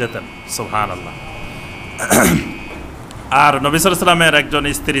সাল্লাল্লাহু আলাইহি সাল্লাম যেতেন। সুবহানাল্লাহ। আর নবী সাল্লাল্লাহু আলাইহি সাল্লামের একজন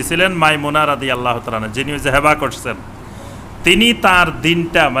স্ত্রী ছিলেন মাইমুনা রাদিয়াল্লাহু তাআলা, যিনি যে হেবা করছেন, তিনি তার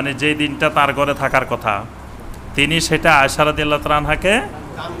দিনটা, মানে যে দিনটা তার ঘরে থাকার কথা, তিনি সেটা আয়েশা রাদিয়াল্লাহু তাআলা আনহাকে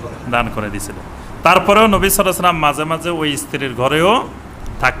দান করে দিয়েছিলেন। তারপরেও নবী সাল্লাল্লাহু আলাইহি ওয়াসাল্লাম মাঝে মাঝে ওই স্ত্রীর ঘরেও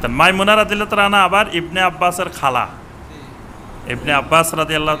থাকতেন। মাইমুনা রাদিয়াল্লাহু তাআলা আনহা আবার ইবনে আব্বাসের খালা, ইবনে আব্বাস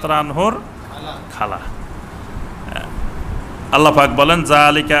রাদিয়াল্লাহু তাআলা আনহুর খালা। আল্লাহ পাক বলেন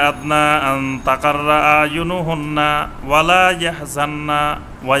যালিকা আদনা আন তাকাররা আয়ুনুহুন্না ওয়ালা ইয়াহজান্না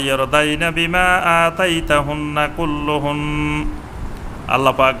ওয়া ইয়ারদাইনা বিমা আতাইতাহুন্না কুল্লুহুন।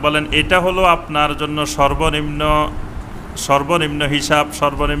 আল্লাহ পাক বলেন এটা হলো আপনার জন্য সর্বনিম্ন হিসাব,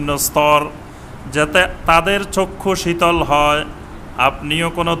 সর্বনিম্ন স্তর, যাতে তাদের চক্ষু শীতল হয়, আপনিও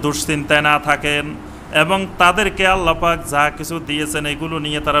কোনো দুশ্চিন্তায় না থাকেন, এবং তাদেরকে আল্লাহ পাক যা কিছু দিয়েছেন এগুলো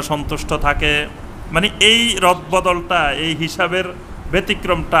নিয়ে তারা সন্তুষ্ট থাকে। মানে এই রদবদলটা, এই হিসাবের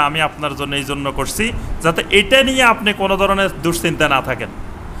ব্যতিক্রমটা আমি আপনার জন্য এই জন্য করছি যাতে এটা নিয়ে আপনি কোনো ধরনের দুশ্চিন্তা না থাকেন।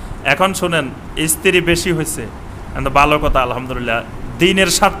 এখন শুনেন, স্ত্রী বেশি হয়েছে, ভালো কথা, আলহামদুলিল্লাহ, দিনের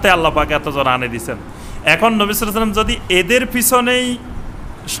স্বার্থে আল্লাহ পাক এতজন আনে দিয়েছেন। এখন নবী সাল্লাল্লাহু আলাইহি ওয়াসাল্লাম যদি এদের পিছনেই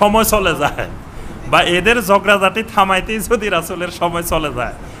সময় চলে যায়, বা এদের ঝগড়াঝাটি থামাইতেই যদি রাসূলের সময় চলে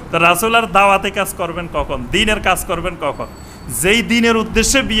যায়, তো রাসূল আর দাওয়াতে কাজ করবেন কখন, দিনের কাজ করবেন কখন? যেই দিনের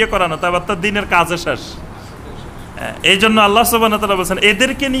উদ্দেশ্যে বিয়ে করানো, তারপর তো দিনের কাজে শেষ। এই জন্য আল্লাহ সুবহানাহু ওয়া তাআলা বলেছেন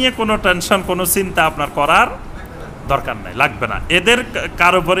এদেরকে নিয়ে কোনো টেনশন, কোনো চিন্তা আপনার করার দরকার নাই, লাগবে না। এদের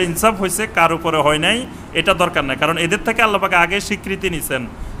কার উপরে ইনসাফ হয়েছে, কার উপরে হয় নাই, এটা দরকার নাই। কারণ এদের থেকে আল্লাহ পাক আগে স্বীকৃতি নিছেন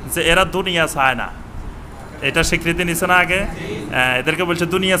যে এরা দুনিয়া চায় না, এটা স্বীকৃতি নিছে না আগে। এদেরকে বলছে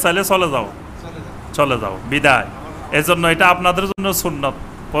দুনিয়া চাইলে চলে যাও, চলে যাও, বিদায়। এজন্য এটা আপনাদের জন্য সুন্নত।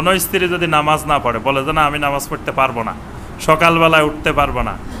 কোনো স্ত্রী যদি নামাজ না পড়ে, বলে যে না আমি নামাজ পড়তে পারবো না, সকালবেলায় উঠতে পারবো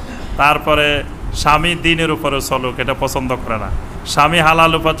না, তারপরে স্বামী দিনের উপরে চলুক, এটা পছন্দ করে না, স্বামী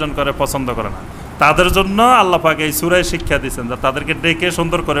হালাল উপার্জন করে পছন্দ করে না, তাদের জন্য আল্লাহ পাক এই সূরায় শিক্ষা দিচ্ছেন যে তাদেরকে ডেকে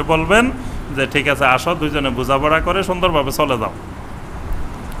সুন্দর করে বলবেন যে ঠিক আছে আসো, দুইজনে বোঝাপড়া করে সুন্দরভাবে চলে যাও,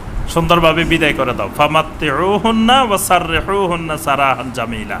 সুন্দরভাবে বিদায় করে দাও। ফামাত্তিউহুন্না ওয়া সাররিহুহুন্না সারাহান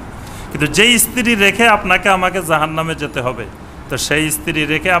জামিলা। কিন্তু যেই স্ত্রী রেখে আপনাকে আমাকে জাহান্নামে যেতে হবে, তো সেই স্ত্রী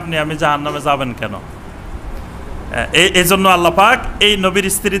রেখে আমি জাহান্নামে যাবেন কেন? এই জন্য আল্লাহ পাক এই নবীর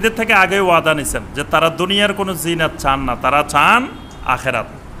স্ত্রীদের থেকে আগে ওয়াদা নিছেন যে তারা দুনিয়ার কোনো জিনাত চান না, তারা চান আখিরাত।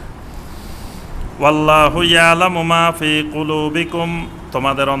 ওয়াল্লাহু ইয়ালামু মা ফি কুলুবিকুম,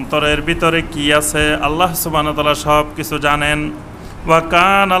 তোমাদের অন্তরের ভিতরে কি আছে আল্লাহ সুবহানাহু ওয়া তাআলা সব কিছু জানেন। ওয়া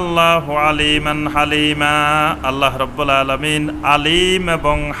কানাল্লাহু আলিমান হালিমা, আল্লাহ রাব্বুল আলামিন আলিম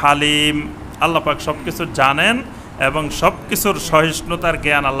এবং হালিম, আল্লাহ পাক সব কিছু জানেন এবং সব কিছুর সহিষ্ণুতার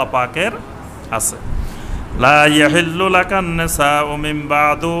জ্ঞান আল্লাহ পাকের আছে। লা ইয়াহিল্লু লাকান নিসাউ মিন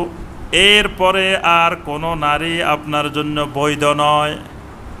বাদু, এরপরে আর কোনো নারী আপনার জন্য বৈধ নয়।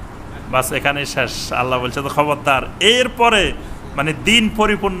 বাস এখানে শেষ। আল্লাহ বলছে তো খবরদার, এরপরে মানে দিন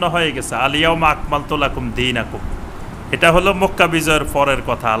পরিপূর্ণ হয়ে গেছে। আলিয়াউমা আকমালতু লাকুম দীনাকুম, এটা হলো মক্কা বিজয়ের পরের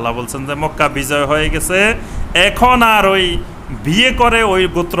কথা। আল্লাহ বলছেন যে মক্কা বিজয় হয়ে গেছে, এখন আর ওই বিয়ে করে ওই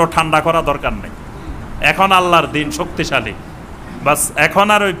গোত্র ঠান্ডা করা দরকার নেই, এখন আল্লাহর দিন শক্তিশালী। বাস এখন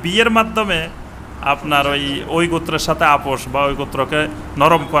আর ওই বিয়ের মাধ্যমে আপনার ওই গোত্রের সাথে আপোষ বা ওই গোত্রকে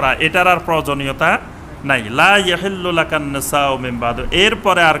নরম করা, এটার আর প্রয়োজনীয়তা নাই। লা ইয়াহিল্লু লাকান নিসাউ মিন বাদু,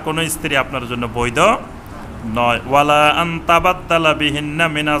 এরপরে আর কোনো স্ত্রী আপনার জন্য বৈধ নয়। ওয়ালা আন তাবাদদালা বিহিন্না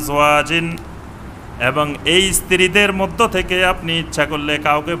মিন আজওয়াজিন, এবং এই স্ত্রীদের মধ্য থেকে আপনি ইচ্ছা করলে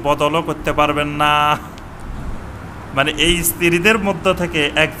কাউকে বদলও করতে পারবেন না। মানে এই স্ত্রীদের মধ্য থেকে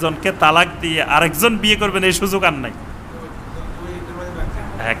একজনকে তালাক দিয়ে আরেকজন বিয়ে করবেন, এই সুযোগ আর নাই।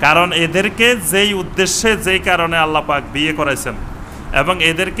 হ্যাঁ, কারণ এদেরকে যেই উদ্দেশ্যে যেই কারণে আল্লাহ পাক বিয়ে করাইছেন এবং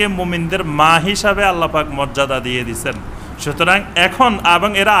এদেরকে মুমিনদের মা হিসাবে আল্লাহ পাক মর্যাদা দিয়ে দিয়েছেন, সুতরাং এখন এবং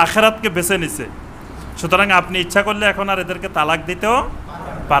এরা আখিরাতকে বেছে নিছে, সুতরাং আপনি ইচ্ছা করলে এখন আর এদেরকে তালাক দিতেও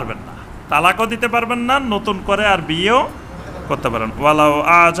পারবেন না, তালাকও দিতে পারবেন না, নতুন করে আর বিয়েও করতে পারেন। ওয়ালাউ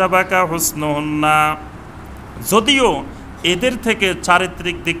আজাবাকা হুসনুহুন্না, যদিও এদের থেকে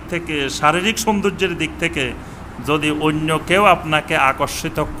চারিত্রিক দিক থেকে, শারীরিক সৌন্দর্যের দিক থেকে যদি অন্য কেউ আপনাকে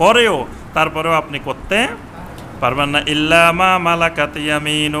আকর্ষিত করেও, তারপরেও আপনি করতে পারবেন না। ইল্লা মা মালাকাত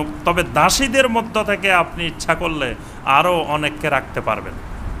ইয়ামিনুক, তবে দাসীদের মধ্য থেকে আপনি ইচ্ছা করলে আরও অনেককে রাখতে পারবেন,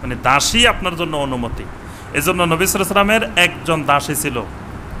 মানে দাসী আপনার জন্য অনুমতি। এজন্য নবী সাল্লাল্লাহু আলাইহি ওয়াসাল্লামের একজন দাসী ছিল,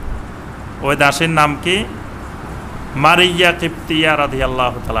 ওই দাসীর নাম কি? মারিয়া কিবতিয়া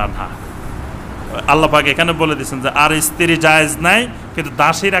রাদিয়াল্লাহু তাআলা আনহা। আল্লাহ পাক এখানে বলে দিয়েছেন যে আর স্ত্রী জায়েজ নাই, কিন্তু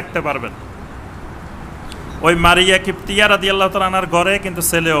দাসী রাখতে পারবেন। ওই মারিয়া কিবতিয়া রাদিয়াল্লাহু তাআলা আনহার ঘরে কিন্তু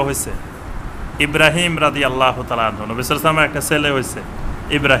ছেলেও হয়েছে, ইব্রাহিম রাদিয়াল্লাহু তাআলা আনহু। নবী সাল্লাল্লাহু আলাইহি ওয়াসাল্লামের একটা ছেলে হয়েছে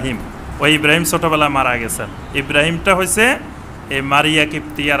ইব্রাহিম। ওই ইব্রাহিম ছোটবেলায় মারা গেছেন। ইব্রাহিমটা হয়েছে এই মারিয়া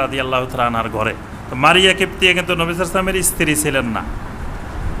কিবতিয়া রাদিয়াল্লাহু তাআলা আনহার ঘরে। তো মারিয়া কিবতিয়া কিন্তু নবী সাল্লাল্লাহু আলাইহি ওয়াসাল্লামের স্ত্রী ছিলেন না।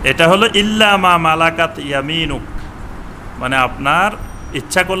 এটা হলো ইল্লা মা মালাকাত ইয়ামিনুক, মানে আপনার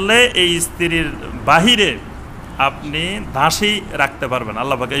ইচ্ছা করলে এই স্ত্রীর বাহিরে আপনি দাসী রাখতে পারবেন,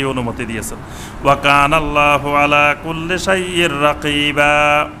 আল্লাহ পাক এই অনুমতি দিয়েছেন। ওয়া কানাল্লাহু আলা কুল্লি শাইইর রাকিবা,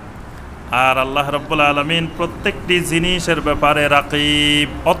 আর আল্লাহ রাব্বুল আলামিন প্রত্যেকটি জিনিসের ব্যাপারে রাকিব,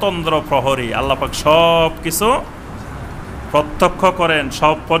 অতন্দ্র প্রহরী। আল্লাহ পাক সব কিছু প্রত্যক্ষ করেন,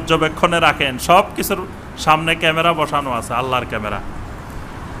 সব পর্যবেক্ষণে রাখেন, সব কিছুর সামনে ক্যামেরা বসানো আছে, আল্লাহর ক্যামেরা।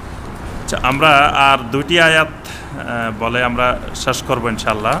 আমরা আর দুটি আয়াত বলে আমরা শেষ করবো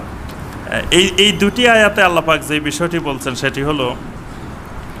ইনশাল্লাহ। এই দুটি আয়াতে আল্লাহ পাক যে বিষয়টি বলছেন সেটি হলো,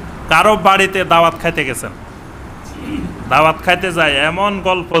 কারো বাড়িতে দাওয়াত খাইতে গেছেন, দাওয়াত খাইতে যায় এমন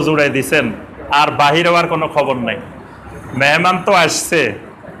গল্প জুড়াই দিছেন আর বাহির হওয়ার কোনো খবর নাই। মেহমান তো আসছে,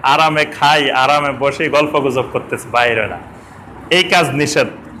 আরামে খাই, আরামে বসে গল্প গুজব করতেছে, বাইরে না, এই কাজ নিষেধ।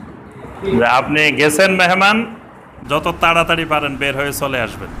 আপনি গেছেন মেহমান, যত তাড়াতাড়ি পারেন বের হয়ে চলে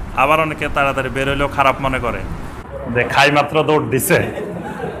আসবেন। আবার অনেকে তাড়াতাড়ি বের হইলেও খারাপ মনে করে যে খাই মাত্র দৌড় দিছে।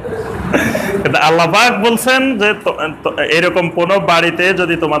 কিন্তু আল্লাহ পাক বলছেন যে এরকম কোনো বাড়িতে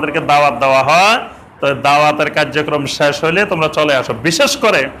যদি তোমাদেরকে দাওয়াত দেওয়া হয়, তো দাওয়াতের কার্যক্রম শেষ হলে তোমরা চলে আসো। বিশেষ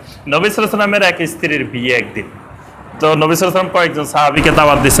করে নবী সাল্লাল্লাহু আলাইহি ওয়াসাল্লামের এক স্ত্রীর বিয়ে একদিন, তো নবী সাল্লাল্লাহু আলাইহি ওয়াসাল্লাম কয়েকজন সাহাবীকে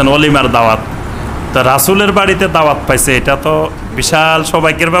দাওয়াত দিয়েছেন, ওলিমার দাওয়াত। তো রাসূলের বাড়িতে দাওয়াত পাইছে, এটা তো বিশাল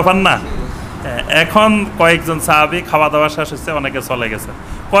সৌভাগ্যের ব্যাপার না? এখন কয়েকজন সাহাবী খাওয়া দাওয়া শেষ হচ্ছে, অনেকে চলে গেছে,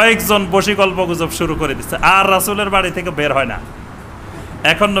 কয়েকজন বসে গল্প গুজব শুরু করে দিচ্ছে, আর রাসূলের বাড়ি থেকে বের হয় না।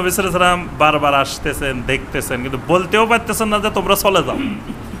 এখন নবী সাল্লাল্লাহু আলাইহি ওয়াসাল্লাম বারবার আসতেছেন, দেখতেছেন, কিন্তু বলতেও পারতেছেন না যে তোমরা চলে যাও,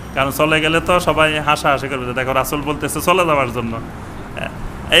 কারণ চলে গেলে তো সবাই হাসাহাসি করবে, দেখো রাসূল বলতেছে চলে যাওয়ার জন্য।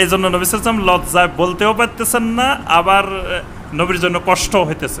 এই জন্য নবী সাল্লাল্লাহু আলাইহি ওয়াসাল্লাম লজ্জায় বলতেও পারতেছেন না, আবার নবীর জন্য কষ্ট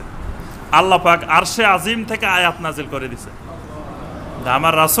হইতেছে। আল্লাহ পাক আরশে আজিম থেকে আয়াত নাজিল করে দিছে,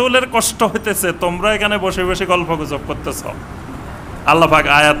 আমার রাসূলের কষ্ট হইতেছে, তোমরা এখানে বসে বসে গল্প গুজব করতেছ। আল্লাহ পাক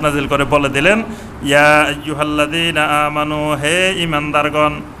আয়াত নাজিল করে বলে দিলেন, ইয়া আইয়ুহাল্লাযীনা আমানু, হে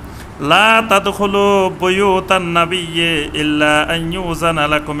ঈমানদারগণ, লা তাদখুলু বুয়ুতান নাবিয়্যি ইল্লা আন ইউযানা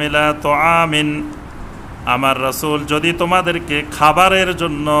লাকুম ইলা তুআমিন। আমার রাসূল যদি তোমাদেরকে খাবারের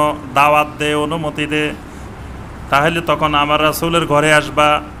জন্য দাওয়াত দেয়, অনুমতি দেয়, তাহলে তখন আমার রাসূলের ঘরে আসবা,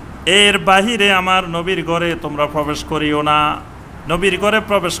 এর বাহিরে আমার নবীর ঘরে তোমরা প্রবেশ করিও না। নবীর ঘরে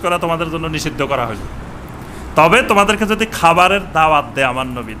প্রবেশ করা তোমাদের জন্য নিষিদ্ধ করা হয়েছে। তবে তোমাদেরকে যদি খাবারের দাওয়াত দেয় আমার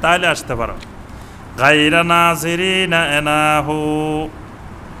নবী, তাহলে আসতে পারো। গায়রা নাযিরিনা ইনাহু,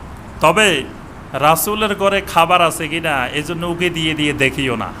 তবে রাসূলের ঘরে খাবার আছে কিনা এই জন্য উকি দিয়ে দিয়ে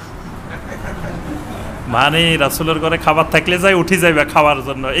দেখিও না। মানে রাসূলের ঘরে খাবার থাকলে যাই উঠি যাইবে খাওয়ার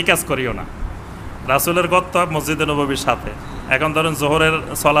জন্য, এই কাজ করিও না। রাসূলের ঘর তো মসজিদে নববীর সাথে, এখন ধরেন জোহরের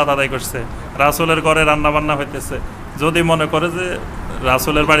সালাত আদায় করছে, রাসূলের ঘরে রান্না বান্না হইতেছে, যদি মনে করে যে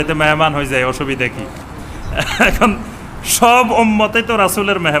রাসূলের বাড়িতে মেহমান হয়ে যায়, অসুবিধা কি? এখন সব উম্মতেই তো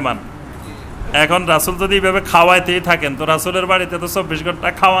রাসূলের মেহমান। এখন রাসূল যদি এইভাবে খাওয়াইতেই থাকেন, তো রাসূলের বাড়িতে তো 24 ঘন্টা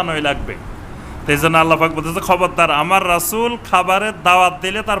খাওয়ানোই লাগবে। এই জন্য আল্লাহ পাক বলতেছে, খবরদার, আমার রাসূল খাবারের দাওয়াত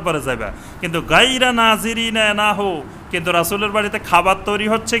দিলে তারপরে যাবে, কিন্তু গায়রা নাযিরিনা ইনাহু, কিন্তু রাসূলের বাড়িতে খাবার তৈরি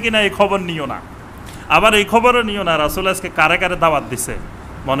হচ্ছে কিনা এই খবর নিও না। আবার এই খবরও নিও না রাসূল আজকে কারে কারে দাওয়াত দিছে,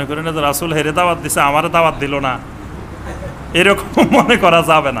 মনে করি না যে রাসূল হেরে দাওয়াত দিছে, আমারে দাওয়াত দিল না, এরকম মনে করা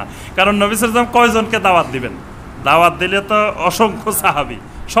যাবে না। কারণ নবী সাল্লাল্লাহু আলাইহি ওয়াসাল্লাম কয়জনকে দাওয়াত দিবেন? দাওয়াত দিলে তো অসংখ্য সাহাবী,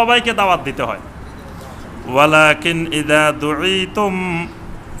 সবাইকে দাওয়াত দিতে হয়। ওয়ালাকিন ইযা দুঈতুম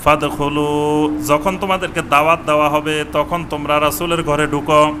ফাদখুলু, যখন তোমাদেরকে দাওয়াত দেওয়া হবে তখন তোমরা রাসূলের ঘরে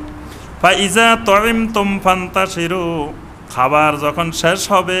ঢুকো। ফাইজা তুইমতুম ফান্তাশিরু, খাবার যখন শেষ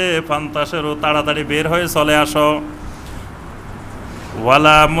হবে, ফান্তাশিরু, তাড়াতাড়ি বের হয়ে চলে আসো।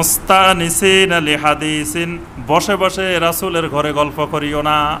 ওয়ালা মুস্তানিসিনা লিহাদিসিন, বসে বসে রাসূলের ঘরে গল্প করিও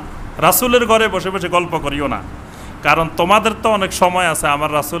না। রাসূলের ঘরে বসে বসে গল্প করিও না, কারণ তোমাদের তো অনেক সময় আছে,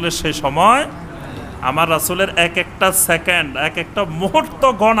 আমার রাসূলের সেই সময়, আমার রাসূলের এক একটা সেকেন্ড, এক একটা মুহূর্ত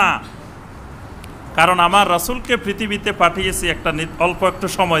গণা। কারণ আমার রাসূলকে পৃথিবীতে পাঠিয়েছি একটা অল্প একটু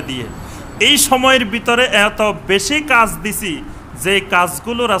সময় দিয়ে, এই সময়ের ভিতরে এত বেশি কাজ দিছি যে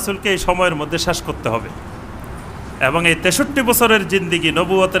কাজগুলো রাসূলকে এই সময়ের মধ্যে শেষ করতে হবে। এবং এই 63 বছরের জিন্দিগি,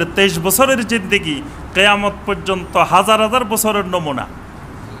 নবুয়তের 23 বছরের জিন্দিগি, কিয়ামত পর্যন্ত হাজার হাজার বছরের নমুনা।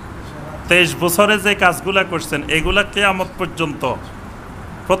 23 বছরে যে কাজগুলা করছেন এগুলা কিয়ামত পর্যন্ত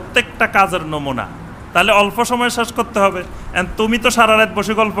প্রত্যেকটা কাজের নমুনা। তাহলে অল্প সময় শেষ করতে হবে। তুমি তো সারা রাত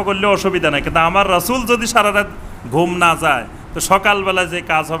বসে গল্প করলে অসুবিধা নাই, কিন্তু আমার রাসূল যদি সারা রাত ঘুম না যায়, তো সকালবেলা যে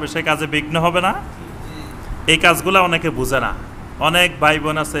কাজ হবে সে কাজে বিঘ্ন হবে না? এই কাজগুলো অনেকে বুঝে না, অনেক ভাই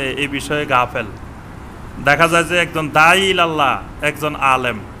বোন আছে এই বিষয়ে গাফেল। দেখা যায় যে একজন দায়ী আল্লাহ, একজন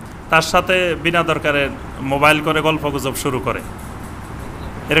আলেম, তার সাথে বিনা দরকারে মোবাইল করে গল্প গুজব শুরু করে,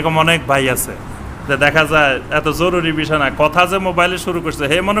 এরকম অনেক ভাই আছে। যে দেখা যায় এত জরুরি বিষয় না, কথা যে মোবাইলে শুরু করছে,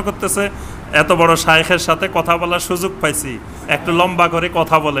 হে মনে করতেছে এত বড় শাইখের সাথে কথা বলার সুযোগ পাইছি, একটু লম্বা করে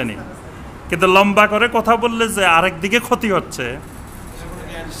কথা বলেনি। কিন্তু লম্বা করে কথা বললে যে আরেক দিকে ক্ষতি হচ্ছে,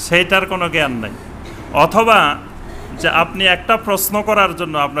 সেইটার কোনো জ্ঞান নাই। অথবা যে আপনি একটা প্রশ্ন করার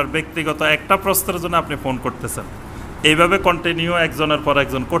জন্য, আপনার ব্যক্তিগত একটা প্রশ্নের জন্য আপনি ফোন করতেছেন, এইভাবে কন্টিনিউ একজনের পর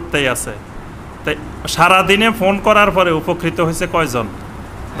একজন করতেই আছে। তাই সারাদিনে ফোন করার পরে উপকৃত হয়েছে কয়জন?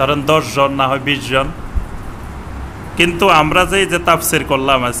 ধরেন 10 জন, না হয় 20 জন। কিন্তু আমরা যে তাফসির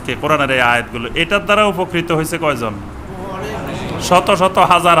করলাম আজকে কোরআনের এই আয়াতগুলো, এটার দ্বারা উপকৃত হয়েছে কয়জন? শত শত,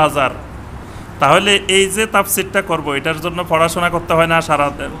 হাজার হাজার। তাহলে এই যে তাফসিরটা করব, এটার জন্য পড়াশোনা করতে হয় না সারা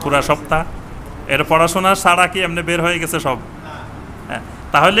পুরা সপ্তাহ? এর পড়াশোনা সারা কি এমনি বের হয়ে গেছে সব? হ্যাঁ,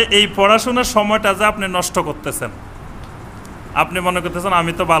 তাহলে এই পড়াশোনার সময়টা যে আপনি নষ্ট করতেছেন, আপনি মনে করতেছেন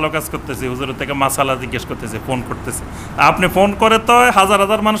আমি তো ভালো কাজ করতেছি, হুজুরের থেকে মাসালা জিজ্ঞেস করতেছি, ফোন করতেছি। আপনি ফোন করে তো হাজার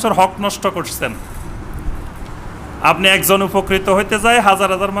হাজার মানুষের হক নষ্ট করছেন। আপনি একজন উপকৃত হইতে যায় হাজার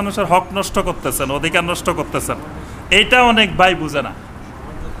হাজার মানুষের হক নষ্ট করতেছেন, অধিকার নষ্ট করতেছেন। এইটা অনেক ভাই বুঝে না।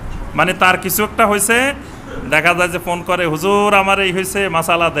 মানে তার কিছু একটা হয়েছে, দেখা যায় যে ফোন করে, হুজুর আমার এই হয়েছে,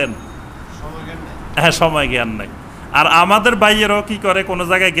 মাসালা দেন। হ্যাঁ, সময় জ্ঞান নাই। আর আমাদের ভাইয়েরও কি করে, কোনো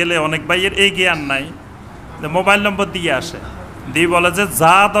জায়গায় গেলে অনেক ভাইয়ের এই জ্ঞান নাই, মোবাইল নম্বর দিয়ে আসে, দিয়ে বলে যে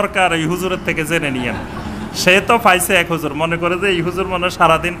যা দরকার এই হুজুরের থেকে জেনে নিয়েন। সে তো পাইছে এক হুজুর, মনে করে যে এই হুজুর মনে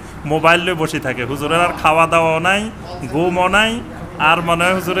সারাদিন মোবাইল নিয়ে বসে থাকে, হুজুরের আর খাওয়া দাওয়াও নাই, ঘুমও নাই, আর মনে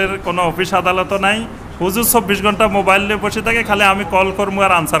হয় হুজুরের কোনো অফিস আদালতও নাই, হুজুর 24 ঘন্টা মোবাইল নিয়ে বসে থাকে, খালি আমি কল করবো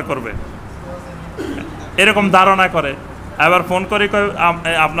আর আনসার করবে, এরকম ধারণা করে। আবার ফোন করে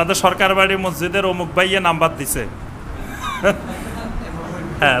আপনাদের সরকার বাড়ি মসজিদের অমুক ভাইয়ে নাম্বার দিছে।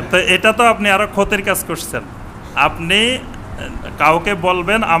 হ্যাঁ, তো এটা তো আপনি আরো ক্ষতির কাজ করছেন। আপনি কাউকে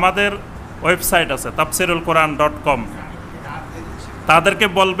বলবেন, আমাদের ওয়েবসাইট আছে tafsirulquran.com, তাদেরকে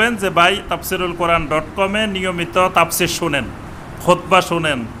বলবেন যে ভাই tafsirulquran.com-এ নিয়মিত তাফসির শুনেন, খুতবা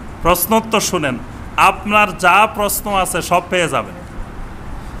শুনেন, প্রশ্নোত্তর শুনেন, আপনার যা প্রশ্ন আছে সব পেয়ে যাবেন।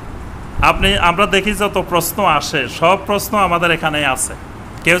 আমরা দেখি যত প্রশ্ন আসে সব প্রশ্ন আমাদের এখানে আছে।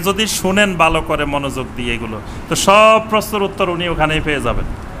 কেউ যদি শুনেন ভালো করে মনোযোগ দিয়ে এগুলো, তো সব প্রশ্নের উত্তর উনি ওখানেই পেয়ে যাবেন।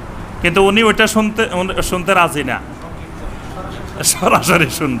 কিন্তু উনি ওইটা শুনতে রাজি না, সরাসরি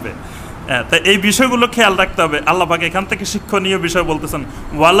শুনবে। হ্যাঁ, তো এই বিষয়গুলো খেয়াল রাখতে হবে। আল্লাহ পাক এখান থেকে শিক্ষণীয় বিষয় বলতেছেন,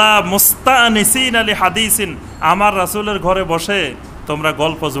 ওয়ালা মুস্তানিসিন আলি হাদিসিন, আমার রাসূলের ঘরে বসে তোমরা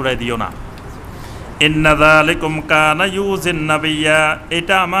গল্প জুড়াই দিও না। ইন্না যালিকুম কানা ইউজিন নাবিয়্যা,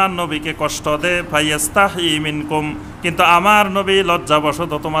 এটা আমার নবীকে কষ্ট দেয়, ফায়াস্তাহি মিনকুম, কিন্তু আমার নবী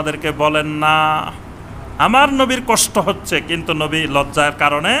লজ্জাবশত তোমাদেরকে বলেন না। আমার নবীর কষ্ট হচ্ছে, কিন্তু নবী লজ্জার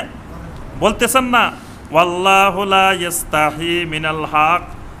কারণে বলতেছেন না। ওয়াল্লাহু লা ইয়াস্তাহি মিনাল হক,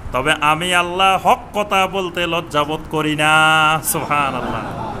 তবে আমি আল্লাহ হক কথা বলতে লজ্জাবোধ করি না। সুবহানাল্লাহ।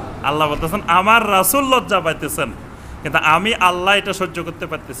 আল্লাহ বলতেছেন আমার রাসূল লজ্জা পাইতেছেন, কিন্তু আমি আল্লাহ এটা সহ্য করতে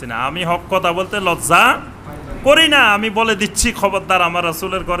পারতেছি না, আমি হক কথা বলতে লজ্জা করি না। আমি বলে দিচ্ছি, খবরদার আমার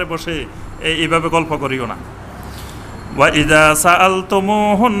রাসূলের ঘরে বসে এইভাবে গল্প করিও না। ওয়া ইযা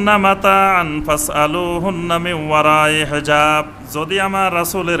সাআলতুমুহুন্না মাতাআন ফাসআলুহুন্না মিন ওয়ারাই হিজাব, যদি আমার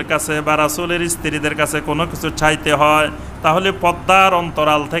রাসূলের কাছে বা রাসূলের স্ত্রীদের কাছে কোনো কিছু চাইতে হয়, তাহলে পর্দার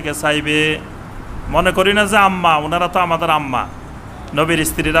অন্তরাল থেকে চাইবে। মনে করি না যে আম্মা, ওনারা তো আমাদের আম্মা, নবীর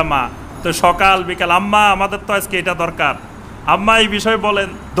স্ত্রীরা মা, তো সকাল বিকাল আম্মা আমাদের তো আজকে এটা দরকার, আম্মা এই বিষয় বলেন,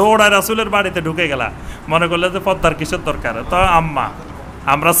 দৌড়ায় রাসূলের বাড়িতে ঢুকে গেলা, মনে করলে যে পর্দার কিসের দরকার, তো আম্মা,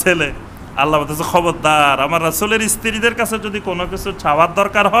 আমরা ছেলে। আল্লাহ বলতেছে খবরদার, আমার রাসূলের স্ত্রীদের কাছে যদি কোনো কিছু চাওয়ার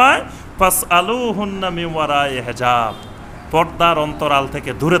দরকার হয়, ফাসআলুহুন্না মিন ওয়ারাই হিজাব, পর্দার অন্তরাল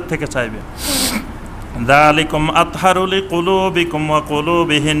থেকে, দূরের থেকে চাইবে। যালিকুম আতহারু লিকুলুবিকুম ওয়া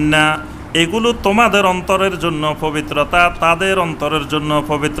কুলুবিহিন্না, এগুলো তোমাদের অন্তরের জন্য পবিত্রতা, তাদের অন্তরের জন্য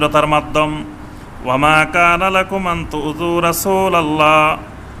পবিত্রতার মাধ্যম। ওয়ামা কানা লাকুম আন তুযু রাসূলাল্লাহ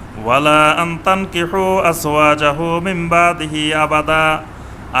ওয়ালা আন তানকিহু আসওয়াজাহু মিন বাদিহি আবাদা,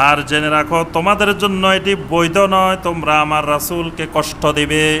 আর জেনে রাখো তোমাদের জন্য এটি বৈধ নয় তোমরা আমার রাসূলকে কষ্ট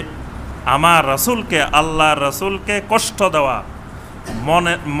দিবে। আমার রাসূলকে, আল্লাহর রাসূলকে কষ্ট দেওয়া,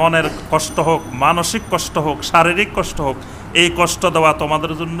 মনের কষ্ট হোক, মানসিক কষ্ট হোক, শারীরিক কষ্ট হোক, এই কষ্ট দেওয়া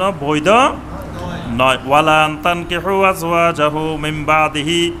তোমাদের জন্য বৈধ নয়। ওয়ালা আন তানকিহু আজওয়াজাহু মিন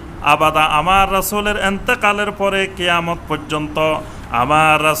বাদিহি আবাদা, আমার রাসূলের ইন্তেকালের পরে কিয়ামত পর্যন্ত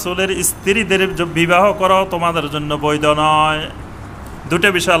আমার রাসূলের স্ত্রীদের বিবাহ করো তোমাদের জন্য বৈধ নয়। দুটো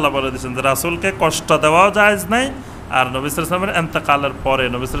বিষয় আল্লাহ বলে দিয়েছেন যে রাসূলকে কষ্ট দেওয়াও জায়েজ নাই, আর নবী সাল্লাল্লাহু আলাইহি ওয়াসাল্লামের ইন্তেকালের পরে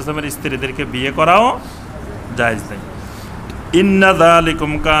নবী সাল্লাল্লাহু আলাইহি ওয়াসাল্লামের স্ত্রীদেরকে বিয়ে করাও জায়েজ নাই। ইন্না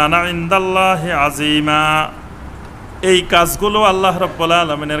যালিকুম কানা ইনদাল্লাহি আযীমা, এই কাজগুলো আল্লাহ রাব্বুল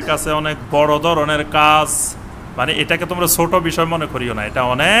আলামিনের কাছে অনেক বড় ধরনের কাজ, মানে এটাকে তোমরা ছোট বিষয় মনে করিও না, এটা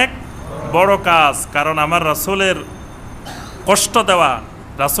অনেক বড় কাজ। কারণ আমার রাসূলের কষ্ট দেওয়া,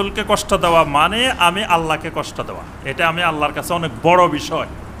 রাসূলকে কষ্ট দেওয়া মানে আমি আল্লাহকে কষ্ট দেওয়া, এটা আমি আল্লাহর কাছে অনেক বড় বিষয়।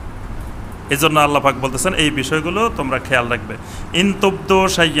 এই জন্য আল্লাহ পাক বলতেছেন এই বিষয়গুলো তোমরা খেয়াল রাখবে। ইন তুবদু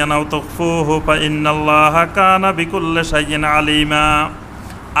শাইয়ান আও তুখফুহু ফা ইন্নাল্লাহা কানা বিকুল্লি শাইইন আলিমা,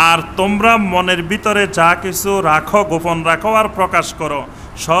 আর তোমরা মনের ভিতরে যা কিছু রাখো, গোপন রাখো আর প্রকাশ করো,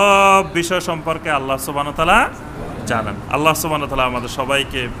 সব বিষয় সম্পর্কে আল্লাহ সুবহানাহু ওয়া তাআলা জানেন। আল্লাহ সুবহানাহু ওয়া তাআলা আমাদের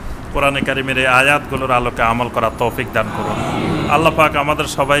সবাইকে কোরআনে কারিমের এই আয়াতগুলোর আলোকে আমল করার তৌফিক দান করুন। আল্লাহ পাক আমাদের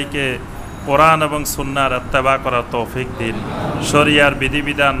সবাইকে কোরআন এবং সুন্নাহর ইত্তেবা করার তৌফিক দিন, শরিয়ার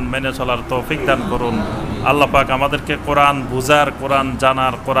বিধিবিধান মেনে চলার তৌফিক দান করুন। আল্লাহ পাক আমাদেরকে কোরআন বুঝার, কোরআন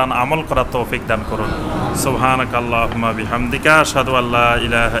জানার, কোরআন আমল করার তৌফিক দান করুন। সুবহানাকাল্লাহুম্মা বিহামদিকা আশহাদু আল্লা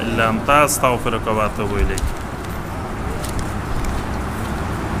ইলাহা ইল্লা আনতা আস্তাগফিরুকা ওয়া আতুবু ইলাইক।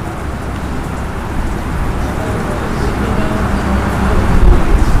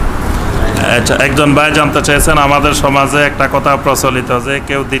 একজন ভাই জানতে চেয়েছেন, আমাদের সমাজে একটা কথা প্রচলিত যে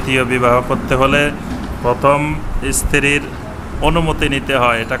কেউ দ্বিতীয় বিবাহ করতে হলে প্রথম স্ত্রীর অনুমতি নিতে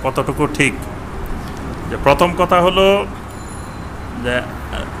হয়, এটা কতটুকু ঠিক? যে প্রথম কথা হলো যে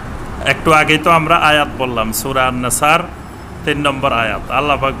একটু আগেই তো আমরা আয়াত বললাম, সূরা আন-নাসার 3 নম্বর আয়াত।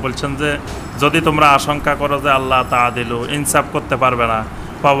 আল্লাহ পাক বলছেন যে যদি তোমরা আশঙ্কা করো যে আল্লাহ তাআদিলু, ইনসাফ করতে পারবে না,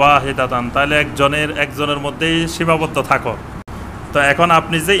 ফাওয়াহিদাতান, তাহলে একজনের মধ্যেই সীমাবদ্ধ থাকো। তো এখন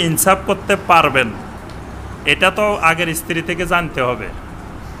আপনি যে ইনসাফ করতে পারবেন এটা তো আগের স্ত্রী থেকে জানতে হবে।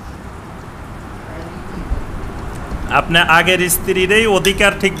 আপনি আগের স্ত্রীরই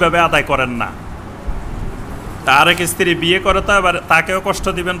অধিকার ঠিকভাবে আদায় করেন না, তার এক স্ত্রী বিয়ে করে তো এবার তাকেও কষ্ট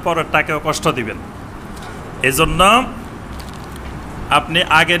দিবেন, পরের তাকেও কষ্ট দিবেন। এজন্য আপনি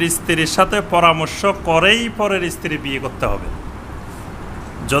আগের স্ত্রীর সাথে পরামর্শ করেই পরের স্ত্রী বিয়ে করতে হবে।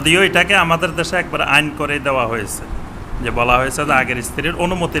 যদিও এটাকে আমাদের দেশে একবার আইন করে দেওয়া হয়েছে, যে বলা হয়েছে যে আগের স্ত্রীর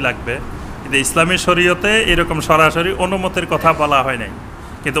অনুমতি লাগবে, কিন্তু ইসলামী শরীয়তে এরকম সরাসরি অনুমতির কথা বলা হয় নাই।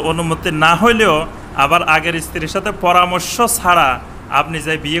 কিন্তু অনুমতি না হইলেও আবার আগের স্ত্রীর সাথে পরামর্শ ছাড়া আপনি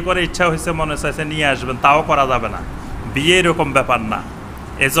যে বিয়ে করে ইচ্ছা হয়েছে মনে চাইছে নিয়ে আসবেন, তাও করা যাবে না। বিয়ে এরকম ব্যাপার না।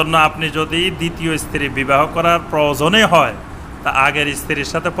 এজন্য আপনি যদি দ্বিতীয় স্ত্রী বিবাহ করার প্রয়োজনে হয় তা আগের স্ত্রীর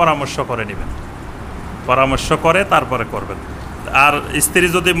সাথে পরামর্শ করে নেবেন, পরামর্শ করে তারপরে করবেন। আর স্ত্রী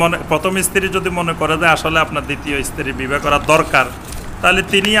যদি প্রথম স্ত্রী যদি মনে করে যে আসলে আপনার দ্বিতীয় স্ত্রী বিবাহ করার দরকার, তাহলে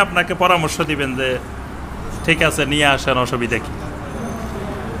তিনি আপনাকে পরামর্শ দিবেন যে ঠিক আছে নিয়ে আসেন, অসুবিধা কি।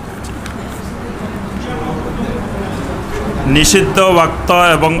 নিষিদ্ধ ওয়াক্ত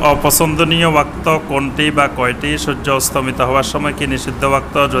এবং অপছন্দনীয় ওয়াক্ত কোনটি বা কয়টি? সূর্য অস্তমিত হওয়ার সময় কি নিষিদ্ধ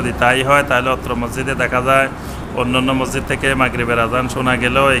ওয়াক্ত? যদি তাই হয় তাহলে অত্র মসজিদে দেখা যায় অন্যান্য মসজিদ থেকে মাগরিবের আজান শোনা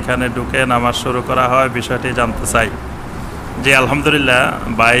গেলেও এখানে ঢুকে নামাজ শুরু করা হয়, বিষয়টি জানতে চাই। জি আলহামদুলিল্লাহ,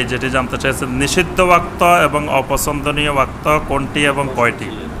 ভাই যেটি জানতে চাইছেন নিষিদ্ধ ওয়াক্ত এবং অপছন্দনীয় ওয়াক্ত কোনটি এবং কয়টি?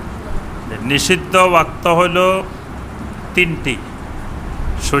 নিষিদ্ধ ওয়াক্ত হইল 3টি।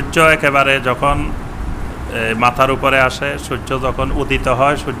 সূর্য একেবারে যখন মাথার উপরে আসে, সূর্য যখন উদিত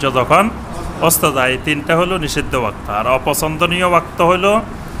হয়, সূর্য যখন অস্ত যায়, 3টা হলো নিষিদ্ধ ওয়াক্ত। আর অপছন্দনীয় ওয়াক্ত হইল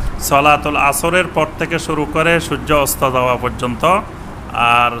সলাতুল আসরের পর থেকে শুরু করে সূর্য অস্ত যাওয়া পর্যন্ত,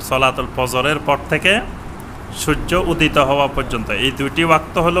 আর সলাতুল ফজরের পর থেকে সূর্য উদিত হওয়া পর্যন্ত। এই 2টি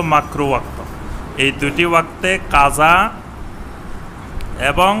ওয়াক্ত হলো মাকরু ওয়াক্ত। এই 2টি ওয়াক্তে কাজা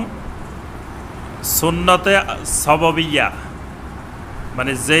এবং সুন্নতে সববিয়া,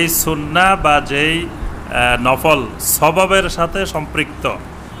 মানে যেই সুন্না বা যেই নফল সববের সাথে সম্পৃক্ত,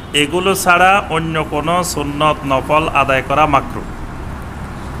 এগুলো ছাড়া অন্য কোনো সুন্নত নফল আদায় করা মাকরু।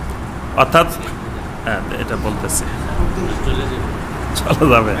 অর্থাৎ এটা বলতেছি চলে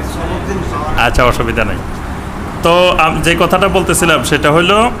যাবে, আচ্ছা অসুবিধা নেই। তো যে কথাটা বলতেছিলাম সেটা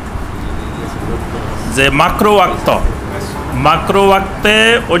হলো যে মাকরু ওয়াক্ত, মাকরু ওয়াক্তে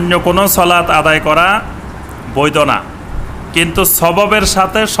অন্য কোনো সলাত আদায় করা বৈধ না, কিন্তু সববের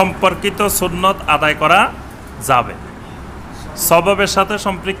সাথে সম্পর্কিত সুন্নত আদায় করা যাবে। সববের সাথে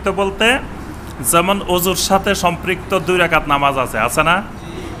সম্পৃক্ত বলতে যেমন ওযুর সাথে সম্পৃক্ত 2 রাকাত নামাজ আছে না?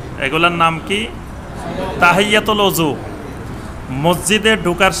 এগুলোর নাম কি? তাহিয়াতুল ওযু। মসজিদে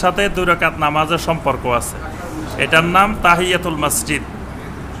ঢোকার সাথে 2 রাকাত নামাজের সম্পর্ক আছে, এটার নাম তাহিয়াতুল মসজিদ।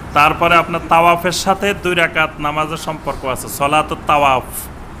 তারপরে আপনার তাওয়াফের সাথে 2 রাকাত নামাজের সম্পর্ক আছে, সলাতুত তাওয়াফ।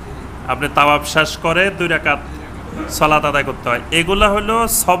 আপনি তাওয়াফ শেষ করে 2 রাকাত সলাত আদায় করতে হয়। এগুলা হলো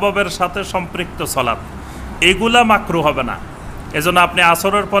সববের সাথে সম্পৃক্ত সলাত, এগুলা মাকরু হবে না। এজন্য আপনি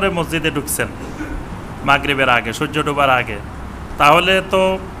আসরের পরে মসজিদে ঢুকছেন মাগরিবের আগে, সূর্য ডোবার আগে, তাহলে তো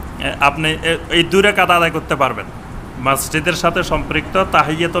আপনি এই 2 রাকাত আদায় করতে পারবেন। মসজিদের সাথে সম্পৃক্ত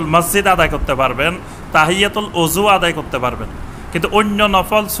তাহিয়াতুল মসজিদ আদায় করতে পারবেন, তাহিয়াতুল ওযু আদায় করতে পারবেন, কিন্তু অন্য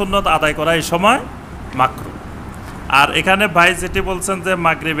নফল সুন্নত আদায় করা এই সময় মাকরু। আর এখানে ভাই যেটি বলছেন যে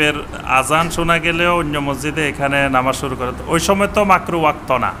মাগরিবের আজান শোনা গেলেও অন্য মসজিদে এখানে নামাজ শুরু করে, ওই সময় তো মাকরু ওয়াক্ত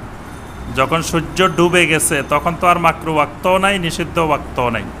না। যখন সূর্য ডুবে গেছে তখন তো আর মাকরু ওয়াক্তও নাই, নিষিদ্ধ ওয়াক্তও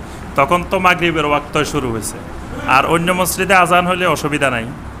নাই, তখন তো মাগরিবের ওয়াক্ত শুরু হয়েছে। আর অন্য মসজিদে আজান হলে অসুবিধা নাই,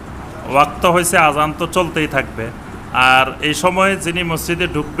 ওয়াক্ত হয়েছে, আজান তো চলতেই থাকবে। আর এই সময় যিনি মসজিদে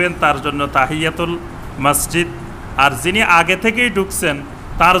ঢুকবেন তার জন্য তাহিয়াতুল মসজিদ, আর যিনি আগে থেকেই ঢুকছেন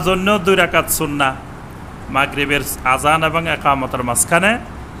তার জন্য 2 রাকাত সুন্নাহ, মাগরিবের আজান এবং ইকামতের মাঝখানে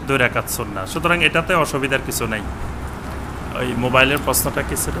 2 রাকাত সুন্নাহ। সুতরাং এটাতে অসুবিধার কিছু নেই। ওই মোবাইলের প্রশ্নটা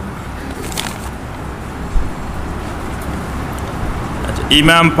কি ছিল? আচ্ছা,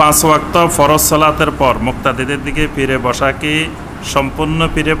 ইমাম 5 ওয়াক্ত ফরজ সালাতের পর মুক্তাদিদের দিকে ফিরে বসা কি সম্পূর্ণ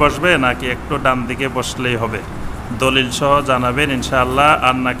ফিরে বসবে নাকি একটু ডান দিকে বসলেই হবে? দলিল সহ জানাবেন ইনশাআল্লাহ।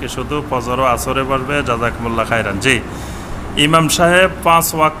 আর নাকি শুধু ফজর ও আসরে বসবে? জাযাকুমুল্লাহ খাইরান। জি, ইমাম সাহেব 5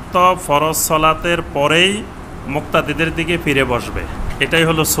 ওয়াক্ত ফরজ সালাতের পরেই মুক্তাদিদের দিকে ফিরে বসবে, এটাই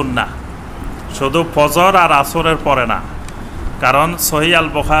হলো সুন্নাহ, শুধু ফজর আর আসরের পরে না। কারণ সহিহ আল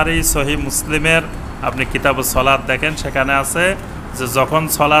বুখারী, সহিহ মুসলিমের আপনি কিতাবুস সালাত দেখেন, সেখানে আছে যে যখন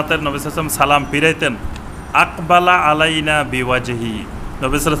সালাতের নবী সাল্লাল্লাহু আলাইহি ওয়াসাল্লাম সালাম ফিরাইতেন, আকবালা আলাইনা বিওয়াজহি,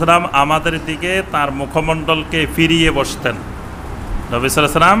 নবী সাল্লাল্লাহু আলাইহি ওয়াসাল্লাম আমাদের দিকে তার মুখমণ্ডলকে ফিরিয়ে বসতেন। নবী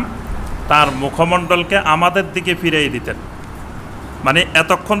সাল্লাল্লাহু আলাইহি ওয়াসাল্লাম তার মুখমণ্ডলকে আমাদের দিকে ফিরিয়ে দিতেন। মানে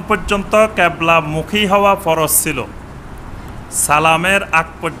এতক্ষণ পর্যন্ত কেবলা মুখী হওয়া ফরজ ছিল, সালামের আগ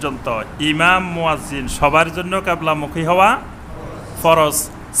পর্যন্ত ইমাম মুয়াজ্জিন সবার জন্য কেবলা মুখী হওয়া ফরজ।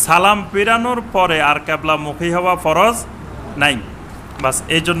 সালাম ফিরানোর পরে আর কেবলা মুখী হওয়া ফরজ নাই। বাস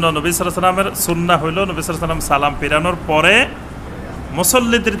এই জন্য নবী সাল্লাল্লাহু আলাইহি ওয়াসাল্লামের সুন্নাহ হইল নবী সাল্লাল্লাহু আলাইহি ওয়াসাল্লাম সালাম ফিরানোর পরে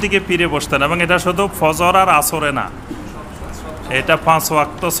মুসল্লিদের দিকে ফিরে বসতেন। এবং এটা শুধু ফজর আর আসরে না, এটা 5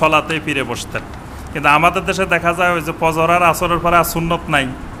 ওয়াক্ত সলাতেই ফিরে বসতেন। কিন্তু আমাদের দেশে দেখা যায় ওই যে ফজর আর আসরের পরে আর সুন্নত নাই,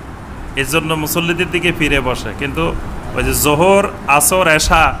 এই জন্য মুসল্লিদের দিকে ফিরে বসে। কিন্তু ওই যে জোহর, আসর,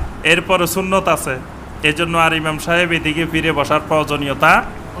 এশা এরপরে সুন্নত আছে, এই জন্য আর ইমাম সাহেব এদিকে ফিরে বসার প্রয়োজনীয়তা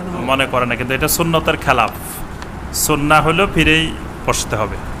মনে করে না। কিন্তু এটা সুন্নতের খেলাফ, সুন্নাহ হলো ফিরেই বসতে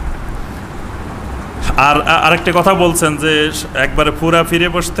হবে। আর আরেকটা কথা বলছেন যে একবারে পুরা ফিরে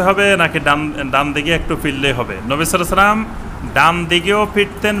বসতে হবে নাকি ডান দিকে একটু ফিরলেই হবে। নবী সাল্লাল্লাহু আলাইহি ওয়াসাল্লাম ডান দিকেও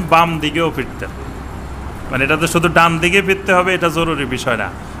ফিরতেন, বাম দিকেও ফিরতেন। মানে এটা তো শুধু ডান দিকে ফিরতে হবে এটা জরুরি বিষয় না।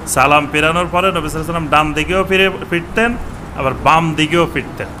 সালাম ফেরানোর পরে নবী সাল্লাল্লাহু আলাইহি ওয়াসাল্লাম ডান দিকেও ফিরতেন, আবার বাম দিকেও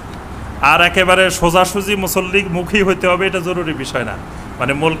ফিরতেন। আর একেবারে সোজাসুজি মুসল্লি মুখী হইতে হবে এটা জরুরি বিষয় না।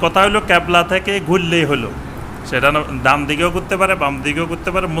 মানে মূল কথা হলো ক্যাবলা থেকে ঘুরলেই হলো, সেটা ডান দিকেও করতে পারে, বাম দিকেও করতে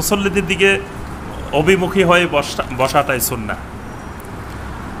পারে, মুসল্লিদের দিকে অভিমুখী হয়ে বসাটাই সুন্নাহ।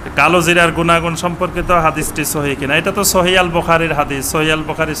 কালো জিরার গুণাগুণ সম্পর্কিত হাদিসটি সহিহ কিনা, এটা তো সহিহ আল বুখারীর হাদিস, সহিহ আল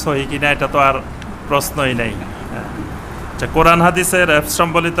বুখারী সহিহ কিনা এটা তো আর প্রশ্নই নেই। কোরআন হাদিসের অ্যাপস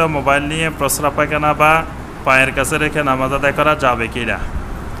সম্বলিত মোবাইল নিয়ে প্রস্রাব পায়খানা বা পায়ের কাছে রেখে নামাজ আদায় করা যাবে কিনা,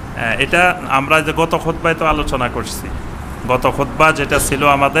 এটা আমরা যে গত খুতবায় তো আলোচনা করছি। গত খুতবা যেটা ছিল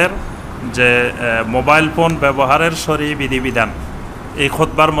আমাদের যে মোবাইল ফোন ব্যবহারের শরঈ বিধিবিধান, এই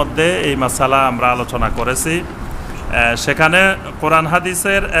খুতবার মধ্যে এই মাসালা আমরা আলোচনা করেছি। সেখানে কোরআন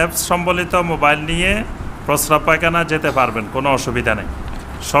হাদিসের অ্যাপস সম্বলিত মোবাইল নিয়ে প্রস্রাব পায়খানা যেতে পারবেন, কোনো অসুবিধা নেই।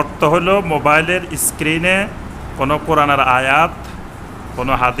 শর্ত হলো মোবাইলের স্ক্রিনে কোনো কোরআনের আয়াত,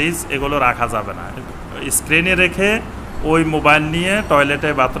 কোনো হাদিস এগুলো রাখা যাবে না। স্ক্রিনে রেখে ওই মোবাইল নিয়ে টয়লেটে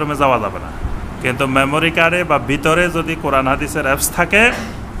বাথরুমে যাওয়া যাবে না। কিন্তু মেমোরি কার্ডে বা ভিতরে যদি কোরআন হাদিসের অ্যাপস থাকে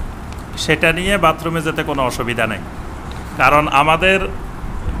সেটা নিয়ে বাথরুমে যেতে কোনো অসুবিধা নেই। কারণ আমাদের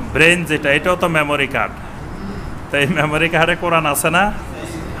ব্রেন যেটা, এটাও তো মেমোরি কার্ড। তো এই মেমোরি কার্ডে কোরআন আছে না,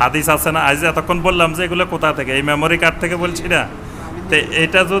 হাদিস আছে না। আজ এতক্ষণ বললাম যে এগুলো কোথা থেকে, এই মেমোরি কার্ড থেকে বলছি না। তো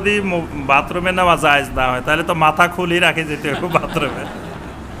এটা যদি বাথরুমে নেওয়া যায় না হয় তাহলে তো মাথা খুলি রাখি যেতে হবে বাথরুমে।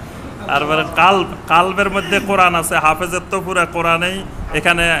 তারপরে কালবের মধ্যে কোরআন আছে, হাফেজের তো পুরো কোরআনেই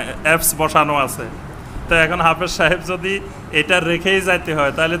এখানে অ্যাপস বসানো আছে। তো এখন হাফেজ সাহেব যদি এটা রেখেই যাইতে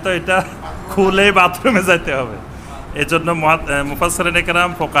হয় তাহলে তো এটা খুলেই বাথরুমে যাইতে হবে। এই জন্য মুফাসসিরিন কেরাম,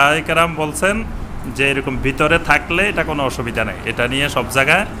 ফুকাহায়ে কেরাম বলছেন যে এরকম ভিতরে থাকলে এটা কোনো অসুবিধা নেই, এটা নিয়ে সব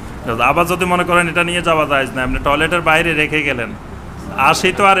জায়গায়। আবার যদি মনে করেন এটা নিয়ে যাওয়া যায় না, আপনি টয়লেটের বাইরে রেখে গেলেন, আসি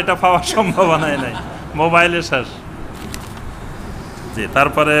তো আর এটা পাওয়ার সম্ভাবনাই নাই, মোবাইলে শেষ। জি,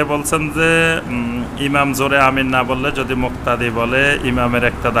 তারপরে বলছেন যে ইমাম জোরে আমিন না বললে যদি মুক্তাদি বলে ইমামের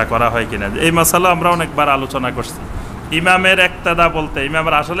ইক্তেদা করা হয় কিনা। এই মাসালা আমরা অনেকবার আলোচনা করছি। ইমামের ইক্তেদা বলতে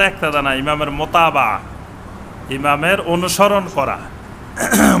ইমামের আসলে ইক্তেদা না, ইমামের মোতাবা, ইমামের অনুসরণ করা,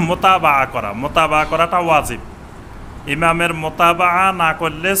 মোতাবা করাটা ওয়াজিব। ইমামের মোতাবা না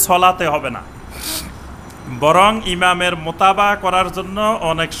করলে সলাতে হবে না, বরং ইমামের মোতাবা করার জন্য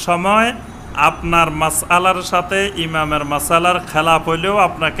অনেক সময় আপনার মাসআলার সাথে ইমামের মাসআলার খেলাফ হইলেও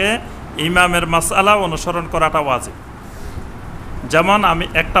আপনাকে ইমামের মাসআলা অনুসরণ করাটা ওয়াজিব। যেমন আমি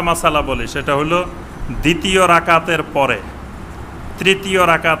একটা মাসআলা বলি, সেটা হলো দ্বিতীয় রাকাতের পরে, তৃতীয়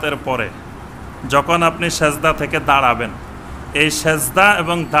রাকাতের পরে যখন আপনি সেজদা থেকে দাঁড়াবেন, এই সেজদা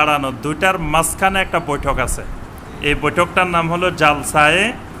এবং দাঁড়ানো দুইটার মাঝখানে একটা বৈঠক আছে। এই বৈঠকটার নাম হলো জালসায়ে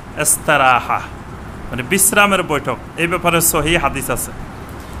ইস্তিরাহা, মানে বিশ্রামের বৈঠক। এই ব্যাপারে সহিহ হাদিস আছে।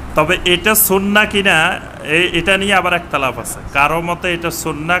 তবে এটা সুন্নাহ কিনা এটা নিয়ে আবার একতলাফ আছে। কারো মতে এটা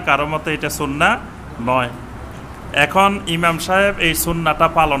সুন্নাহ, কারো মতে এটা সুন্নাহ নয়। এখন ইমাম সাহেব এই সুন্নাহটা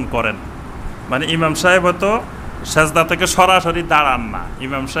পালন করেন, মানে ইমাম সাহেব হয়তো সেজদা থেকে সরাসরি দাঁড়ান না।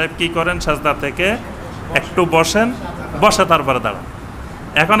 ইমাম সাহেব কি করেন, সেজদা থেকে একটু বসেন, বসে তারপরে দাঁড়ান।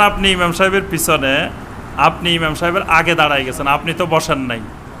 এখন আপনি ইমাম সাহেবের পিছনে, আপনি ইমাম সাহেবের আগে দাঁড়াই গেছেন, আপনি তো বসেন নাই,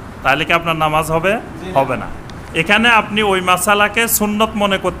 তাহলে কি আপনার নামাজ হবে? হবে না। এখানে আপনি ওই মাসালাকে সুন্নত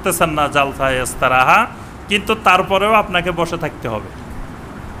মনে করতেছেন না, জালসায়ে ইস্তিরাহা, কিন্তু তারপরেও আপনাকে বসে থাকতে হবে।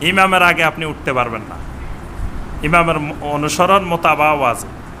 ইমামের আগে আপনি উঠতে পারবেন না। ইমামের অনুসরণ মোতাবা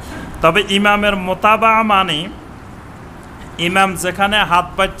ওয়াজিব। তবে ইমামের মোতাবা মানে ইমাম যেখানে হাত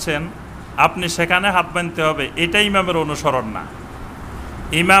বাঁধছেন আপনি সেখানে হাত বাঁধতে হবে, এটা ইমামের অনুসরণ না।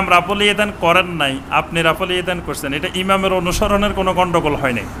 ইমাম রাফল ইয়াদান করেন নাই, আপনি রাফল ইয়াদান করছেন, এটা ইমামের অনুসরণের কোনো গণ্ডগোল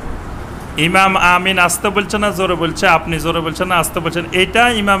হয় নাই। ইমাম আমিন আসতে বলছে না জোরে বলছে, আপনি জোরে বলছেন না আসতে বলছেন, এটা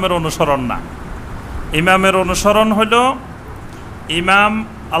ইমামের অনুসরণ না। ইমামের অনুসরণ হলো ইমাম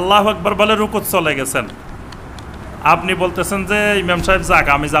আল্লাহু আকবার বলে রুকুত চলে গেছেন, আপনি বলতেছেন যে ইমাম সাহেব যাক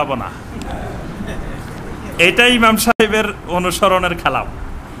আমি যাব না, এটা ইমাম সাহেবের অনুসরণের খেলাফ।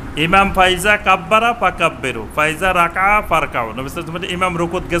 ইমাম ফাইজা কাব্বারা পাকাব্বেরু ফাইজা রাকা ফারকাও, নবী সাল্লাল্লাহু আলাইহি ওয়াসাল্লাম ইমাম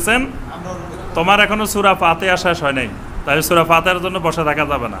রুকুত গেছেন, তোমার এখনো সূরা ফাতিহা শেষ হয় নাই, তাই সূরা ফাতিহার জন্য বসে থাকা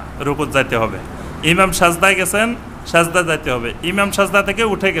যাবে না, রুকুত যাইতে হবে। ইমাম সাজদায় গেছেন, সাজদা যাইতে হবে। ইমাম সাজদা থেকে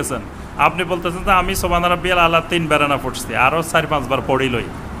উঠে গেছেন, আপনি বলতেছেন যে আমি সুবহান রাব্বিয়াল আলা 3 বেরানা পড়ছি, আরও 4-5 বার পড়িলই,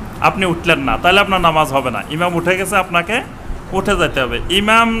 আপনি উঠলেন না, তাহলে আপনার নামাজ হবে না। ইমাম উঠে গেছে, আপনাকে উঠে যেতে হবে।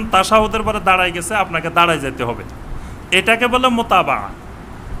 ইমাম তাশাহুদের পরে দাঁড়ায় গেছে, আপনাকে দাঁড়ায় যেতে হবে। এটাকে বলে মুতাবা।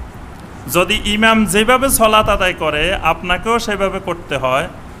 যদি ইমাম যেভাবে সালাত আদায় করে আপনাকেও সেভাবে করতে হয়,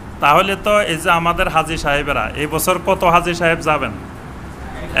 তাহলে তো এই যে আমাদের হাজী সাহেবেরা এই বছর কত হাজী সাহেব যাবেন?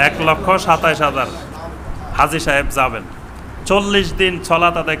 1,27,000 হাজী সাহেব যাবেন। 40 দিন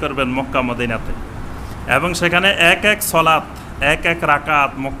সালাত আদায় করবেন মক্কা মদিনাতে, এবং সেখানে এক এক সালাত, এক এক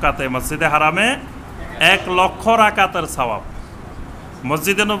রাকাত মক্কাতে মসজিদে হারামে 1,00,000 রাকাতের সওয়াব,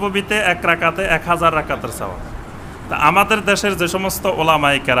 মসজিদে নববীতে 1 রাকাতে 1000 রাকাতের সওয়াব। তা আমাদের দেশের যে সমস্ত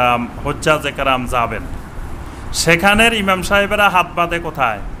ওলামায়ে কেরাম, হুজ্জাজে কেরাম যাবেন, সেখানের ইমাম সাহেবেরা হাত বাঁধে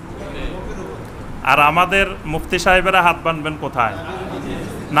কোথায়? আর আমাদের মুফতি সাহেবেরা হাত বাঁধবেন কোথায়?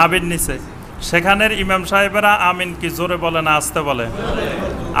 নাভির নিচে। সেখানের ইমাম সাহেবেরা আমিন কি জোরে বলে না আস্তে বলে?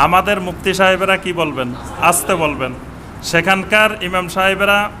 আমাদের মুফতি সাহেবেরা কি বলবেন? আস্তে বলবেন। সেখানকার ইমাম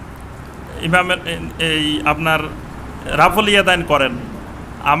সাহেবেরা ইমামের এই আপনার রাফল ইয়াদান করেন,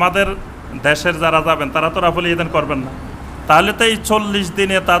 আমাদের দেশের যারা যাবেন তারা তো রাফল ইয়াদান করবেন না। তাহলে তো এই 40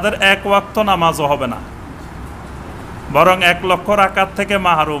 দিনে তাদের 1 ওয়াক্ত নামাজও হবে না, বরং 1,00,000 রাকাত থেকে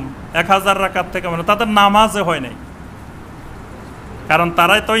মাহরুম, 1000 রাকাত থেকে মানে তাদের নামাজে হয় নাই, কারণ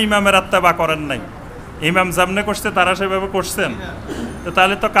তারাই তো ইমামের ইত্তেবা করেন নাই। ইমাম যেমনে করছে তারা সেভাবে করছেন, তো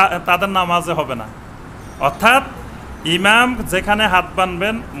তাহলে তো তাদের নামাজে হবে না। অর্থাৎ ইমাম যেখানে হাত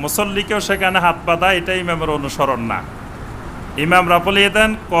বাঁধবেন মুসল্লিকেও সেখানে হাত বাঁধা, এটা ইমামের অনুসরণ না। ইমাম রাফল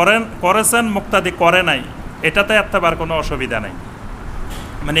ইয়াদান করেছেন, মুক্তাদি করে নাই, এটাতে ইত্তেবার কোনো অসুবিধা নেই।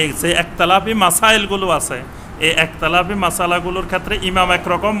 মানে যে একতলাফি মাসাইলগুলো আছে, এই একতলাফি মাসালাগুলোর ক্ষেত্রে ইমাম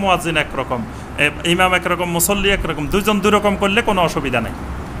একরকম, মুয়াজ্জিন একরকম, ইমাম একরকম, মুসল্লি একরকম, দুজন দুই রকম করলে কোনো অসুবিধা নেই,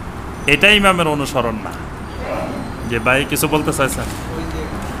 এটা ইমামের অনুসরণ না। যে ভাই কিছু বলতে চাইছেন?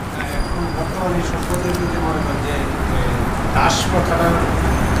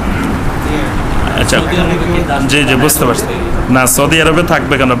 আচ্ছা, জি জি বুঝতে পারছি। না, সৌদি আরবে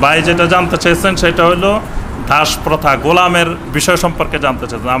থাকবে কেন? ভাই যেটা জানতে চাইছেন সেটা হলো দাস প্রথা, গোলামের বিষয় সম্পর্কে জানতে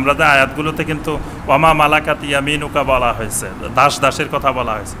চাইছেন। আমরা যে আয়াতগুলোতে কিন্তু ওয়ামা মালাকাত ইয়ামিনুকা বলা হয়েছে, দাস দাসীর কথা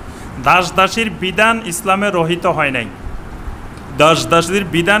বলা হয়েছে। দাস দাসীর বিধান ইসলামে রহিত হয় নাই, দাস দাসীর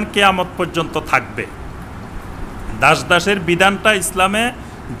বিধান কিয়ামত পর্যন্ত থাকবে। দাস দাসের বিধানটা ইসলামে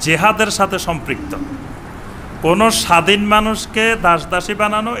জেহাদের সাথে সম্পৃক্ত। কোনো স্বাধীন মানুষকে দাস দাসী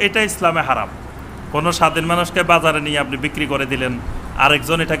বানানো এটা ইসলামে হারাম। কোনো স্বাধীন মানুষকে বাজারে নিয়ে আপনি বিক্রি করে দিলেন,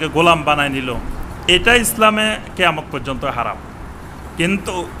 আরেকজন এটাকে গোলাম বানায় নিল, এটা ইসলামে কিয়ামত পর্যন্ত হারাম।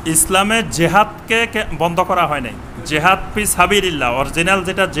 কিন্তু ইসলামে জেহাদকে বন্ধ করা হয় নাই। জেহাদ ফি সাবিলিল্লাহ, অরিজিনাল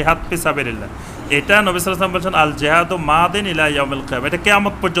যেটা জেহাদ ফি সাবিলিল্লাহ, এটা নবী সাল্লাল্লাহু আলাইহি ওয়াসাল্লাম বলেছেন আল জেহাদু মাদিন ইলা ইয়াউমিল কিয়ামা, এটা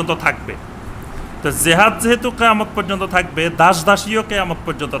কিয়ামত পর্যন্ত থাকবে। তো জেহাদ যেহেতু কিয়ামত পর্যন্ত থাকবে, দাস দাসীও কিয়ামত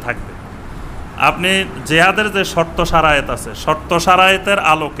পর্যন্ত থাকবে। আপনি জেহাদের যে শর্ত শারায়েত আছে, শর্ত শারায়েতের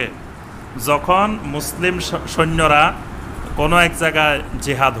আলোকে যখন মুসলিম সৈন্যরা কোনো এক জায়গায়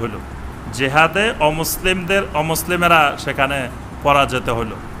জেহাদ হলো, জেহাদে অমুসলিমেরা সেখানে পরাজিত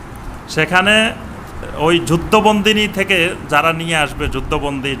হলো, সেখানে ওই যুদ্ধবন্দিনী থেকে যারা নিয়ে আসবে,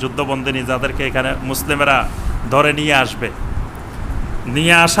 যুদ্ধবন্দিনী যাদেরকে এখানে মুসলিমেরা ধরে নিয়ে আসবে,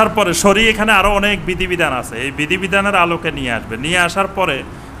 নিয়ে আসার পরে এখানে আরও অনেক বিধিবিধান আছে, এই বিধিবিধানের আলোকে নিয়ে আসবে। নিয়ে আসার পরে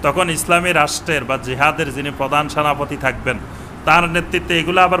তখন ইসলামী রাষ্ট্রের বা জিহাদের যিনি প্রধান সেনাপতি থাকবেন, তার নেতৃত্বে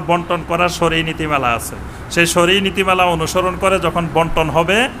এগুলো আবার বন্টন করার শরঈ নীতিমালা আছে। সেই শরঈ নীতিমালা অনুসরণ করে যখন বন্টন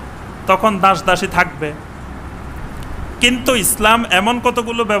হবে তখন দাস দাসী থাকবে। কিন্তু ইসলাম এমন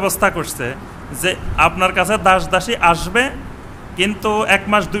কতগুলো ব্যবস্থা করছে যে আপনার কাছে দাস দাসী আসবে, কিন্তু 1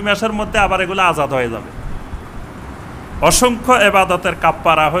 মাস 2 মাসের মধ্যে আবার এগুলো আজাদ হয়ে যাবে। অসংখ্য এবাদতের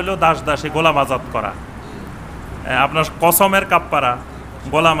কাপ্পারা হইল দাস দাসী, গোলাম আজাদ করা। আপনার কসমের কাপ্পারা,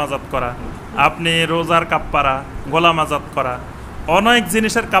 গোলাম আজাদ করা। আপনি রোজার কাপ্পারা, গোলাম আজাদ করা। অনেক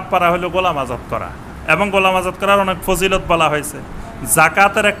জিনিসের কাপ্পারা হলো গোলাম আজাদ করা, এবং গোলাম আজাদ করার অনেক ফজিলত বলা হয়েছে।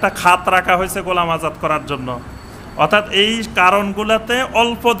 জাকাতের একটা খাত রাখা হয়েছে গোলাম আজাদ করার জন্য। অর্থাৎ এই কারণগুলোতে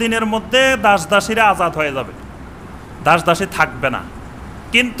অল্প দিনের মধ্যে দাস দাসীরা আজাদ হয়ে যাবে, দাস দাসী থাকবে না।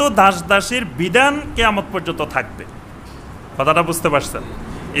 কিন্তু দাস দাসীর বিধান কিয়ামত পর্যন্ত থাকবে। কথাটা বুঝতে পারছেন?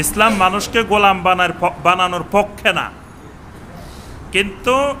 ইসলাম মানুষকে গোলাম বানানোর পক্ষে না,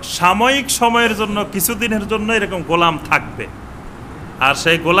 কিন্তু সাময়িক সময়ের জন্য, কিছুদিনের জন্য এরকম গোলাম থাকবে, আর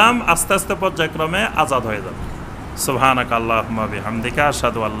সেই গোলাম আস্তে আস্তে পর্যায়ক্রমে আজাদ হয়ে যাবে। সুবহানাকা আল্লাহুম্মা বিহামদিকা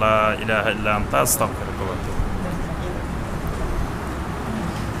আশহাদু আল্লা ইলাহা ইল্লা আনতা আস্তাগফিরুকা।